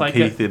place, I'll and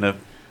take Keith in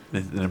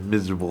a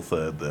miserable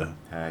third there.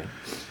 Hey.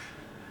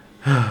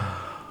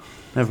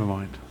 Never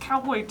mind.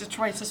 Cowboy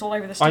detritus all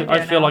over the studio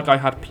I feel now. like I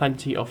had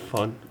plenty of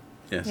fun.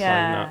 Yes.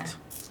 Yeah. Playing that.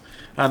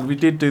 And we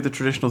did do the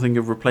traditional thing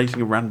of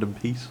replacing a random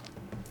piece,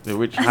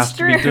 which That's has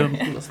to be true.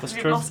 done. That's We've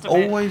true. lost a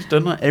bit. Always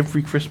done that.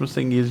 Every Christmas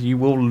thing is you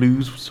will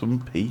lose some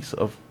piece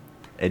of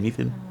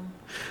anything.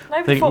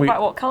 Nobody think thought we-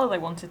 about what colour they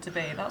wanted to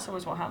be. That's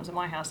always what happens in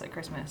my house at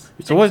Christmas.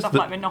 It's Big always stuff the-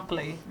 like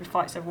Monopoly. We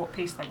fight over what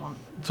piece they want.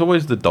 It's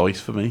always the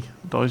dice for me.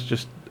 Dice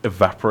just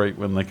evaporate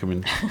when they come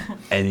in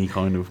any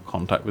kind of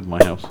contact with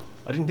my house.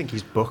 I didn't think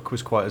his book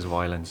was quite as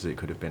violent as it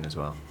could have been as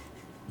well.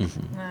 No.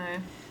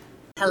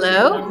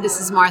 Hello,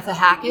 this is Martha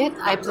Hackett.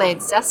 I played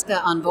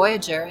Seska on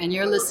Voyager, and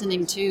you're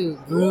listening to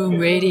Broom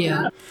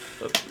Radio.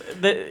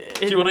 Do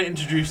you want to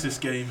introduce this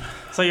game?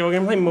 So you're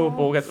going to play more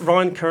ball games.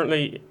 Ryan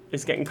currently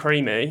is getting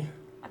creamy.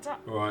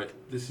 Right,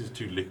 this is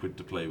too liquid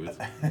to play with.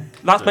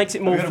 That makes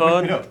it more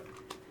fun. Yeah,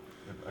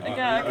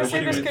 I can see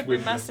this could be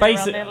messy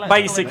around the electrical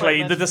Basically, the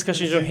equipment.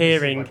 discussions you're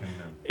hearing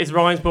is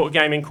Ryan's bought a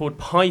game in called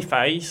Pie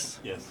Face.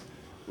 Yes.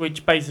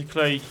 Which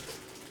basically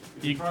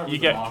you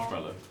get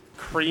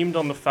creamed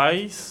on the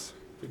face.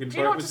 We can Do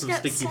try you it not with just some get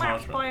sticky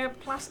slapped by marshmallows.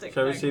 a plastic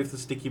Shall we thing? see if the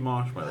sticky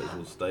marshmallows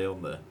will stay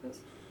on there?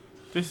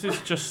 This is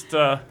just.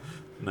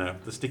 No,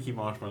 the sticky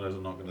marshmallows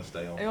are not going to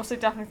stay on. I also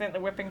definitely think the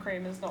whipping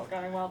cream is not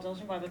going well,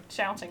 judging by the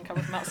shouting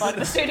coming from outside of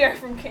the studio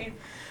from Keith.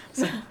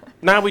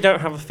 Now we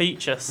don't have a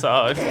feature,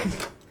 so.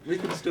 We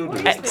can still do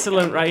it.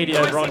 Excellent radio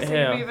Voices, right you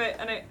here. move it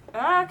and it.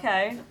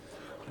 Okay.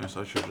 Yes,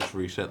 I should just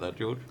reset that,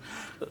 George.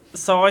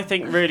 So I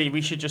think really we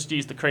should just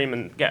use the cream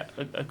and get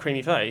a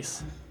creamy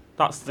face.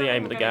 That's the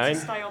aim of the We're going game.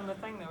 to stay on the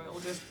thing though. It'll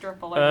just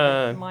drip all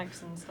over the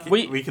mics and stuff.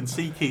 We can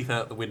see Keith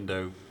out the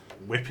window,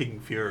 whipping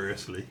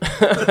furiously.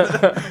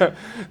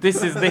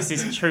 This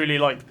is truly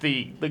like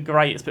the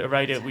greatest bit of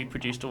radio we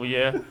produced all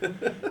year.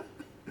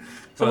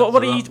 So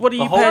what are you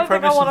The whole paired?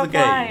 premise wanna of the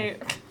game play.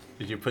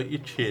 is you put your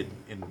chin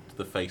into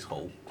the face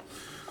hole.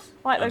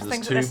 Like and those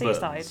there's things at the two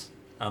seaside. buttons,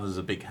 and there's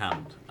a big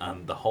hand.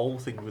 And the whole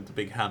thing with the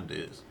big hand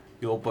is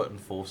your button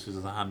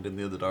forces the hand in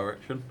the other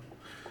direction.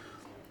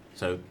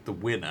 So the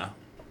winner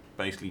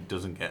basically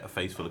doesn't get a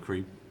face full of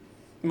cream.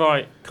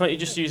 Right, can't you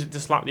just use it to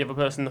slap the other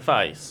person in the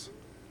face?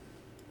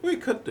 We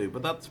could do,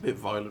 but that's a bit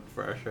violent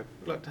for our show.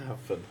 We like to have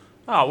fun.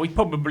 Oh, we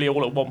probably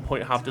all at one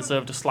point have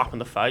deserved a slap in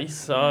the face,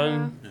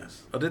 so...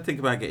 Yes. I did think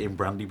about getting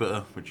brandy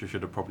butter, which I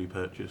should have probably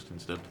purchased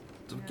instead.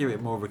 To give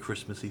it more of a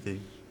Christmassy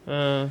theme.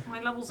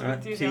 My levels of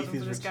enthusiasm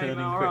for this game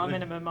are at a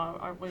minimum,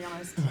 I'll be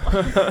honest.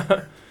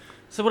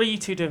 So what are you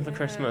two doing for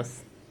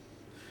Christmas?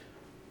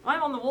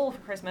 I'm on the wall for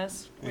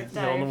Christmas with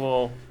Dave. You're on the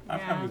wall. I'm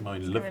having my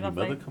lovely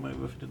mother come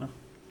over for dinner.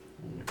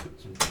 We're going to cook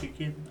some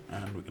chicken,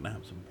 and we're going to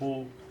have some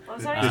pork. Well,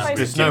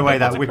 there's no way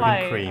that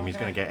whipping cream is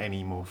going to get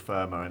any more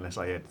firmer unless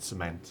I add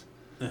cement.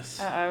 Yes.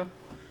 Uh-oh.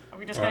 Are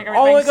we just going to go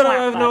Oh, with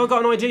I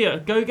got an idea.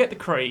 Go get the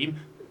cream,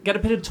 get a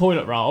bit of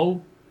toilet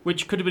roll,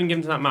 which could have been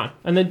given to that man,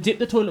 and then dip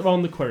the toilet roll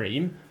in the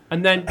cream,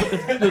 and then put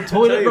the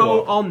toilet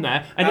roll on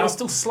there, and it'll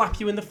still slap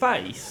you in the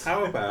face.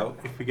 How about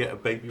if we get a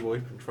baby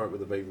wipe and try it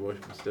with a baby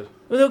wipe instead?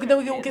 Well,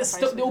 they'll get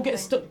stuck. They'll get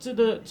stuck to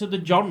the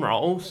John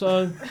roll.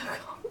 So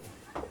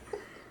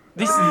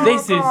this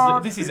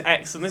is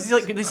excellent. This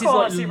is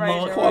like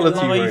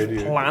live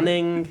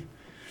planning.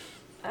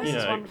 This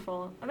is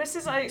wonderful. And this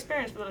is an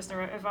experience for the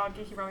listener of our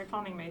Geeky Brummy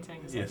planning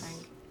meetings. Yes. I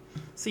think.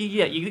 So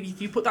yeah,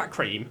 you put that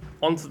cream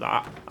onto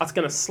that's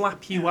going to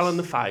slap you well in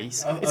the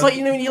face. It's like,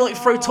 you know, when you like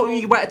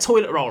you wet a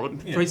toilet roll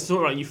and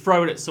you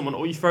throw it at someone,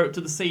 or you throw it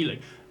to the ceiling.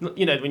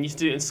 You know, when you used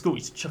to do it in school, you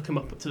used to chuck them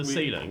up to the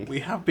ceiling. We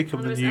have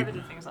become the new.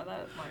 Things like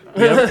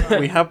that.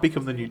 we have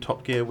become the new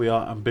Top Gear. We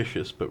are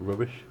ambitious but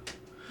rubbish.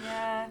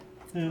 Yeah.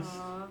 Yes.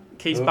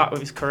 Keith's back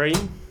with his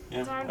cream.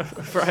 Yeah. A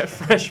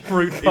fresh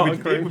brewed pot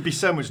of cream. It would be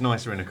so much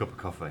nicer in a cup of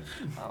coffee.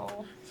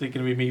 Oh. So you're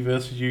going to be me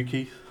versus you,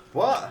 Keith?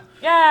 What?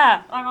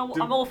 Yeah,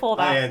 I'm all for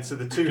that. Yeah, so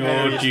the two George,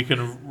 hairiest, you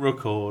can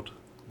record.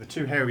 The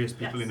two hairiest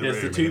people in the room.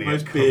 Yes, the two are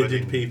most covered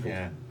bearded in- people.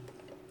 Yeah.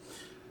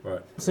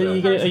 Right. So are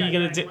you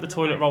going to dip the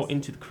toilet roll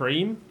into the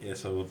cream?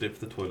 Yes, I will dip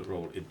the toilet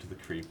roll into the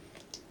cream.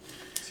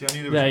 See, I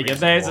knew there was There a you go. reason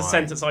There's why. a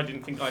sentence I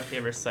didn't think I'd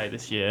hear us say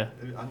this year.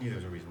 I knew there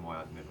was a reason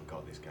why I'd never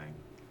got this game.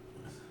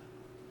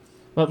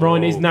 But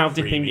Ryan is now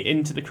dipping it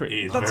into the cream.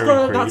 You got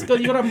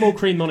to have more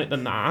cream on it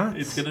than that.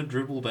 It's going to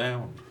dribble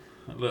down.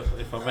 Look,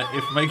 if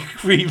I make a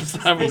cream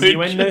sandwich.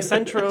 Innuendo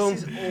Central.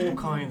 This is all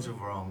kinds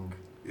of wrong.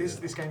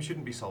 This game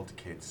shouldn't be sold to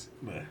kids.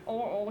 Yeah.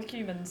 Or with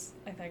humans,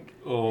 I think.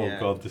 Oh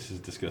god, this is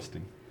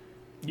disgusting.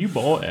 You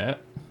bought it.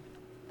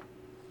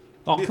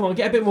 Oh, come on,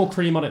 get a bit more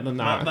cream on it than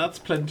that. That's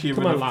plenty of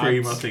Come on, enough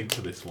cream, I lads. think,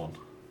 for this one.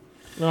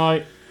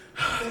 Right.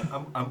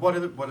 And what are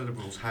the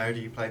rules? How do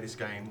you play this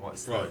game?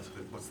 What's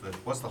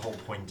the whole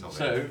point of it?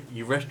 So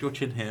you rest your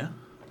chin here,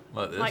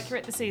 like this. Like you're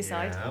at the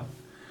seaside. Yeah.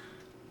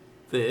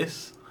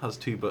 This has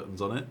two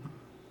buttons on it.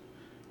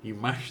 You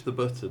mash the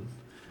button,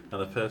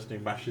 and the person who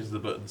mashes the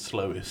button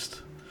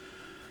slowest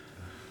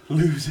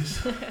loses.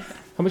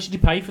 How much did you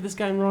pay for this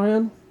game,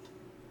 Ryan?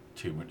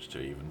 Too much to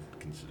even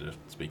consider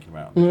speaking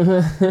about.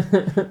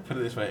 Put it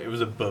this way, it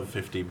was above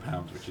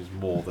 £15, which is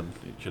more than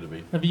it should have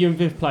been. Have you and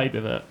Viv played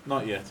with it?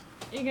 Not yet.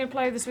 You're going to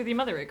play this with your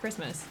mother at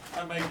Christmas?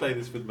 I may play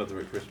this with Mother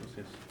at Christmas,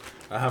 yes.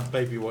 I have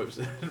baby wipes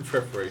in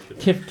preparation.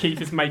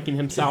 Keith is making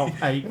himself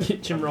a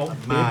kitchen roll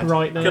bib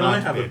right now. Can I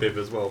have a bib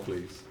as well,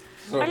 please?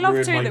 I love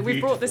too that we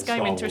brought this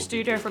game into a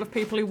studio full of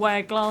people who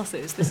wear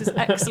glasses. This is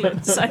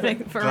excellent, I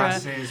think, for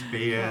glasses, that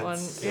beards, one.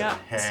 Yeah,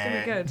 hair. it's going to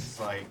be good. It's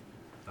like,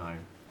 no.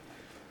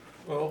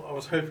 Well, I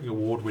was hoping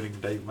award-winning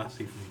Dave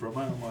Massey from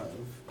Brummer might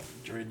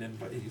have joined in,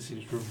 but he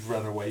seems to have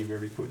run away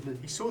very quickly.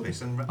 He saw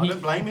this, and I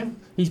don't blame him.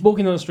 He's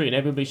walking down the street and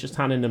everybody's just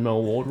handing him an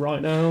award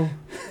right now.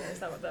 Is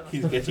that what that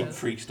He's getting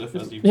free stuff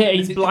as you. Yeah,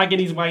 he's blagging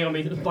his way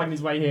blagging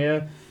his way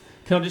here.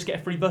 Can I just get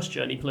a free bus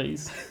journey,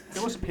 please?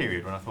 There was a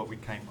period when I thought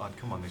I'd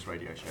come on this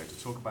radio show to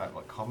talk about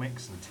like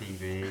comics and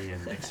TV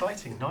and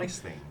exciting, nice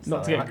things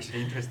Not that to I'm get-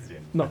 actually interested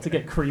in. Not to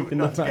get creamed in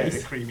the Not to get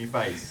face. a creamy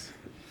face.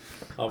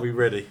 Are we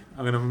ready?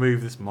 I'm going to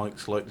move this mic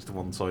slightly to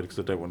one side because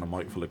I don't want a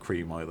mic full of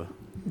cream either.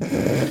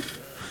 I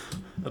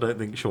don't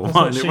think Sean That's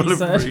what Miley she will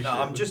said. appreciate.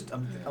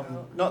 No,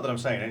 I'm not that I'm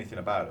saying anything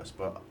about us,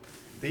 but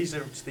these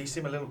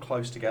seem a little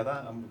close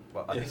together.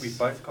 But I think we've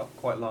both got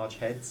quite large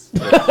heads.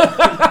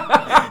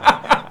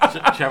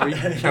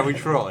 Shall we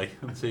try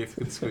and see if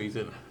we can squeeze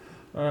in?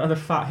 The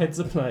fat heads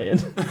are playing.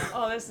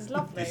 Oh, this is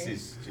lovely. This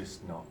is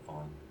just not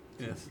fun.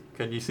 Yes.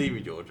 Can you see me,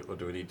 George, or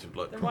do we need to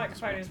like? The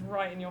microphone is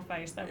right in your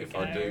face. There we If go.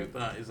 I do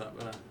that, is that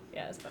better?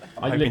 Yeah, it's better.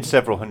 I'm hoping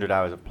several hundred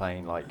hours of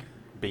playing like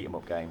beat 'em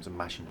up games and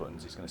mashing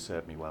buttons is going to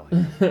serve me well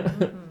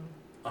here.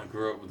 I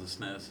grew up with the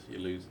SNES.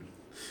 You're losing.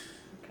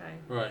 Okay.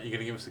 Right, you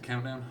going to give us the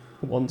countdown?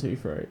 1, 2,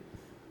 3.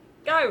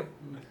 Go!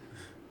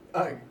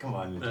 Oh, come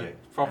on, legit.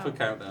 Proper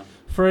countdown.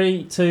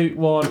 3, 2,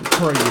 1,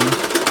 cream.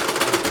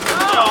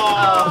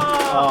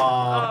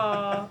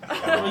 Oh.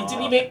 You didn't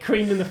even get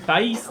creamed in the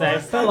face there.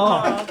 It fell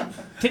off.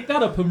 Pick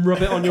that up and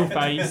rub it on your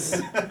face.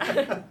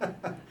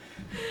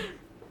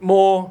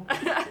 More.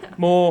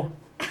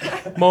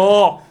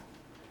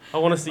 I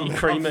want to see you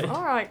cream it.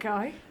 All right,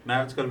 Guy.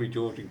 Now it's got to be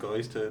George and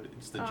Guy's turn.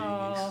 It's the G's.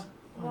 Oh,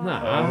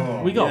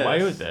 Nah, we got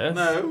away with this.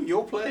 No,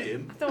 you're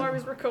playing. I thought I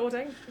was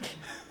recording.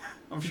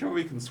 I'm sure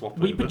we can swap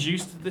We over.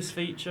 produced this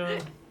feature.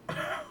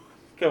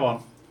 Go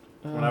on.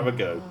 We'll have a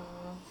go.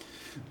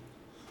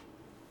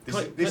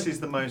 This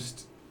is the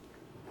most...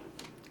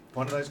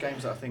 One of those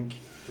games that I think...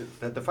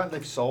 The fact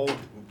they've sold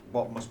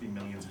what must be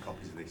millions of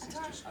copies of this is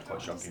just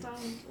quite shocking. I don't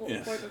understand what the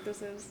point of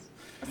this is.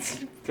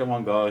 Come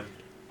on, guy.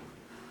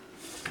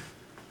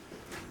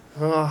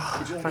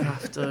 Oh, I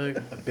have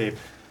to. A bib.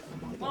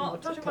 Well,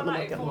 judging by that,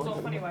 it falls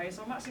off anyway,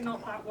 so I'm actually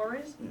not that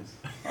worried. Yes.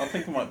 I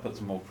think I might put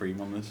some more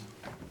cream on this.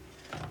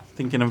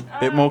 Thinking a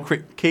bit more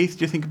cream. Keith,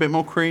 do you think a bit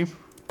more cream?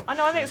 I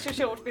know, I think it's just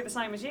sure to be the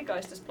same as you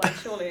guys displayed,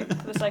 surely, for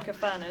the sake of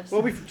fairness.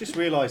 Well, we've just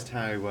realised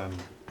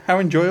how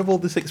enjoyable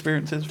this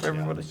experience is for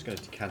everybody. I'm just going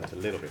to decant it a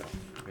little bit off.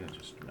 I'm going to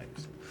just make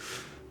some...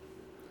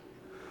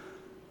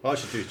 All I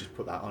should do is just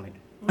put that on it.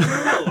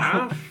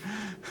 Oh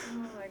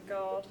my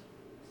god.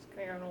 It's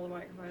going to go on all the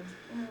microphones.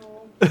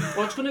 Oh.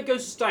 Well, it's going to go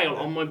stale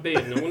on my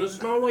beard and I'm going to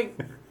smell like...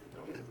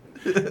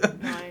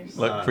 Nice.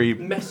 Like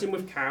cream. Messing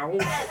with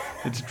cows.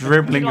 It's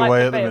dribbling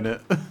away at the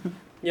minute.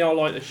 Yeah, I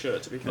like this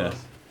shirt, to be fair.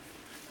 Yes.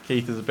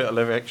 Keith, there's a bit of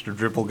extra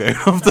dribble going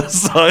off the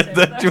side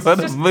there. Do you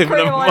want to move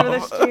cream them all over the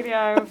off?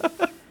 studio.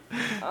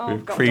 Oh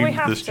We've god, do we creamed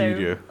have the to?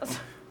 studio.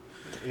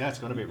 Yeah, it's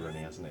got a bit runny,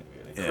 hasn't it,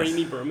 really? Yes.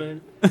 Creamy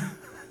Brumman.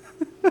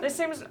 This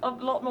seems a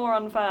lot more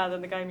unfair than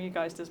the game you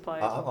guys just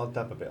played. I'll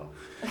dab a bit off.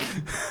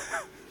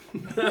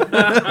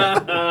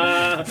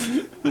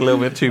 A little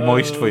bit too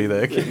moist for you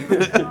there, Keith.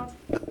 Oh,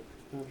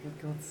 for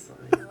God's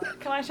sake.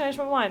 Can I change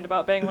my mind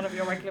about being one of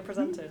your regular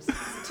presenters? Is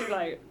it too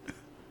late?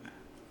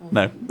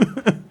 No.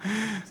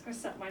 I'm just going to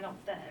set mine up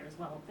there as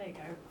well. There you go.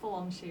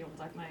 Full-on shields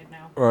I've made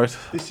now. Right.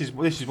 This is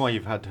why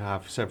you've had to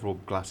have several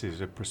glasses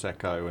of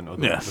Prosecco and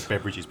other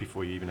beverages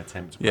before you even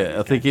attempt to play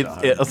Yeah, I think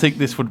I think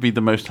this would be the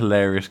most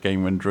hilarious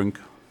game when drunk.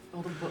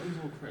 Oh, the buttons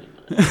all creamy.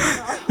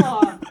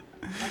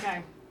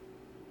 Okay.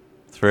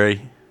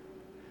 3,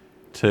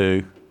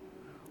 2,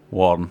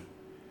 1,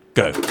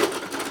 go.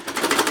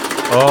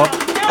 Oh.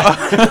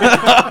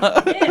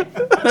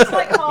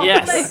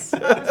 Yes.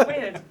 That was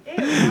weird. Ew,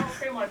 that was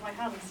cream like my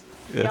hands.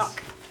 Yes.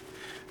 Yuck.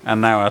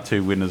 And now our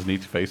two winners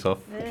need to face off.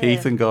 Yeah.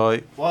 Keith and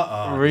Guy.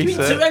 What?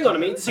 Reset. Hang on a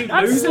minute. Two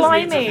That's losers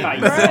slimy. need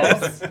to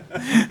face off.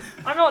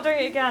 I'm not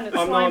doing it again. It's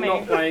I'm slimy.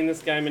 not playing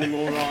this game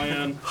anymore,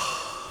 Ryan.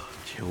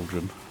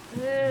 Children.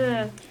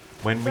 Ugh.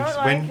 When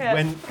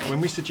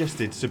we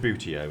suggested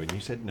Sabutio and you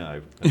said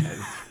no.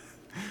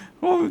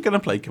 Well, we were going to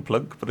play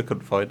Kaplunk, but I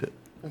couldn't find it.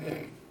 Oh,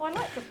 I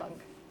like the funk.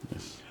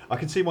 Yes. I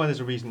can see why there's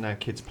a reason now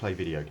kids play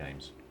video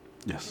games.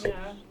 Yes.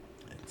 Yeah.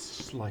 It's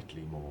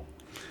slightly more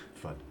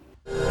fun.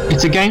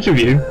 It's a games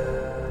review.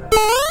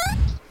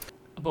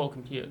 I bought a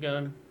computer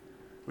game.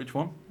 Which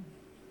one?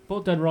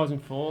 Bought Dead Rising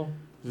 4.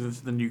 This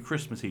is the new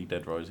Christmassy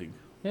Dead Rising.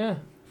 Yeah.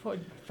 Thought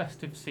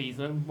festive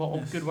season.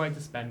 What a good way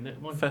to spend it.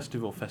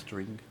 Festive or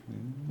festering?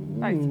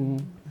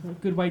 A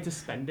good way to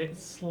spend it.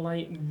 It's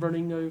like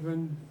running over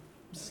and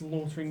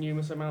slaughtering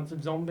numerous amounts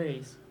of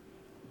zombies.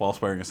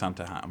 Whilst wearing a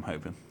Santa hat, I'm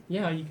hoping.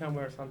 Yeah, you can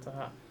wear a Santa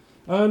hat.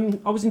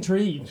 I was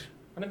intrigued.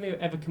 I don't think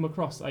I've ever come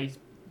across a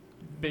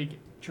big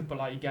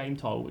AAA game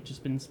title which has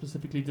been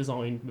specifically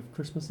designed with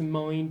Christmas in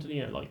mind,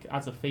 you know, like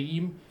as a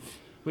theme,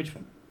 which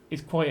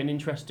is quite an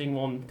interesting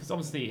one because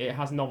obviously it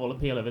has novel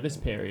appeal over this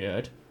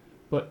period,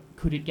 but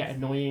could it get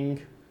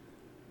annoying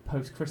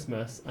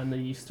post-Christmas and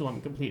then you still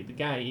haven't completed the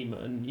game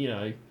and, you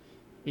know,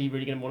 are you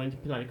really going to want to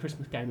play a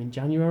Christmas game in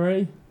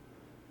January?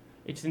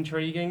 It's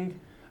intriguing.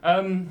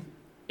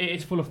 It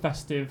is full of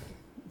festive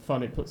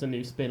fun. It puts a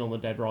new spin on the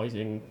Dead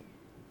Rising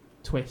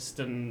twist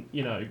and,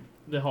 you know,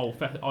 the whole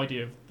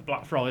idea of the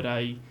Black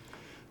Friday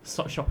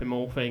shopping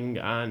mall thing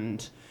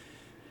and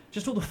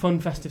just all the fun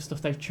festive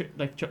stuff they've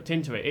chucked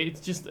into it.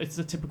 It's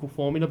a typical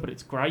formula, but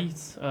it's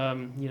great.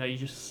 You know, you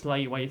just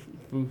slay away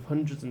through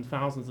hundreds and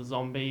thousands of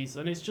zombies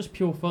and it's just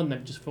pure fun.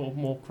 They've just thought of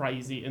more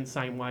crazy,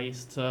 insane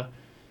ways to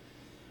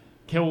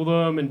kill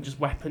them and just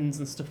weapons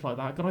and stuff like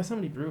that. God, I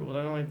sound really brutal,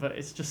 don't I? But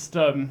it's just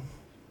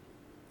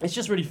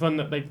really fun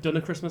that they've done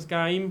a Christmas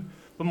game.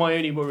 But my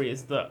only worry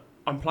is that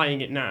I'm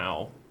playing it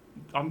now.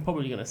 I'm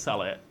probably going to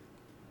sell it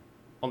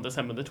on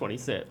December the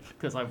 26th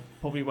because I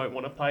probably won't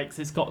want to play it because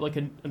it's got like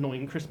an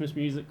annoying Christmas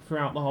music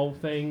throughout the whole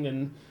thing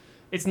and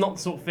it's not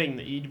the sort of thing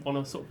that you'd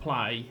want to sort of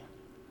play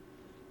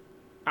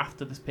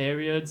after this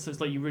period. So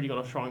it's like you really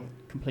got to try and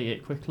complete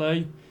it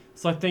quickly.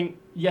 So I think,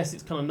 yes,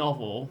 it's kind of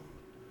novel,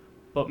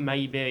 but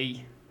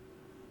maybe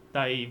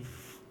they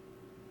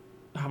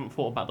haven't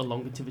thought about the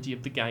longevity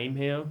of the game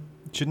here.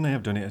 Shouldn't they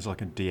have done it as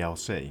like a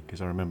DLC? Because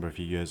I remember a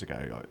few years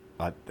ago,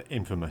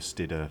 Infamous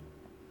did a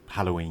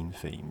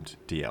Halloween-themed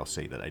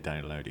DLC that they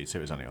downloaded, so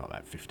it was only like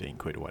about 15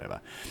 quid or whatever.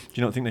 Do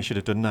you not think they should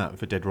have done that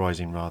for Dead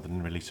Rising rather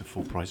than release a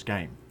full-price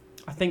game?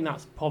 I think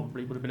that's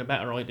probably would have been a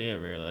better idea,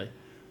 really.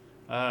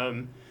 I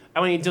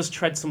mean, it does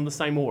tread some of the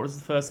same water as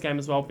the first game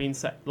as well, being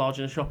set large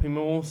in a shopping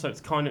mall, so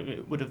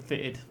it would have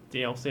fitted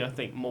DLC, I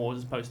think, more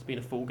as opposed to being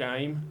a full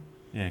game.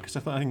 Yeah, because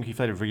I think if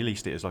they'd have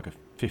released it as like a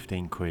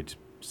 15 quid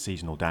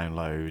seasonal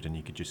download and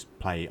you could just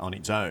play it on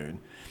its own,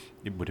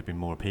 it would have been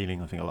more appealing.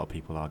 I think a lot of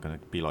people are going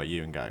to be like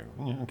you and go,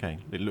 yeah, okay,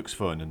 it looks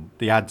fun, and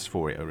the ads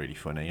for it are really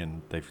funny,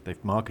 and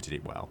they've marketed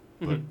it well.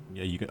 But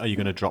are you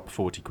going to drop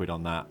 40 quid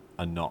on that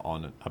and not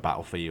on a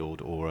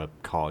Battlefield or a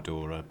COD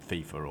or a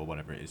FIFA or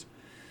whatever it is?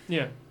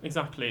 Yeah,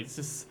 exactly. It's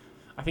just,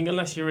 I think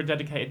unless you're a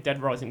dedicated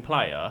Dead Rising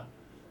player,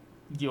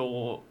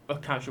 you're a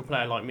casual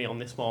player like me on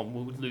this one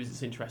will lose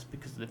its interest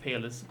because of the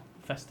appeal as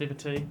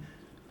festivity.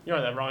 You're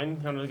right there,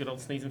 Ryan. Having a good old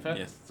sneezing fit.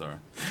 Yes, sorry.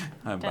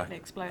 Definitely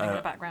exploding in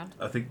the background.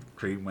 I think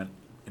cream went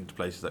into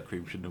places that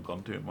cream shouldn't have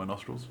gone to in my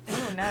nostrils.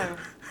 Oh no.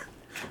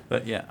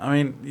 But yeah, I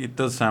mean, it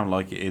does sound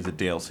like it is a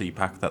DLC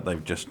pack that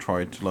they've just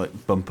tried to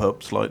like bump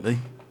up slightly,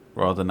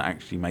 rather than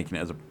actually making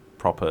it as a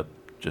proper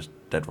just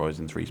Dead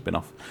Rising 3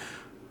 spin-off.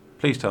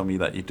 Please tell me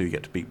that you do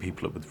get to beat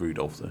people up with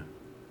Rudolph, though.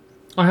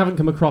 I haven't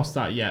come across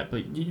that yet,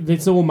 but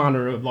it's all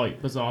manner of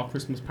like bizarre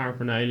Christmas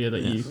paraphernalia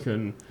that you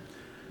can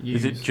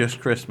use. Is it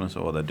just Christmas,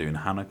 or are they doing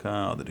Hanukkah?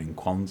 Are they doing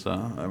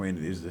Kwanzaa? I mean,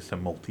 is this a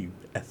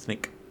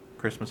multi-ethnic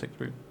Christmas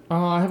experience?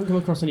 I haven't come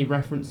across any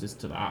references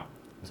to that,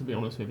 to be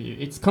honest with you.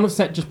 It's kind of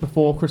set just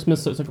before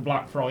Christmas, so it's like a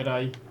Black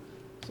Friday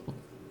sort of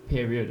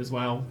period as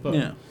well. But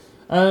yeah.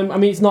 I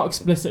mean, it's not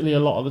explicitly a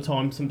lot of the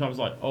time. Sometimes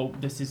like, oh,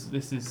 this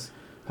is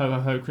ho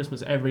ho ho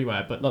Christmas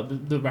everywhere, but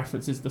like the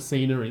references, the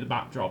scenery, the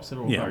backdrops are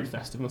all very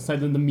festive. And I'd say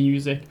then the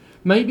music,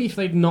 maybe if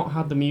they'd not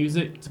had the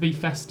music to be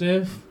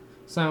festive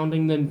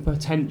sounding, then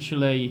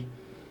potentially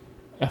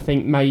I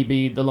think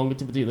maybe the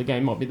longevity of the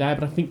game might be there.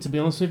 But I think, to be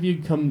honest with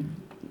you, come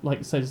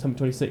like say December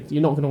 26th,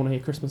 you're not going to want to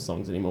hear Christmas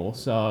songs anymore.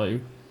 So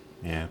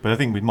yeah, but I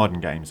think with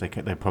modern games, they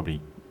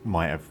probably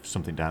might have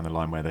something down the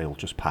line where they'll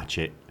just patch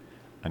it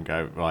and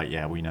go, right,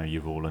 yeah, we know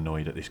you're all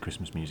annoyed at this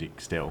Christmas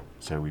music still,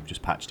 so we've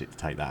just patched it to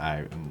take that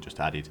out and just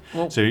added.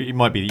 Well, so it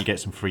might be that you get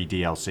some free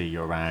DLC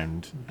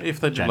around if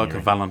they do January. like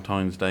a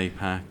Valentine's Day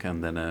pack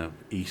and then a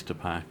Easter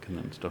pack and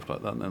then stuff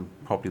like that, then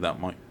probably that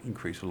might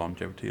increase the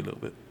longevity a little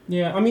bit.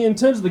 Yeah, I mean, in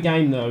terms of the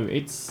game though,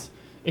 it's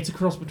a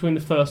cross between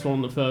the first one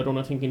and the third one,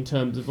 I think, in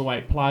terms of the way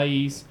it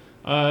plays.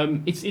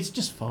 It's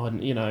just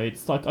fun, you know.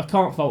 It's like, I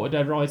can't fault a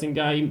Dead Rising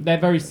game. They're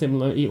very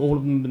similar, all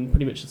of them, and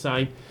pretty much the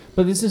same.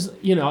 But this is,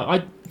 you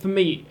know, for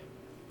me,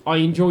 I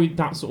enjoy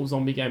that sort of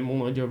zombie game more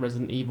than I do a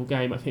Resident Evil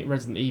game. I think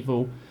Resident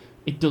Evil,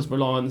 it does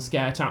rely on the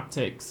scare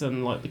tactics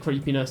and like the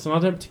creepiness, and I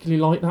don't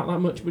particularly like that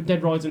much. But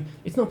Dead Rising,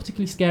 it's not a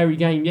particularly scary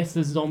game. Yes,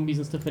 there's zombies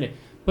and stuff in it,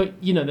 but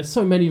you know, there's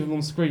so many of them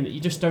on screen that you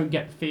just don't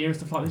get fear and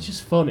stuff like that. It's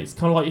just fun. It's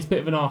kind of like, it's a bit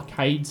of an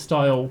arcade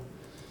style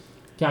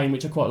game,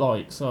 which I quite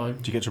like. So, do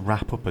you get to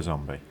wrap up a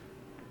zombie?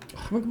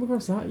 I haven't come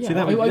across that. Yeah, see,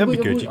 that'd be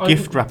good. You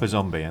gift wrap a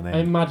zombie, and then I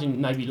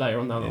imagine maybe later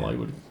on down the line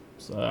would.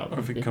 So or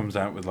if it comes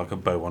out with like a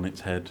bow on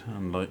its head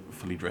and like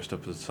fully dressed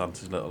up as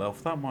Santa's little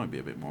elf, that might be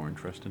a bit more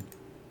interesting.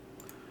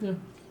 Yeah,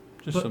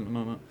 just something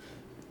like that.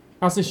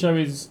 As this show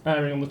is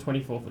airing on the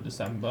 24th of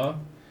December,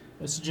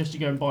 I suggest you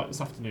go and buy it this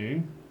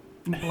afternoon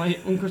and play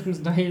it on Christmas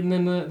Day, and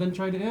then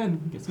trade it in,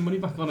 get some money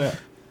back on it.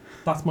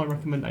 That's my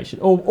recommendation.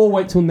 Or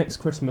wait till next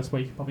Christmas, where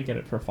you can probably get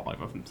it for a £5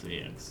 from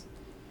CX.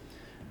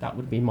 That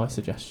would be my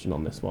suggestion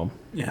on this one.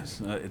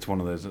 Yes, it's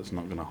one of those that's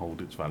not going to hold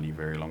its value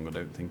very long, I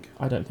don't think.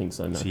 I don't think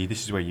so, no. See,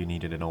 this is where you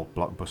needed an old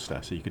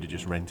Blockbuster, so you could have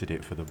just rented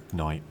it for the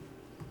night.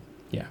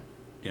 Yeah.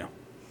 Yeah.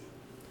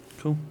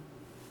 Cool.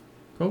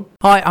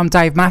 Hi, I'm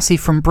Dave Massey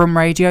from Brum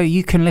Radio.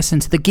 You can listen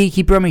to the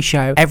Geeky Brummy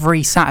Show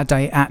every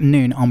Saturday at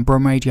noon on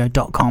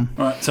brumradio.com.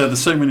 Right, so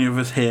there's so many of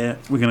us here.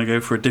 We're going to go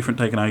for a different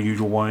take on our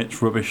usual Why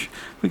It's Rubbish.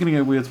 We're going to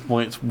go with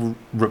Why It's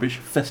Rubbish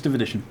Festive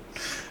Edition.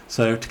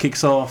 So to kick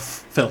us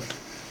off, Phil.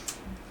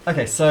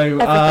 Okay, so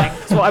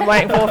that's what I'm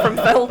waiting for from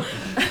Phil.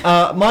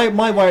 My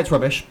Why It's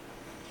Rubbish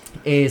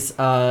is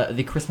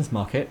the Christmas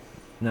market.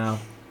 Now,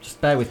 just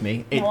bear with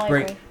me. It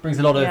brings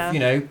a lot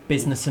of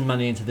business and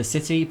money into the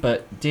city,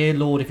 but dear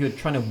Lord, if you're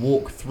trying to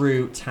walk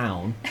through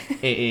town,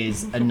 it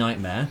is a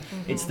nightmare.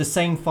 It's the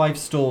same 5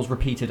 stores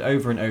repeated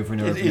over and over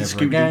and over and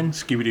over again.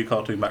 Scooby-Doo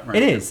cartoon background.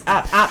 It is,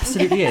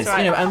 absolutely is.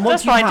 Right. You know, and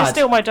that's fine. Just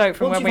steal my joke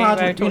from when we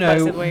talked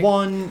about it.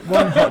 One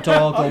hot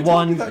dog or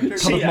one cup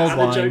of mulled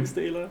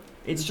wine.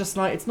 It's just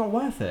like, it's not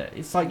worth it.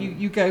 It's like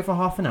you go for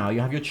half an hour,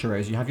 you have your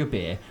churros, you have your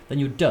beer, then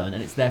you're done,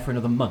 and it's there for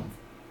another month.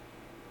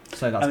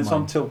 So that's and it's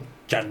on till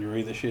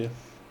January this year.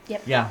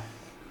 Yep. Yeah.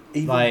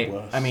 Even like,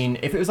 worse. I mean,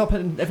 if it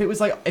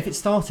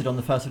started on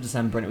the 1st of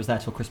December and it was there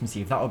till Christmas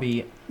Eve, that would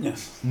be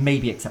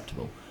maybe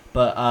acceptable.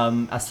 But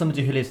as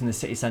somebody who lives in the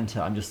city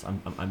centre, I'm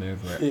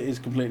over it. It is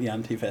completely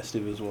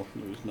anti-festive as well.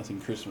 There was nothing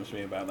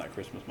Christmassy about that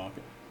Christmas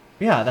market.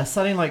 Yeah, they're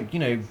selling like,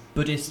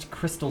 Buddhist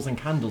crystals and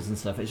candles and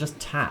stuff. It's just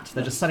tat.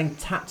 They're just selling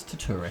tat to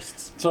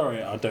tourists.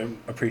 Sorry, I don't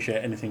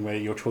appreciate anything where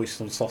your choice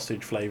of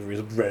sausage flavour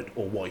is red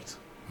or white.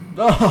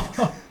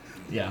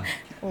 Yeah.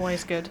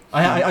 Always good.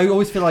 I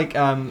always feel like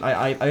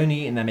I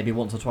only eat in there maybe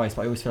once or twice,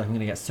 but I always feel like I'm going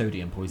to get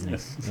sodium poisoning.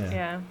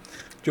 Yeah.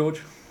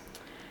 George?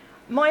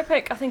 My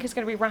pick, I think, is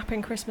going to be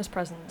wrapping Christmas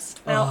presents.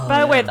 Now,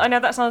 bear with, I know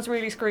that sounds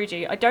really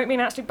Scroogey. I don't mean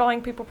actually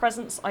buying people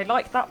presents. I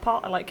like that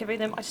part. I like giving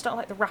them. I just don't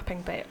like the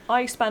wrapping bit.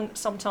 I spent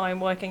some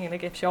time working in a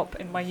gift shop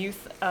in my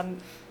youth,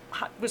 and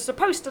was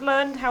supposed to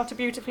learn how to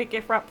beautifully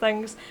gift wrap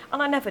things,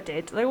 and I never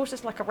did. They always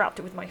just like I wrapped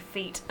it with my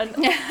feet. And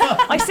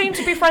I seem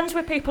to be friends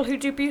with people who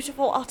do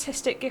beautiful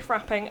artistic gift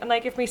wrapping, and they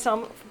give me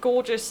some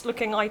gorgeous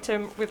looking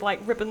item with like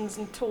ribbons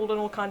and tulle and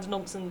all kinds of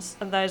nonsense,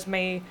 and there's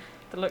me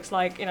that looks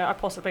like, you know, I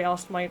possibly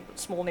asked my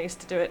small niece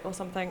to do it or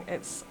something.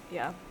 It's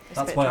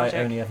That's why tragic.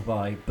 I only ever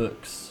buy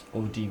books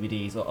or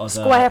DVDs or other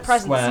square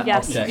presents,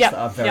 objects that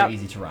are very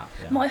easy to wrap.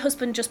 Yeah. My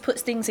husband just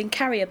puts things in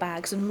carrier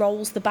bags and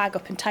rolls the bag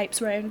up and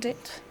tapes around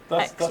it.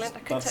 Excellent.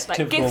 That's like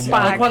typical. gift I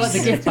bags. quite like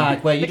the gift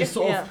bag where you just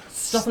sort of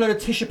stuff a load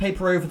of tissue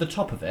paper over the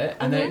top of it,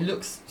 and then it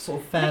looks sort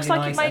of fairly looks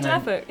like nice. you made an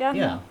effort.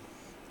 Yeah.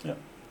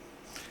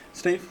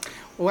 Steve?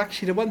 Well,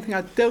 actually, the one thing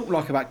I don't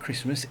like about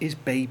Christmas is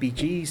baby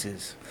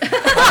Jesus. No.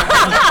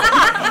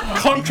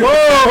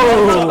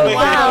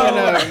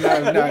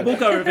 We'll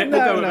go with it.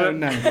 No.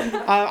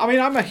 I mean,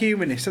 I'm a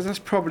humanist, so that's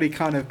probably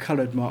kind of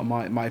coloured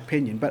my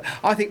opinion. But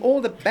I think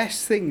all the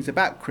best things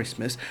about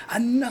Christmas are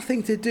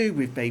nothing to do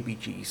with baby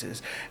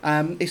Jesus.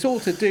 It's all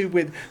to do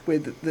with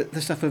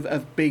the stuff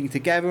of being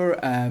together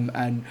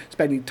and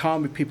spending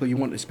time with people you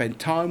want to spend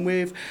time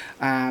with,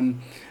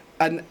 and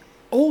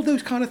all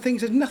those kind of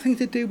things have nothing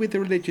to do with the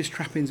religious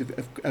trappings of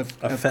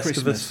Festivus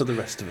Christmas. for the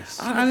rest of us.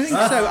 I think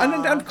so.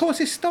 And of course,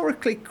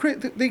 historically,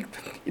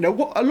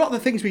 a lot of the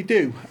things we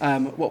do,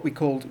 what we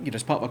call,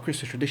 as part of our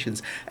Christmas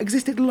traditions,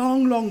 existed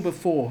long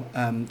before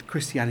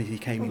Christianity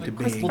came into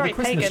being. Well, the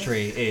Christmas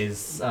tree is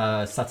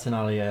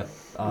Saturnalia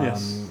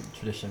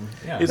tradition.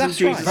 Yeah. Isn't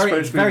Jesus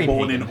supposed to be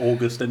born in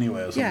August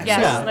anyway or something?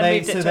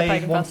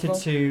 They wanted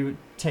to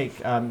take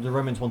the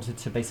Romans wanted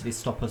to basically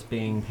stop us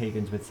being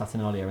pagans with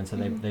Saturnalia, and so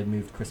they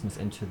moved Christmas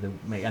into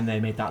and they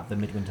made that the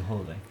midwinter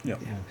holiday. Yeah.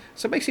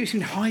 So basically, it's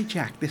been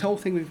hijacked. This whole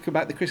thing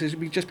about the Christmas,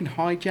 we've just been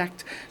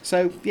hijacked.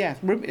 So yeah,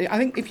 I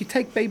think if you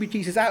take baby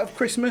Jesus out of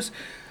Christmas,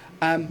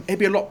 it'd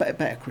be a lot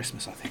better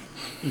Christmas, I think.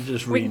 You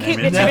just we rename keep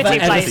it. Never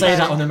ever say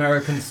that on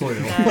American soil.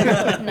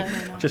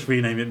 No. Just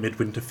rename it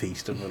Midwinter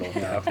Feast and we'll all be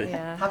happy.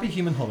 Happy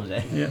human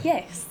holiday. Yeah.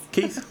 Yes.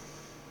 Keith?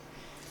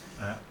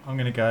 I'm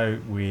going to go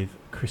with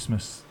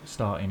Christmas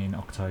starting in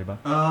October.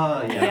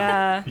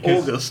 Yeah.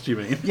 August, you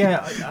mean?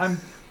 Yeah,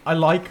 I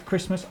like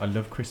Christmas. I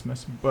love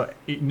Christmas, but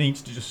it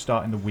needs to just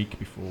start in the week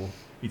before.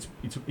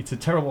 It's a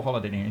terrible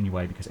holiday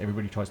anyway because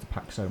everybody tries to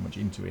pack so much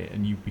into it,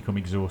 and you become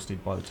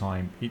exhausted by the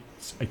time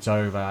it's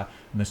over.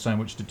 And there's so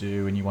much to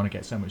do, and you want to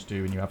get so much to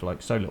do, and you have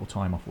like so little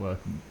time off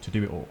work to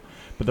do it all.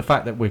 But the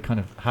fact that we're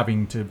kind of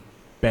having to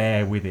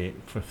bear with it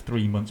for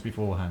 3 months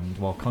beforehand,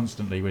 while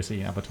constantly we're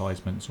seeing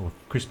advertisements or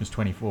Christmas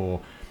 24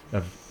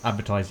 of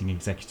advertising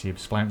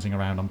executives flouncing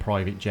around on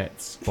private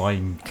jets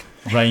buying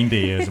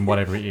reindeers and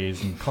whatever it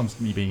is, and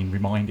constantly being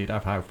reminded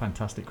of how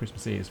fantastic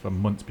Christmas is for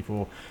months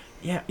before.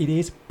 Yeah, it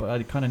is, but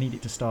I kind of need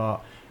it to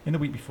start in the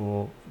week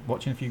before,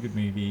 watching a few good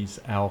movies,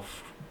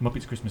 Elf,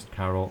 Muppets Christmas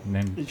Carol, and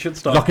then it should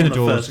start locking on the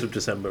doors. 1st of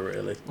December,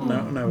 really.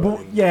 No.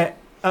 Well, yeah.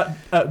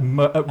 At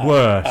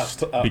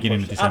worst,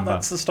 beginning of December.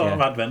 That's the start of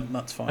Advent,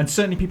 that's fine. And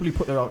certainly people who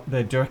put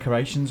their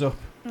decorations up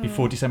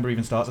before December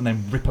even starts and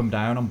then rip them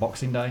down on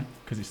Boxing Day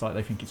because it's like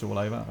they think it's all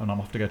over, and I'm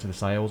off to go to the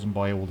sales and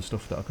buy all the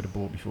stuff that I could have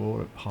bought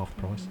before at half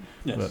the price.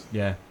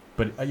 Yes.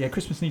 But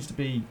Christmas needs to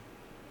be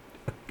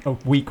a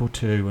week or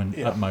two and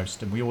at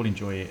most, and we all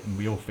enjoy it, and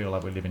we all feel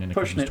like we're living in a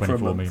Pushing Christmas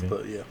 24 month, movie.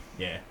 But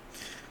yeah.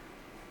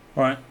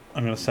 All right,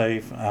 I'm going to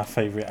save our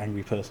favourite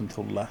angry person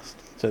till last.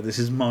 So this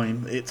is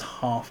mine. It's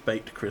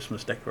half-baked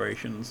Christmas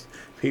decorations.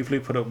 People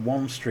who put up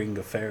one string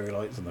of fairy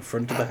lights on the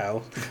front of the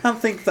house and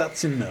think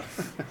that's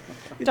enough.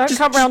 Don't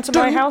come round to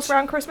my house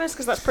around Christmas,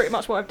 because that's pretty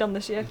much what I've done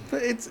this year.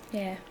 But it's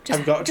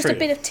just a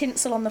bit of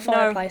tinsel on the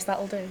fireplace,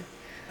 that'll do.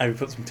 Have you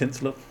put some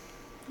tinsel up?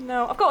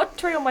 No, I've got a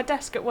tree on my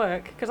desk at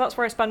work because that's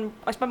where I spend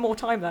more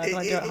time there than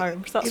I do at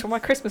home. So that's where my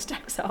Christmas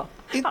decks are.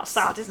 That's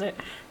sad, isn't it?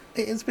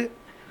 It is a bit.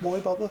 Why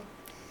bother?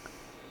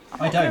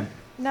 I don't.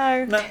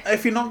 No.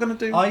 If you're not going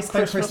to do, I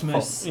spend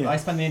Christmas. I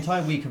spend the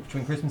entire week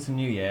between Christmas and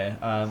New Year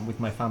with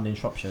my family in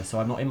Shropshire,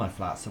 so I'm not in my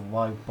flat. So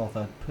why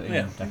bother putting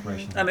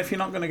decorations? And if you're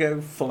not going to go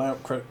full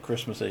out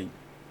Christmassy,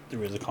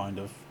 there is a kind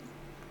of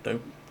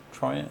don't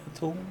try it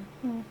at all.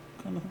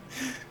 Kind of.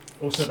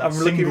 Also, I'm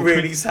looking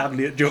really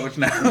sadly at George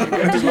now.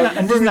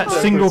 Doesn't that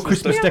single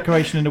Christmas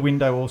decoration in the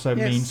window also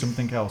mean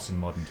something else in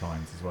modern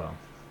times as well?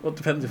 Well, it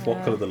depends if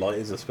what colour the light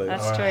is, I suppose.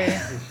 That's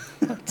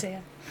true. Oh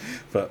dear.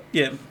 But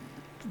yeah,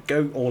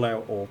 go all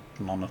out or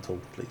none at all,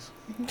 please.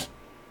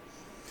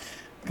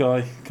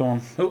 Guy, come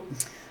on. Oh,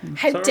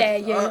 how dare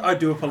you? I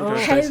do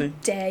apologise, How Stacey.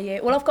 dare you?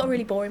 Well, I've got a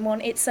really boring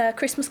one. It's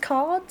Christmas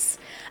cards.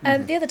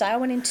 The other day I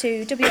went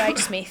into WH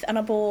Smith and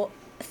I bought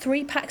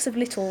 3 packs of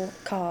little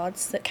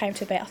cards that came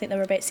to I think there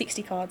were about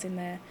 60 cards in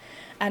there,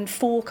 and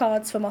 4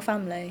 cards for my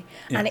family,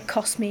 and it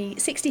cost me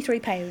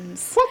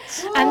 £63.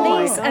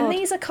 And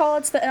these are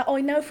cards that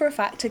I know for a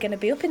fact are going to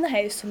be up in the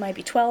house for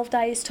maybe 12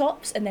 days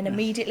tops, and then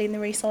immediately in the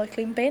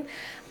recycling bin.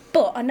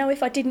 But I know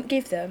if I didn't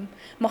give them,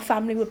 my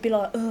family would be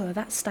like, "Oh,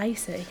 that's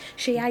Stacey.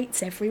 She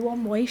hates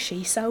everyone. Why is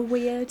she so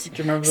weird?" Do you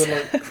remember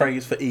the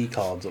craze for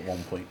e-cards at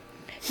one point?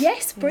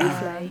 Yes, briefly.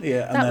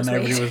 Yeah, and That then was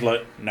everybody weird. was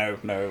like, no,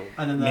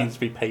 And then it needs to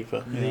be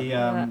paper.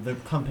 The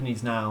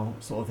companies now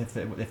sort of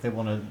if they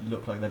want to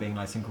look like they're being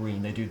nice and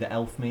green, they do the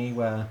Elf Me,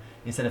 where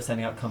instead of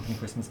sending out company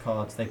Christmas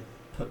cards, they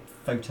put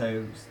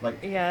photos like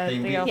the Elf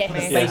Me.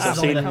 I've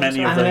seen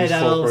many of those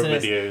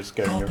corporate videos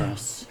going around.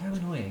 So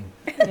annoying.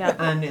 Yeah.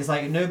 And it's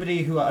like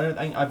nobody who I don't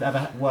think I've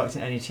ever worked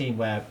in any team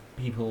where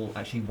people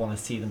actually want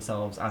to see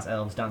themselves as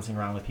elves dancing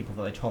around with people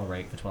that they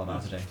tolerate for 12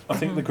 hours a day. I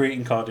think the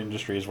greeting card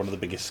industry is one of the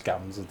biggest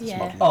scams of this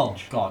modern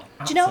age. God.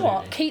 Do you know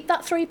what? Keep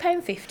that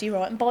 £3.50,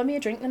 right, and buy me a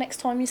drink the next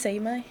time you see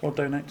me. Or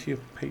donate to your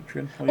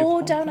Patreon.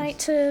 Or donate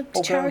to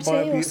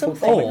charity or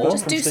something. Or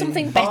just do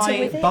something better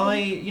with it. Buy,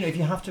 if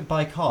you have to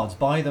buy cards,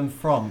 buy them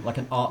from like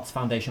an arts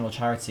foundation or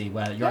charity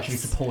where you're actually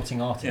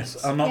supporting artists.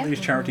 Yes, and not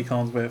these charity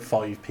cards where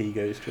 5p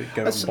goes to it.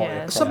 Go and buy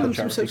a some of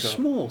them are so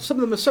small. Some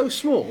of them are so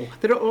small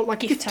they don't look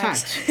like gift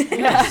tags.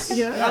 And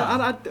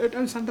I don't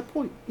understand the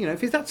point.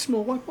 If it's that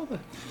small, why bother?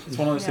 It's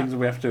one of those things that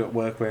we have to do at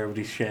work where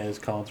everybody shares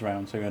cards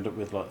around, so you end up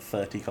with like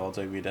 30 cards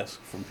over your desk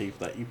from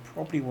people that you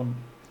probably wouldn't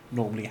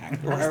normally hang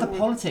around. That's the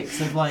politics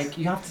of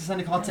you have to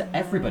send a card to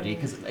everybody,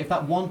 because if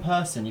that one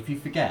person, if you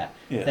forget,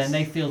 then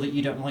they feel that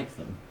you don't like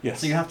them. Yes.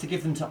 So you have to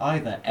give them to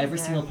either every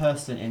single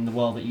person in the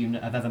world that you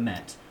have ever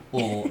met,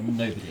 or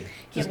nobody.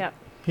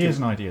 Here's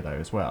an idea though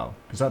as well,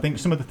 because I think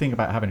some of the thing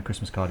about having a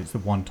Christmas card, it's the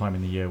one time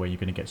in the year where you're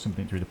going to get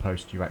something through the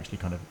post you're actually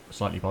kind of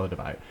slightly bothered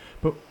about.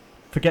 But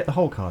forget the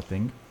whole card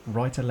thing.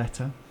 Write a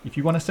letter. If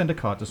you want to send a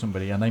card to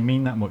somebody and they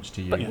mean that much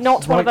to you, but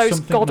not one of those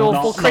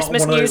god-awful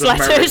Christmas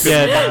newsletters.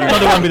 Yeah,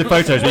 not the one with the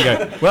photos where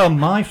you go, well,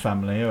 my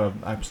family are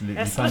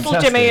absolutely fantastic.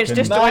 Little Jimmy is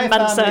just doing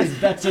Mensa. is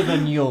better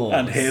than yours.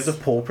 And here's a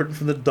paw print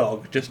from the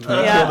dog, just to make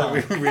sure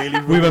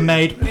that we were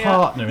made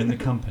partner in the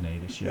company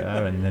this year,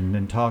 and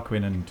then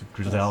Tarquin and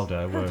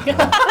Griselda were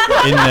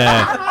in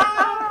there.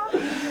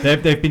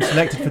 They've been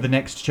selected for the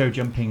next show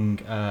jumping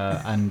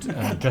and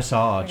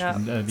dressage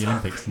in the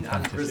Olympics.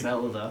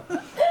 Griselda.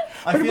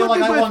 I feel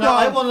like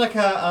I want like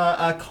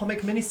a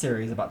comic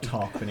miniseries about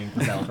Tarquin and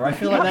Griselda. I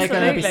feel like they're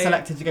going to be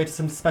selected to go to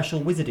some special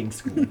wizarding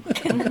school.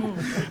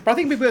 But I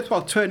think it'd be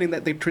worthwhile turning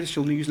the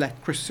traditional newsletter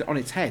Christmas on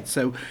its head.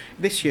 So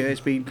this year has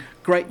been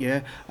a great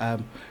year.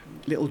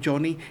 Little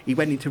Johnny, he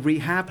went into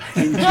rehab.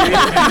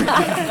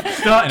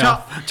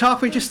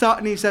 Tarquin just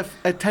starting his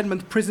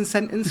 10-month prison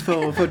sentence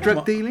for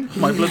drug dealing.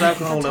 My blood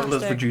alcohol level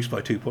is reduced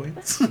by 2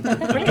 points.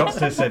 The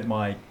doctor said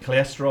my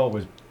cholesterol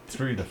was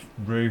through the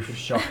roof,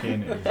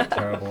 shocking, it was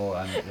terrible,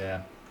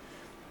 and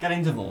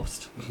getting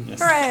divorced.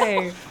 Yes.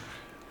 Hooray!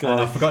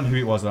 I've forgotten who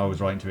it was that I was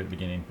writing to at the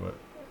beginning, but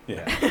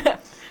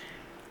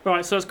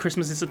Right, so as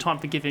Christmas is the time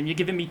for giving. You're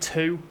giving me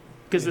 2.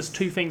 Because there's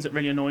 2 things that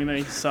really annoy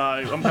me, so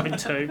I'm having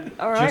 2.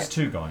 All right. Just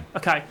 2, guy.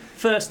 Okay,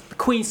 first, the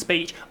Queen's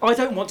speech. I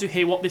don't want to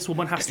hear what this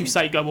woman has to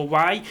say go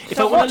away. If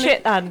I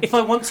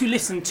want to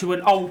listen to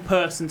an old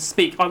person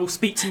speak, I will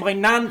speak to my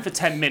nan for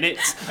 10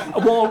 minutes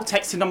while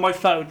texting on my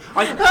phone.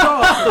 No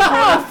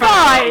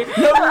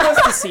one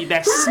wants to see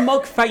their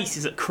smug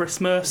faces at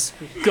Christmas.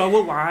 Go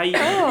away.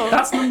 Oh.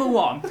 That's number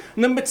 1.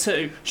 Number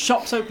 2,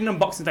 shops open on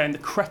Boxing Day and the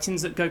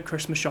cretins that go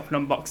Christmas shopping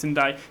on Boxing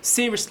Day.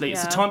 Seriously,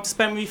 it's a time to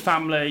spend with your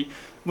family.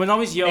 When I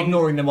was young...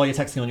 Ignoring them while you're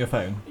texting on your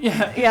phone.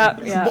 Yeah.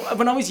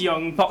 When I was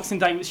young, Boxing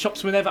Day,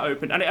 shops were never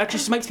open. And it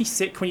just makes me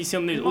sick when you see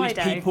on the news all these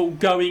people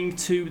going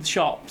to the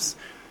shops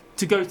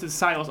to go to the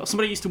sales.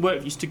 Somebody I used to work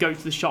with used to go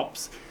to the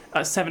shops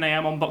at 7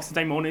 a.m. on Boxing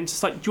Day morning.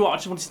 Just like, do you know what? I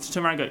just wanted to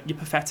turn around and go, you're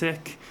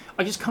pathetic.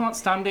 I just can't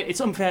stand it.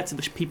 It's unfair to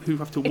the people who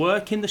have to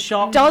work in the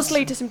shop. It does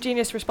lead to some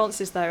genius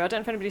responses, though. I don't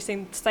know if anybody's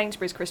seen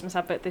Sainsbury's Christmas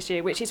advert this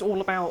year, which is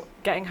all about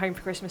getting home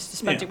for Christmas to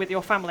spend it with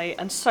your family.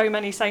 And so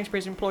many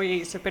Sainsbury's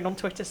employees have been on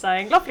Twitter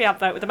saying, lovely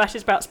advert with a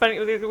message about spending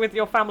it with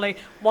your family.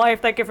 Why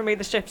have they given me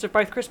the shifts of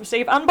both Christmas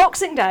Eve and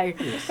Boxing Day?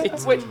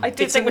 Yes. Which I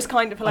did think was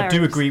kind of hilarious. I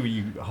do agree with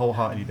you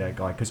wholeheartedly there,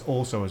 Guy, because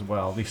also as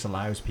well, this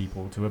allows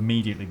people to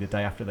immediately, the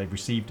day after they've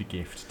received a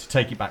gift, to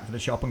take it back to the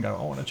shop and go,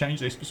 I want to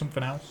change this for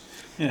something else.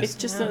 Yes. It's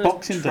just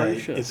Boxing Day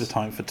is a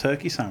time for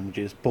turkey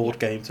sandwiches, board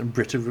games and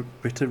bitter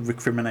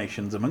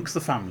recriminations amongst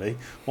the family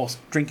whilst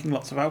drinking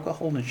lots of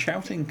alcohol and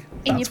shouting.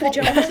 In That's your what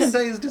pyjamas. Boxing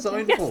Day is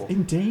designed for.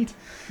 Indeed.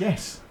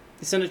 Yes.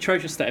 It's an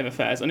atrocious state of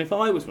affairs, and if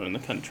I was running the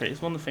country,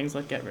 it's one of the things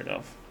I'd get rid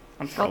of.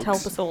 God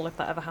help us all if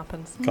that ever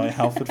happens. Guy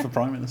Halford for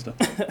Prime Minister.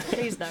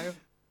 Please no.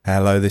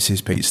 Hello, this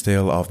is Pete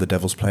Steele of the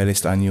Devil's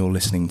Playlist, and you're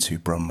listening to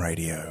Brum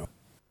Radio.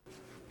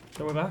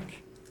 So we're back?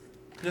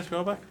 Yes, we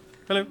are back.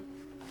 Hello.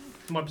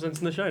 Am I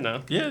presenting the show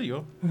now? Yeah, you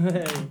are.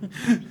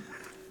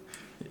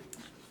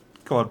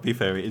 Go on, be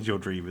fair, it is your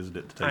dream, isn't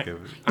it, to take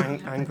over?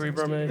 Angry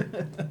Brummy.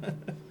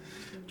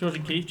 George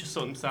and Keith just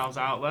sort themselves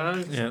out there.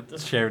 Yeah,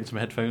 sharing some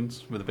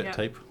headphones with a bit of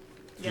tape.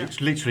 Yeah.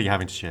 Literally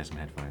having to share some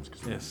headphones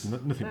because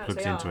nothing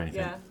plugs into anything.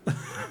 Yeah.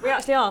 We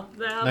actually are.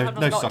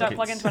 No sockets. Don't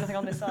plug into anything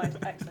on this side.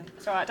 Excellent.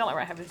 It's alright, I don't like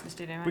right heavy in the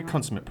studio. We're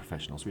consummate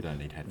professionals, we don't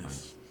need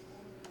headphones.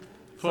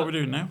 So what are we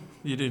doing now?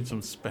 You're doing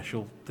some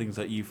special things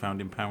that you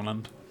found in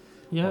Poundland.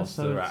 Yeah,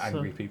 so there are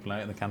angry people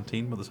out in the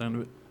canteen by the sound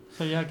of it.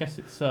 So yeah, I guess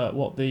it's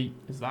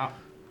is that?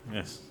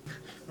 Yes.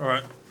 All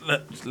right.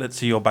 Let's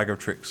see your bag of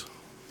tricks.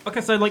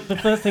 Okay, so like the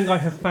first thing I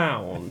have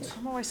found.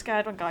 I'm always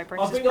scared when Guy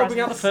brings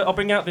I'll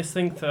bring out this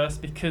thing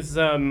first because,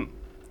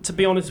 to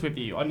be honest with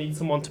you, I need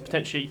someone to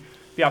potentially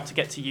be able to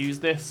get to use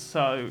this.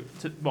 So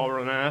while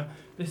we're on air,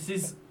 this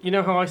is, you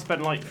know how I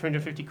spent like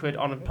 350 quid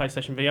on a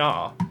PlayStation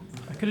VR.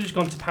 I could have just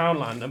gone to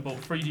Poundland and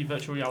bought 3D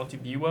virtual reality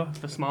viewer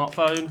for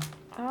smartphone.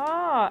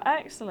 Ah,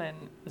 excellent.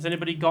 Has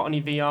anybody got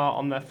any VR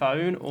on their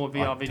phone or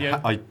VR video?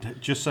 I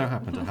just so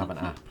happen to have an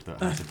app that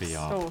has a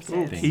VR Oh,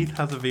 thing. Keith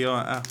has a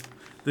VR app.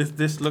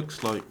 This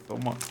looks like... Oh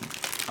my,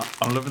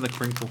 I'm loving the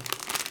crinkle.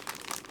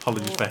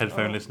 Apologies for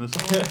headphone listeners.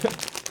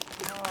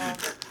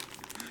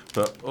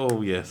 But,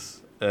 oh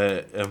yes.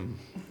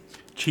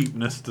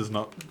 Cheapness does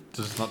not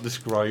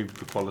describe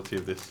the quality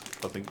of this,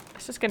 I think.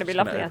 It's just going to be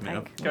lovely, I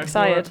think. I'm Go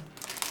excited.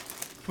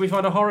 Can we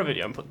find a horror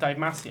video and put Dave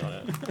Massey on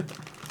it?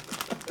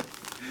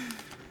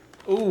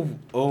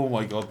 Oh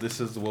my god, this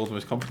is the world's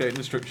most complicated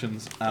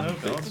instructions. And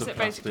Is it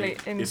basically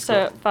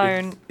insert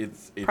phone,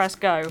 press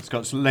go? It's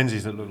got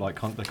lenses that look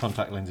like the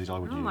contact lenses I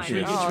would use.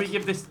 Should we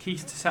give this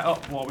Keith to set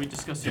up while we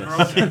discuss it?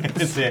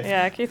 That's it.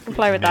 Yeah, Keith can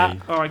play with that.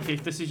 Alright,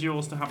 Keith, this is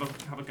yours to have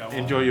a go on.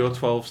 Enjoy your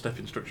 12-step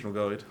instructional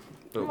guide.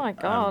 Oh my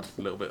god.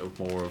 A little bit of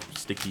more of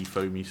sticky,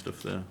 foamy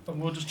stuff there. And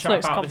we'll just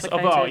chat about this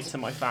other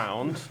item I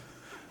found,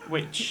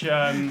 which...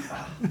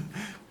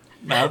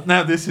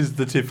 Now this is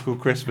the typical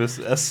Christmas,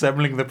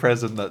 assembling the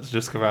present that's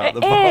just come out of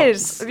the box. It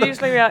is!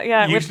 Usually,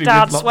 with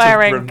Dad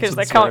swearing because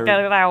they can't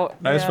get it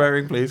out. No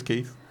swearing, please,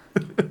 Keith.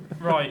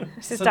 Right.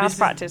 This is Dad's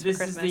practice for This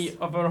Christmas. is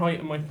the other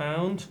item I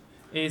found,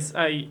 is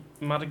a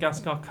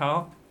Madagascar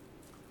car.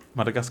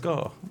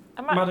 Madagascar?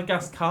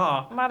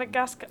 Madagascar.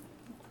 Madagascar.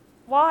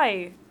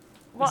 Why?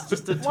 What?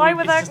 Why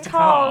were there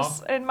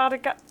cars in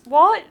Madagascar?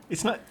 What?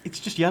 It's not. It's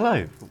just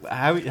yellow.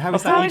 How is How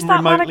that is even that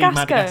remotely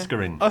Madagascar?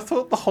 Madagascarin? I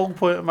thought the whole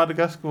point of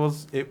Madagascar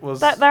was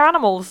They're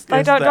animals. They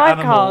yes, don't they're drive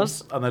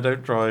animals, cars. and they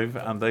don't drive,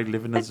 and they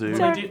live in a zoo.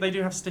 They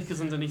do have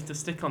stickers underneath to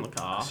stick on the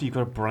car. So you've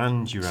got to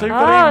brand your own. So you've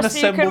got to even so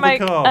you assemble can make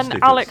the car an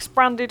stickers. Alex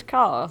branded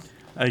car.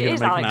 Are you It going is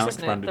to make an Alex, Alex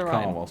isn't it? branded The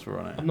car rhyme. whilst we're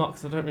on it? I'm not,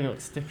 because I don't really know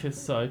what stickers,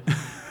 so...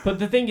 But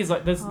the thing is,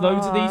 like, there's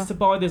loads of these to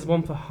buy. There's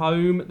one for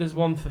Home, there's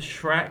one for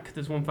Shrek,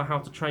 there's one for How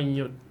to Train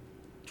Your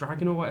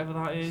Dragon or whatever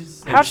that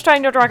is. How to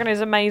Train Your Dragon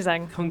is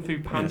amazing. Kung Fu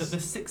Panda. Yes.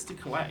 There's 6 to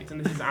collect,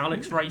 and this is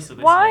Alex Racer,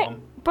 this Why?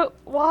 one. But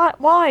why?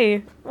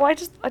 Why? Why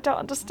just... I don't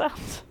understand.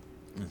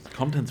 The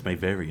contents may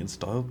vary in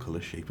style,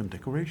 colour, shape and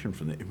decoration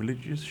from the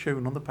images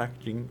shown on the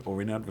packaging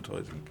or in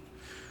advertising.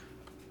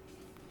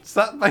 So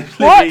that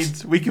basically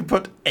means we can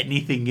put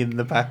anything in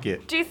the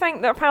packet. Do you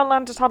think that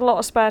Poundland just had a lot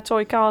of spare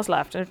toy cars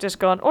left and have just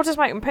gone, or just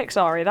make them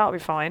Pixar-y, that'll be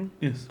fine?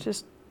 Yes.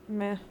 Just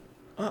meh.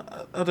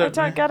 I don't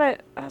know. get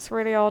it. That's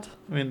really odd.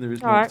 I mean, there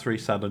is All not right. 3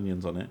 sad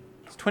onions on it.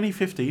 It's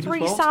 2015 3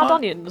 as well. sad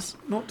onions?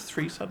 Not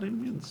 3 sad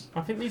onions.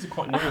 I think these are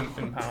quite new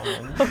in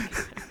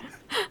Poundland.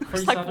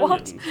 It's like,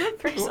 what?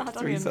 3 sad What?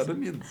 3 onions. sad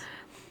onions.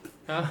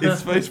 It's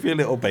supposed to be a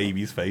little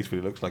baby's face, but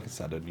it looks like a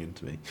sad onion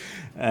to me.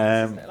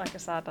 Does look like a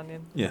sad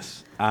onion.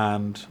 Yes,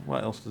 and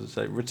what else does it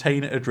say?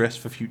 Retain address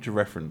for future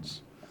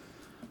reference.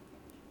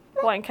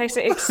 What, in case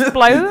it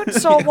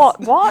explodes or what?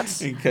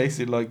 What? In case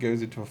it like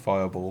goes into a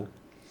fireball.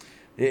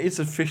 It is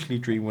officially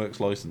DreamWorks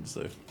licensed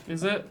though.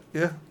 Is it?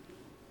 Yeah.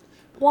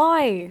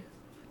 Why?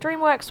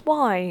 DreamWorks,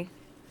 why?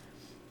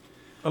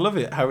 I love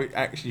it how it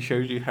actually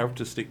shows you how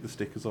to stick the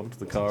stickers onto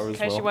the car as well. In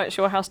case you weren't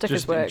sure how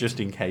stickers work. Just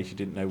in case you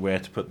didn't know where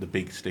to put the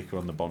big sticker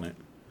on the bonnet.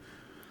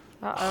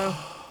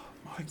 Uh-oh.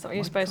 Is that where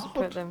you're supposed to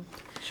put them?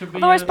 Should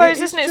Although I suppose,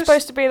 isn't it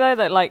supposed to be though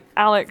that like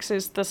Alex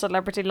is the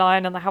celebrity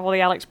lion and they have all the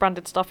Alex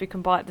branded stuff you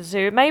can buy at the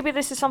zoo? Maybe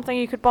this is something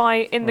you could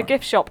buy in the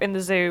gift shop in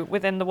the zoo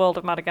within the world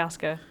of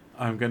Madagascar.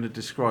 I'm going to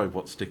describe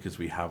what stickers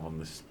we have on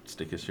this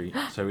sticker sheet.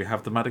 So we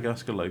have the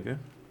Madagascar logo.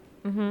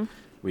 Mhm.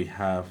 We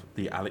have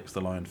the Alex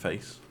the Lion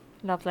face.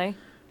 Lovely.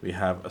 We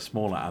have a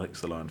smaller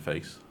Alex the Lion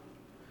face.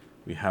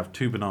 We have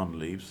 2 banana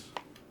leaves.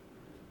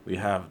 We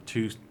have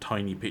 2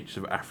 tiny pictures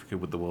of Africa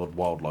with the word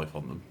wildlife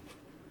on them.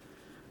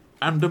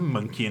 And a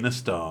monkey and a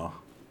star.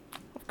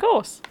 Of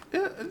course.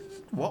 Yeah,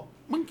 what?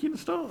 Monkey and a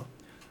star?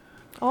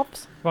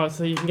 Ops. Right,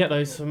 so you can get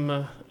those from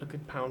a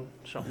good pound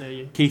shop near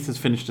you. Keith has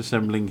finished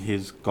assembling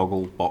his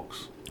goggle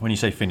box. When you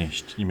say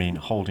finished, you mean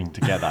holding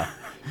together?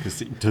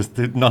 Because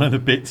none of the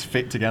bits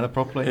fit together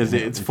properly?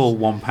 It's full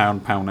 £1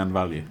 pound and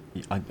value?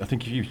 I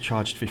think if you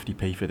charged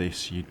 50p for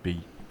this, you'd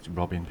be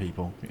robbing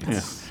people.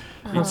 It's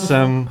How's the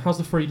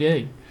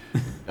 3D?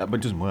 But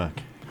it doesn't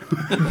work.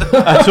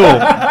 At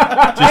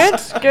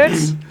all.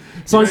 Good.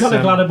 So I'm kind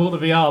of glad I bought the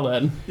VR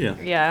then. Yeah.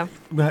 Yeah.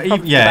 Well,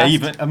 Probably yeah, the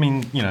best. even I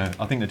mean, you know,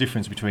 I think the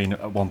difference between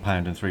 £1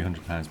 and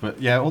 £300. But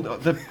yeah, all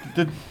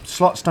the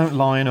slots don't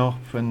line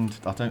up, and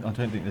I don't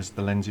think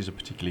the lenses are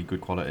particularly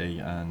good quality,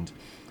 and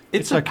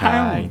It's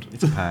okay. £1.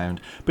 It's £1.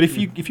 But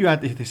if you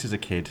had this as a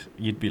kid,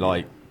 you'd be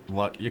like,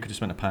 Like, you could have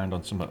spent £1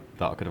 on something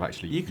that I could have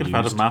actually You could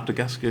have had a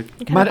Madagascar.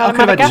 I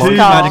could have had two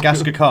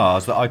Madagascar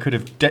cars that I could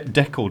have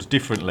deckled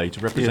differently to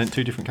represent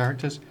two different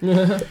characters.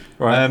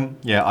 Right.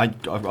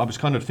 I was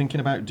kind of thinking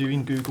about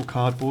doing Google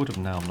Cardboard,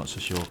 and now I'm not so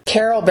sure.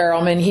 Carol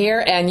Barrelman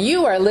here, and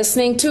you are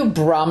listening to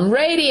Brum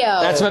Radio.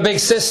 That's my big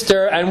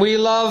sister, and we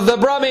love the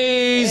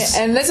Brummies.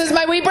 And this is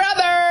my wee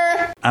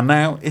brother. And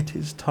now it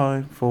is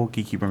time for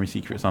Geeky Brummy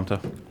Secret Santa.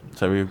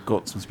 So we've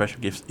got some special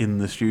gifts in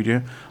the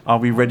studio. Are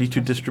we ready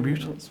to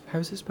distribute? How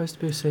is it supposed to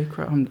be a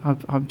secret?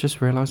 I'm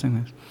just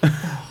realising this.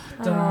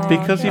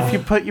 Because if you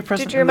put your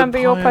present Did you remember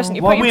your present?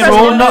 You put your we present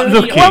all in not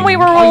looking. when we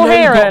were all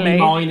here early.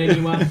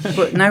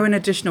 But now an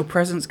additional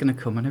present's going to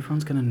come and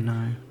everyone's going to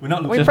know. We're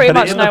not We pretty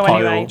much know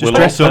anyway. Just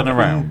dress up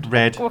around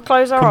red. We'll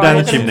close our Come down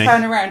eyes. the chimney.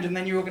 Turn around and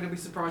then you're all going to be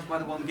surprised by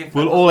the one gift.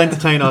 We'll all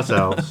entertain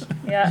ourselves.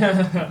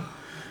 Yeah.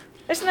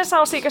 Isn't this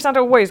how Secret Santa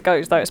always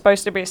goes, though? It's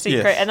supposed to be a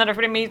secret, Yes. and then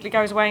everybody immediately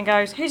goes away and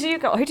goes, "Who you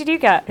got? Who did you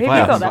get? Who If have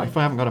I you got haven't- then?" if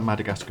I haven't got a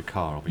Madagascar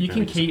car, I'll be You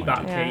very can keep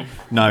that, disappointed.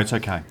 Keith. No, it's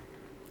okay.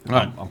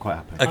 Right. I'm quite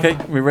happy. Okay,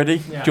 we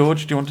ready? Yeah.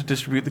 George, do you want to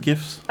distribute the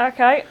gifts?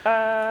 Okay.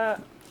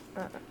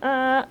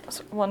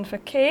 One for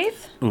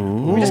Keith. Ooh,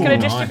 We're just going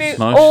to distribute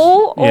nice.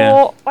 all, or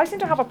Yeah. I seem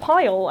to have a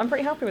pile. I'm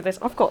pretty happy with this.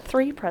 I've got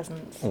 3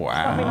 presents. Does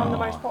that mean I'm the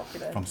most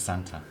popular? From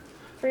Santa.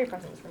 3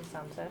 presents from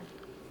Santa.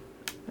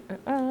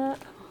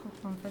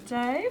 One for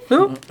Dave.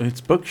 Oh,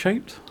 it's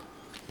book-shaped.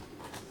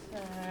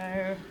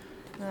 So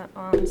that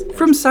one's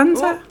From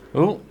Santa?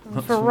 Oh,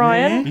 that's for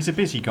Ryan. He's a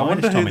busy guy. I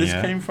wonder this time who of this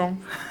year. came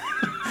from.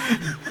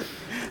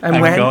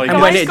 And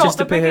when it just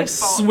appears.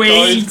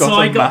 Sweet,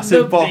 I got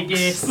the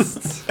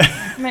biggest.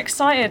 I'm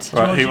excited.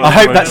 I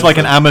hope that's like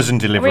an Amazon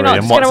delivery, not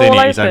and just what's gonna in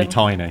all it is only open?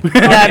 tiny.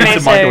 Yeah, me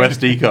It's a micro too.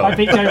 SD card. I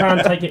think go around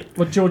and take it.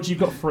 Well, George, you've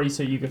got 3,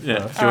 so you go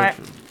first. All right.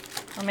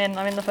 I'm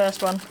in the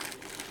first one.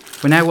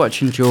 We're now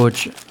watching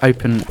George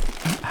open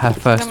her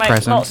first Gonna make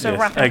present. lots of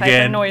wrapping paper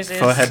Again, noises.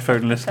 for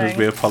headphone listeners, thing.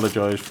 we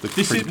apologise for the.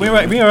 This is we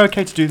are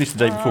okay to do this the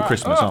day before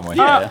Christmas, aren't we?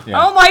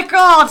 Oh my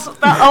god!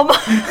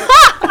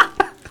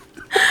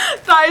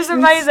 That is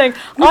amazing.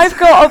 I've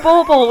got a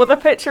bauble with a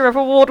picture of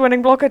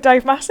award-winning blogger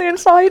Dave Massey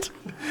inside.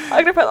 I'm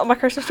going to put that on my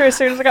Christmas tree as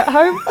soon as I get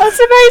home. That's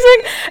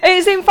amazing. It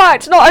is, in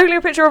fact, not only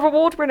a picture of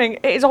award-winning,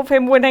 it is of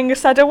him winning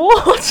said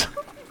award.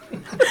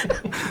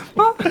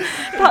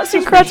 That's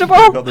incredible.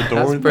 Got the door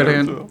That's in there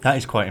brilliant. as well. That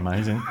is quite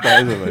amazing.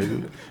 That is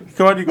amazing.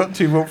 Come on, you've got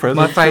 2 more presents.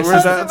 My face We're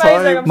is- out of That's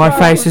amazing, time. I'm My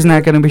sorry. face is now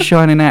going to be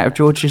shining out of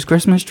George's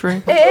Christmas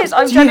tree. It is.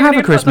 I'm Do you have genuinely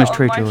a Christmas put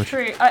tree, that on my George?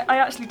 tree. I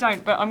actually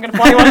don't, but I'm going to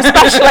buy one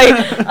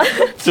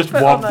especially. Just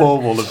put one on there.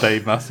 bauble of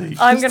Dave Massey.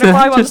 I'm going to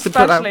buy one just to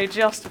put that- especially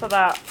just for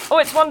that. Oh,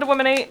 it's Wonder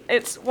Woman-y.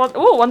 It's Wonder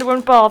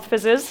Woman Bath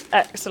Fizzes.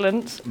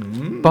 Excellent.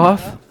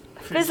 Bath?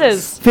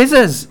 Fizzes.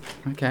 Fizzers.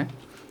 Okay.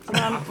 And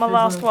then my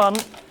last one.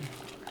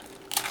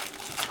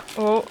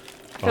 Oh,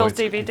 feels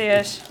it's-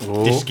 DVD-ish.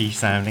 Disky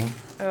sounding.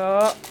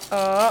 Oh,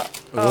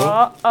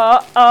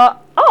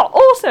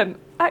 awesome.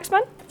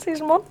 X-Men,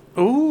 season 1.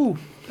 Ooh,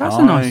 That's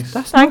a nice.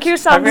 That's Thank you,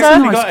 nice. Santa. Have you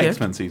actually Nice got gift.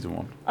 X-Men season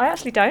 1? I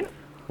actually don't.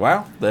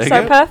 Wow, there you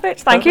So go.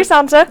 perfect. Thank you,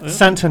 Santa.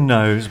 Santa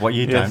knows what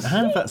you Yes. don't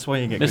have. That's why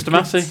you get Mr. good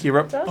Massey, gifts. you're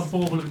up. A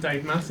bauble of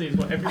Dave Massey is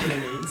what everybody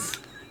needs.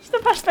 It's the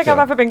best thing I've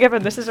ever been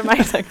given. This is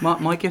amazing.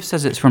 My gift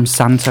says it's from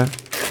Santa.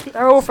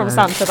 They're all from So-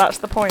 Santa, that's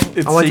the point.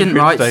 It's I didn't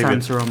secret, write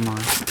David. Santa on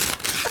mine.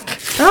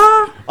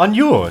 On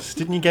yours,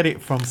 didn't you get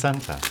it from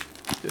Santa?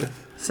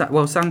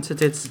 Well, Santa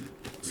did send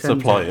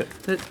Supply it.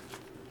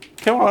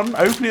 Come on,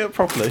 open it up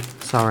properly.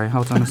 Sorry,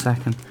 hold on a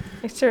second.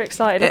 He's too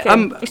excited. It, Look at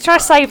him. He's trying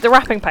to save the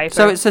wrapping paper.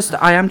 So it's just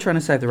I am trying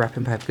to save the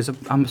wrapping paper because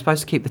I'm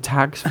supposed to keep the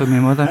tags for my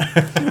mother.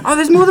 Oh,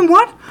 there's more than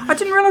one. I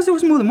didn't realise there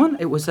was more than one.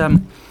 It was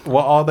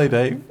What are they,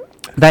 Dave?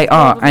 They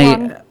are More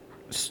than one.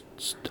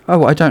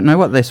 Oh, I don't know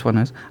what this one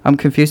is. I'm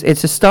confused.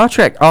 It's a Star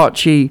Trek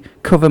Archie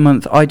cover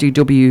month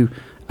IDW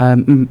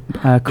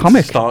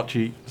comic.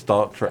 Starchy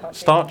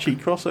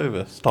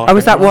crossover. Star Oh,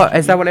 is Trek that what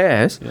Archie.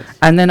 it is? Yes.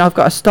 And then I've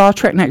got a Star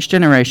Trek Next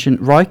Generation,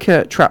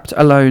 Riker trapped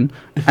alone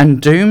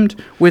and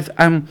doomed with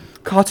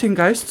cartoon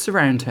ghosts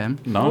around him.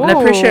 No. And I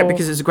appreciate it Ooh.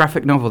 because it's a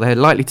graphic novel. They're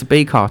likely to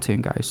be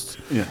cartoon ghosts.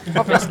 Yeah.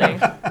 Obviously.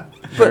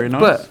 Very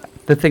nice. But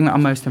the thing that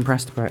I'm most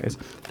impressed about is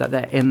that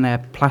they're in their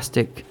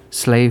plastic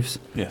sleeves.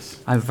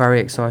 Yes. I'm very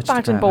excited.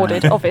 Bagged and about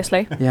boarded, that.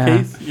 obviously. Yeah,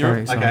 Keith, you're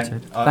very up. Okay.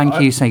 excited.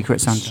 Thank you, Secret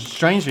Santa.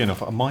 Strangely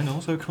enough, mine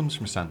also comes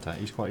from Santa.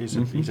 He's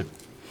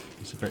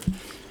a very.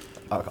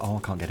 I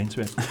can't get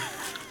into it.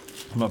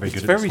 I'm not very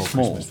It's good very at this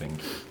small. whole Christmas thing.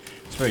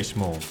 It's very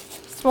small.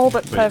 Small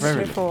but But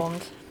perfectly very-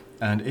 formed.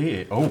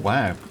 And oh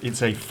wow,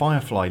 it's a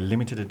Firefly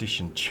limited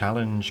edition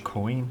challenge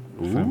coin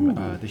from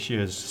this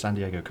year's San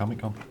Diego Comic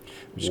Con.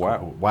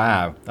 Wow.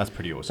 Wow, that's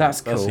pretty awesome.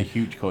 That's That's cool. a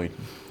huge coin.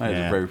 That is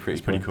yeah, a very pretty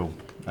it's pretty coin. cool.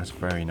 That's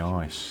very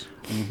nice.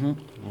 Mm-hmm.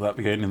 Will that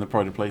be going in the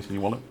pride of place in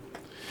your wallet?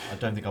 I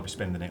don't think I'll be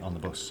spending it on the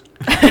bus.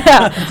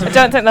 I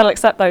don't think they'll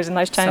accept those in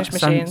those change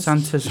machines.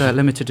 Santa's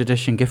limited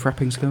edition gift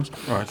wrapping skills.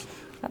 Right.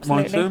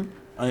 Absolutely. My turn.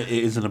 It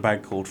is in a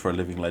bag called For a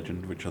Living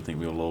Legend, which I think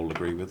we'll all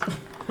agree with.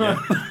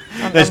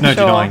 There's no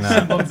sure. denying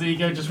that. Someone's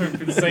ego just went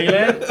through the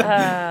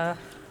ceiling.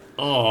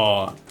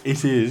 Oh,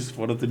 it is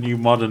one of the new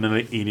modern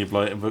Enid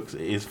Blyton books.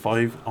 It is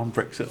 5 on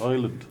Brexit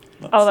Island.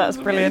 That's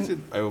brilliant.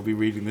 Amazing. I will be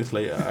reading this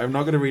later. I'm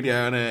not going to read it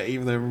out on air,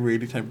 even though I'm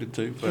really tempted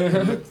to.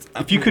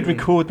 But if you could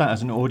record that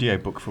as an audio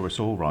book for us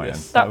all, Ryan,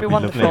 yes. That'd be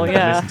wonderful. Lovely.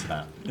 Yeah. Listen to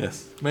that.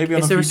 Yes. Maybe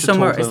on Is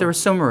there a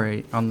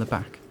summary on the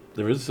back?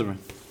 There is a summary.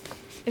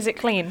 Is it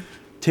clean?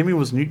 Timmy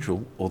was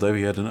neutral, although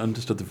he hadn't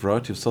understood the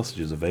variety of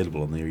sausages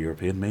available on the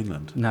European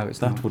mainland. No, it's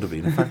that not. would have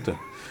been a factor.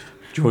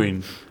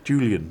 Join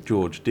Julian,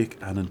 George, Dick,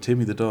 Anne and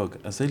Timmy the dog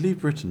as they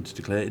leave Britain to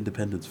declare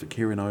independence for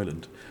Kieran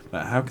Island.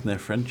 But how can their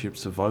friendship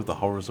survive the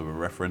horrors of a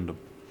referendum?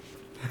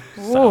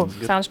 Ooh,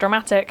 sounds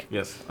dramatic.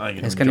 Yes.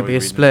 There's going to be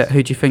a split.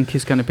 Who do you think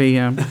is going to be...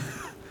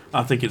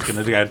 I think it's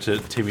going to go to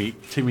Timmy.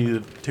 Timmy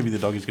the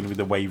dog is going to be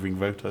the wavering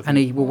vote, I think. And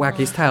he will wag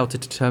his tail to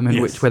determine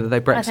whether they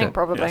Brexit. I think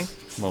probably.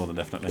 Yes, more than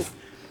definitely.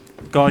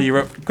 Guy, you're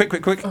up.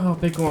 Quick. Oh,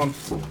 big one.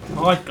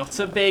 I got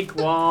a big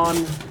one.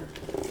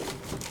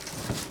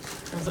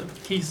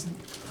 He's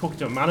talking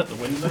to a man at the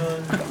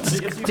window.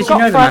 Did you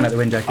know the man at the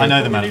window? I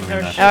know the man at the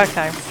window.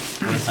 Okay.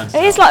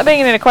 It is like being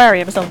in an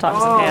aquarium sometimes.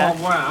 Oh,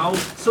 yeah. wow.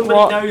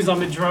 Somebody knows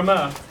I'm a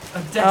drummer.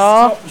 A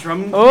desktop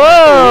drum.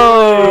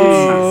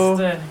 Oh.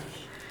 Fantastic.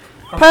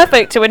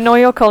 Perfect to annoy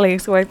your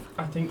colleagues with.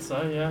 I think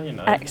so, yeah, you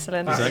know.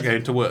 Excellent. Is that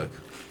going to work?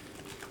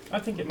 I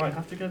think it might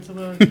have to go to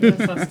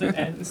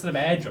the instead of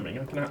air drumming.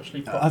 I can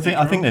actually. I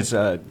think there's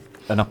an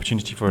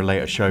opportunity for a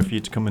later show for you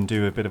to come and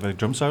do a bit of a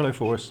drum solo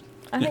for us.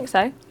 I think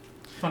so.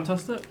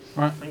 Fantastic.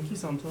 Right. Thank you,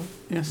 Santa.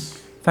 Yes.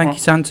 Thank you,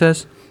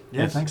 Santas.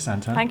 Yeah, thanks,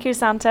 Santa. Thank you,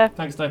 Santa.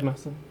 Thanks, Dave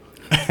Masson.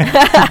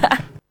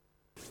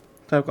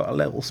 So I've got a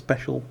little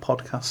special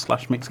podcast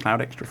 /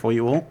 Mixcloud extra for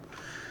you all.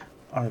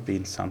 I've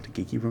been Santa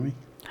Geeky Brummy.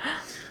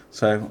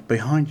 So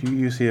behind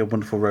you see a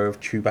wonderful row of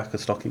Chewbacca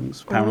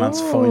stockings,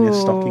 Poundland's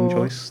finest stocking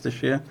choice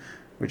this year,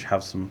 which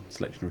have some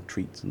selection of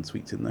treats and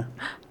sweets in there.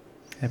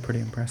 They're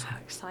pretty impressive.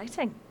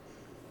 Exciting.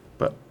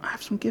 But I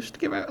have some gifts to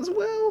give out as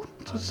well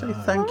to say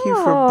thank you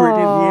for a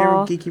brilliant year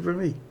of Geeky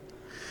Brummy.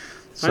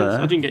 So,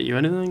 I didn't get you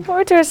anything.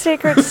 Why do a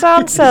secret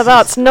Santa?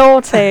 That's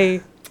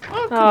naughty.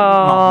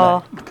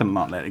 Oh. Couldn't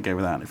not let it go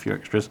without a few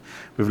extras.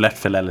 We've left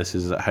Phil Ellis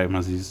is at home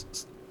as he's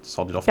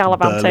sodded off to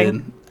Gallivanting.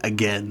 Berlin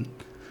again.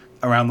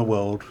 Around the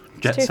world.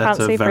 Jet too setter,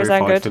 fancy for his own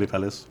verified good. Philip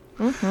Ellis.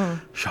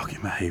 Mm-hmm.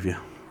 Shocking behaviour.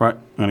 Right,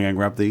 I'm going to go and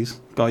grab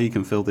these. Guy, you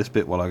can fill this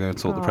bit while I go and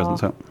sort the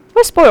presents out.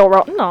 We're spoiled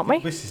rotten, aren't we?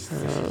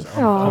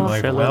 I'm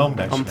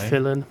overwhelmed, actually. I'm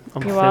filling.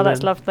 You are,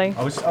 that's lovely.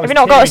 I was have you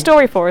not got a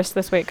story for us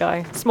this week,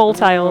 Guy? Small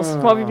tales.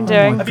 What have you been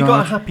doing? Have you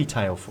got a happy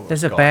tale for us?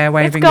 There's a bear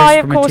waving Guy,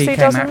 us of from a course, he TK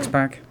doesn't. Maxx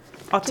bag.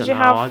 I Did don't you know.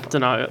 have- I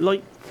don't know.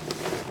 Like,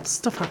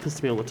 stuff happens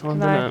to me all the time,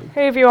 No. doesn't it?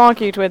 Who have you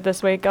argued with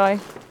this week, Guy?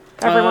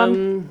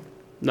 Everyone?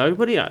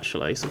 Nobody,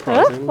 actually. Yeah,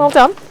 Surprising. well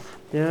done.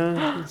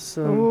 Yeah. It's,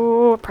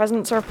 Ooh,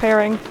 presents are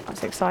appearing.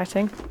 That's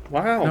exciting.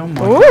 wow. Oh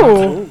my Ooh.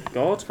 Oh,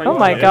 God. Oh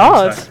my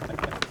God.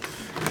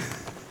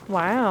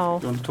 Wow.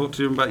 Do you want to talk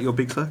to him about your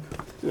big sack?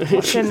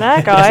 What's in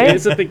there, Guy?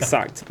 It's a big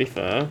sack, to be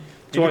fair.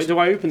 Do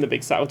I open the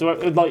big sack, or do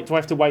I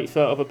have to wait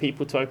for other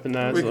people to open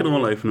theirs? We can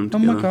all open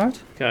them Oh together. my God.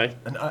 Okay.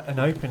 An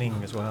opening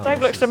as well.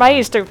 Dave looks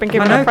amazed to have been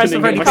given I a know, 'cause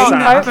present I've he only can't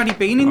been- I've open. only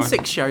been in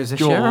 6 shows this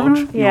year, George,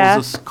 haven't I? Yeah.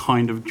 yours is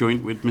kind of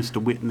joint with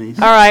Mr. Whitney's.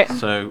 All right.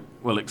 So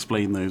we'll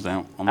explain those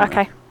out on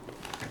Okay.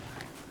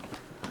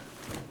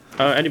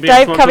 Anybody Dave,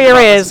 else want cover to your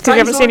talk about ears, this? 'cause you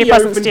haven't seen your Dave's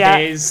already presents opened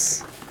yet.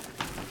 his.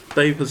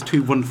 Dave has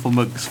 2 wonderful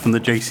mugs from the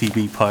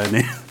JCB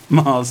Pioneer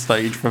Mars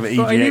stage from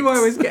EGX. I knew I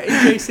was getting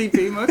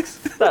JCB mugs.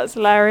 That's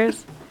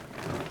hilarious.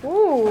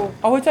 Ooh.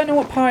 Oh, I don't know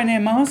what Pioneer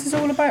Mars is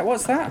all about.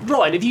 What's that?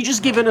 Right, have you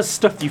just given us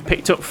stuff you've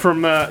picked up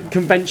from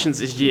conventions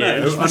this year?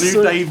 No, I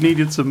knew Dave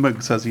needed some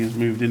mugs as he has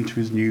moved into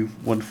his new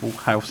wonderful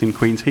house in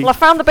Queen's Heath. Well, I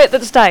found the bit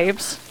that's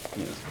Dave's.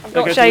 I've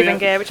got Okay, shaving so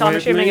gear, which I'm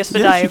assuming is for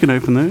Yes, you Dave. can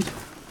open those.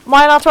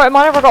 Mine, I've got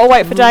to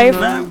wait for Dave.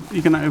 No,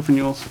 you can open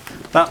yours.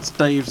 That's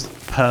Dave's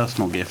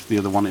personal gift. The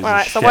other one is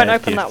Alright, a so I won't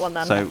shared open gift. that one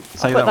then. So I'll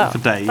say put that one for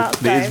Dave. that's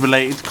But it is Dave.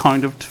 related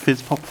kind of to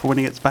Fizz Pop for when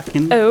he gets back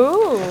in.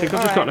 Ooh. I think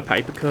I've just gotten a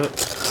paper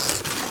cut.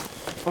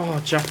 Oh,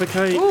 Jaffa Ooh,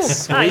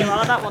 cakes. there you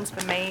are. That one's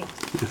for me.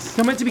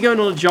 I'm meant to be going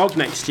on a jog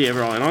next year,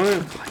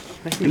 Ryan.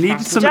 You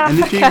needed some Jaffa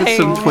energy with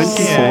some cakes.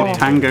 24 Yeah.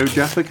 Tango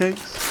Jaffa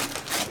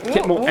cakes.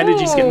 Get more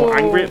energy to get more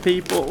angry at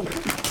people.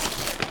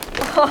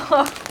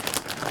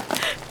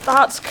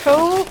 That's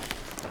cool.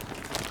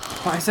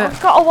 What is it?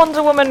 I've got a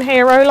Wonder Woman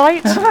hero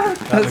light.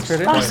 That's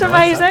brilliant. That's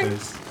amazing.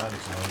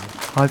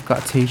 I've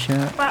got a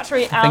T-shirt.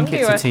 Battery I and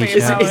think it's a USB.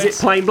 t-shirt. Is it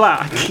plain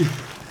black?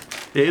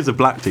 It is a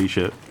black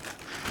T-shirt.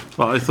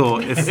 But I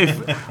thought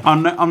if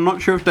I'm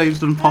not sure if Dave's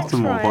done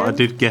Pottermore, but I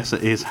did guess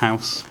at his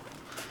house,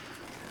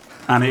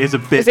 and it is a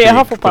bit. Is it a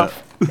big, Hufflepuff?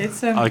 but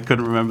It's I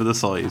couldn't remember the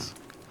size.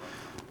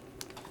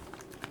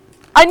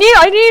 I knew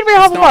you'd be a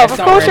Hufflepuff.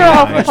 Of course you're a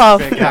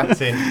Hufflepuff.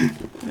 Captain.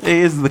 It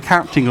is the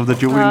captain of the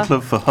joint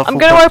club for Hufflepuff. I'm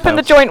going to open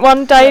the joint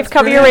one, Dave.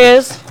 Cover your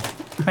ears.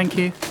 Thank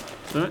you.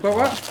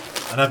 What?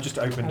 And I've just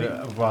opened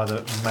a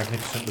rather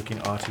magnificent looking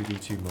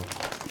R2D2 mug.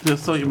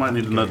 Just thought you might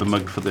need another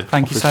mug for this.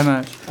 Thank you so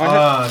much.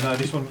 No,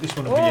 this one will be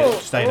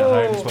staying at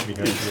home. This won't be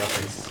going to the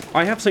office.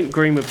 I have something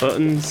green with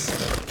buttons.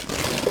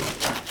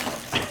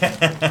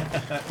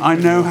 I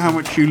know how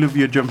much you love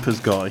your jumpers,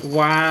 Guy.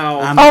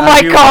 Wow. And Oh my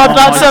as you God, are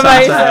that's my Santa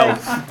amazing.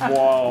 elf,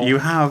 Wow. You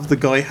have the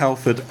Guy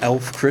Halford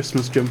elf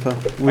Christmas jumper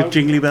with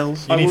jingly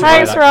bells.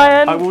 Thanks,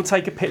 Ryan. I will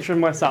take a picture of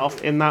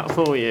myself in that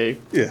for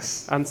you.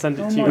 Yes. And send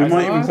it to you. We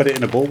might even put it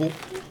in a bauble.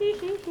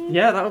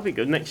 Yeah, that would be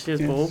good. Next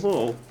year's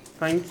bauble.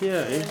 Thank you.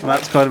 Well,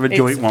 that's kind of a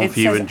joint one for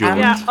you and George.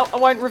 Yeah, I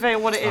won't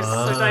reveal what it is,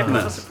 so Dave will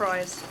have a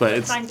surprise.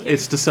 But thank you.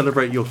 it's to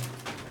celebrate your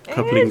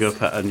coupling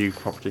up at a new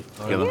property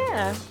together.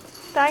 Yeah.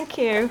 Thank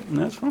you.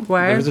 That's fine.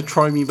 Wow. There's a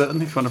try me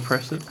button if you want to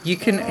press it. You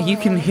can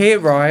hear hear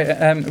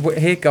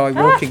Guy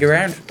walking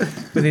around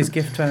with his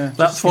gift.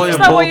 That's why I Is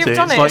that bought why it. you've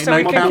done It's it? like So no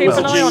we can cat keep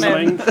an bells. eye on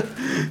him.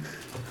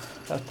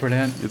 That's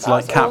brilliant. It's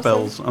like That's cat awesome.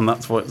 bells, and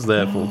that's what it's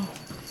there for.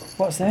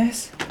 What's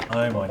this?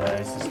 Oh my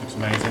days, this looks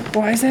amazing.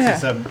 What is it? This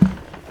is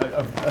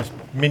a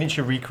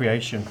miniature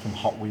recreation from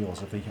Hot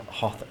Wheels of the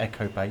Hoth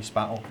Echo base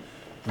battle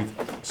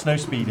with snow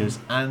speeders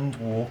and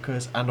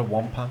walkers and a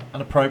Wampa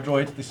and a probe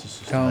droid. This is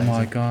just amazing.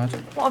 My God.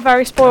 What a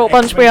very spoiled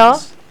bunch we are.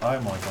 Oh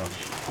my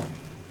gosh.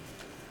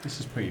 This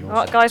is pretty awesome.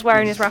 Right, Guy's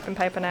wearing his wrapping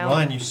paper now.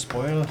 Ryan, you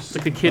spoil us.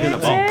 Like a kid in a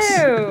Me box.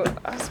 too.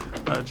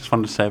 I just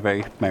wanted to say a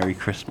very Merry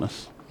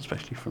Christmas,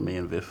 especially from me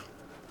and Viv.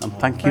 And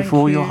thank you for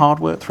all your hard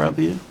work throughout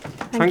the year.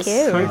 Thank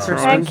you. Thanks,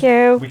 Thank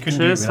you. We couldn't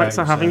Cheers, do it thanks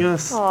for without having you,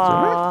 us.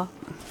 Aww.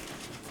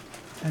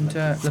 And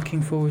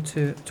looking forward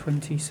to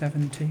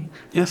 2017.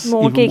 Yes,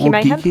 More even geeky more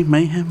mayhem. geeky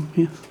mayhem.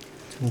 Yes.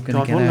 It's all gonna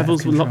God, get what out of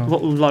levels, control.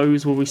 what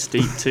lows will we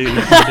steep to?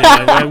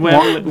 Where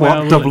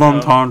What will double it go?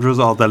 entendres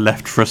are there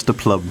left for us to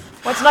plumb?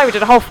 Well, today we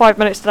did a whole 5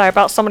 minutes today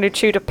about someone who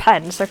chewed a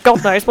pen, so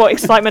God knows what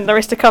excitement there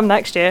is to come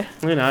next year.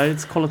 You know,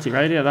 it's quality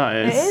radio, that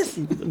is.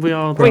 It is. We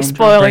are. We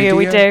spoil you,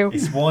 we do.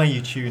 It's why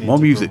you tune More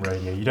into music. Brum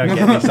Radio. You don't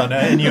get this on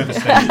any other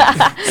station.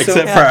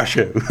 Except for our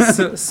show.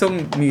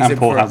 Some music,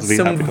 Paul has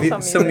been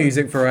happy. some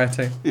music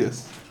variety.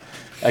 Yes.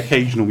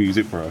 Occasional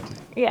music variety.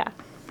 Yeah.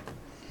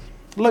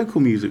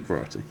 Local music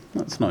variety.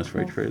 That's nice for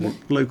radio.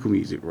 Local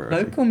music variety.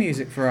 Local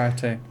music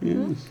variety.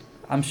 Yes.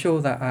 I'm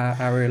sure that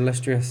our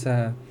illustrious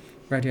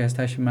radio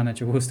station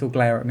manager will still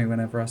glare at me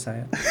whenever I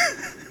say it.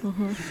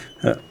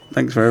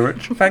 Thanks very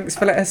much. Thanks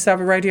for letting us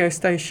have a radio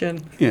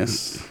station.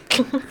 Yes.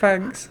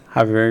 Thanks.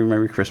 Have a very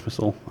Merry Christmas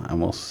all,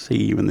 and we'll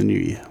see you in the new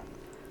year.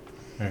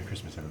 Merry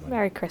Christmas, everybody.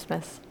 Merry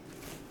Christmas.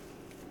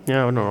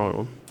 Yeah, we're not right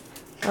one.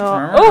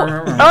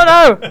 Oh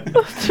no!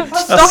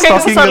 Stockings are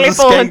suddenly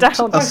falling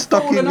down. A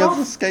stocking has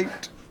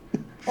escaped.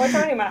 Oh, it's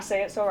only Massey,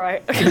 it's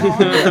alright.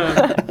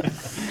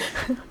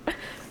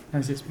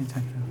 How's this been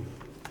taken out?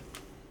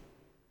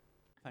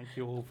 Thank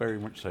you all very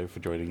much so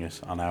for joining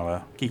us on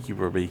our Geeky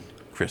Rubby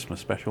Christmas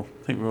special.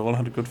 I think we all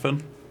had a good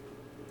fun.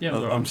 Yeah,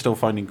 I'm still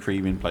finding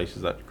cream in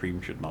places that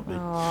cream should not be.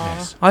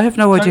 Yes. I have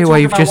no idea why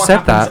you've just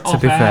said that, to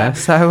be fair.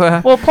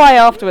 So, We'll play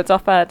afterwards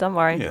off air, don't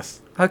worry. Yes.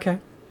 okay.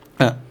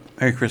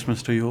 Merry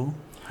Christmas to you all.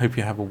 Hope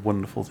you have a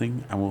wonderful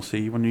thing, and we'll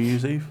see you on New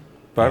Year's Eve.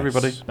 Bye,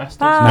 everybody. Bye.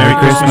 Merry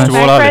Christmas to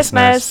all our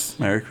listeners.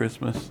 Merry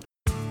Christmas.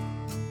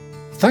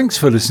 Thanks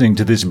for listening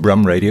to this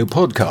Brum Radio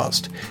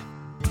podcast.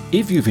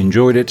 If you've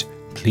enjoyed it,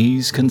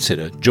 please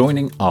consider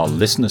joining our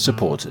listener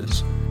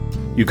supporters.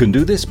 You can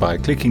do this by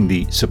clicking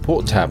the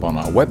support tab on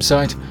our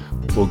website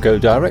or go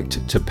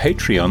direct to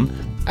Patreon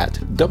at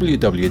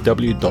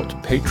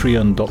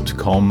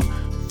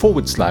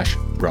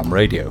www.patreon.com/Brum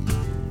Radio.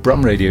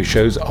 Brum Radio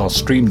shows are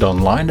streamed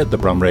online at the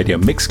Brum Radio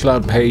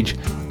Mixcloud page,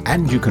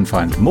 and you can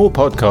find more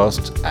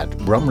podcasts at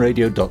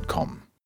brumradio.com.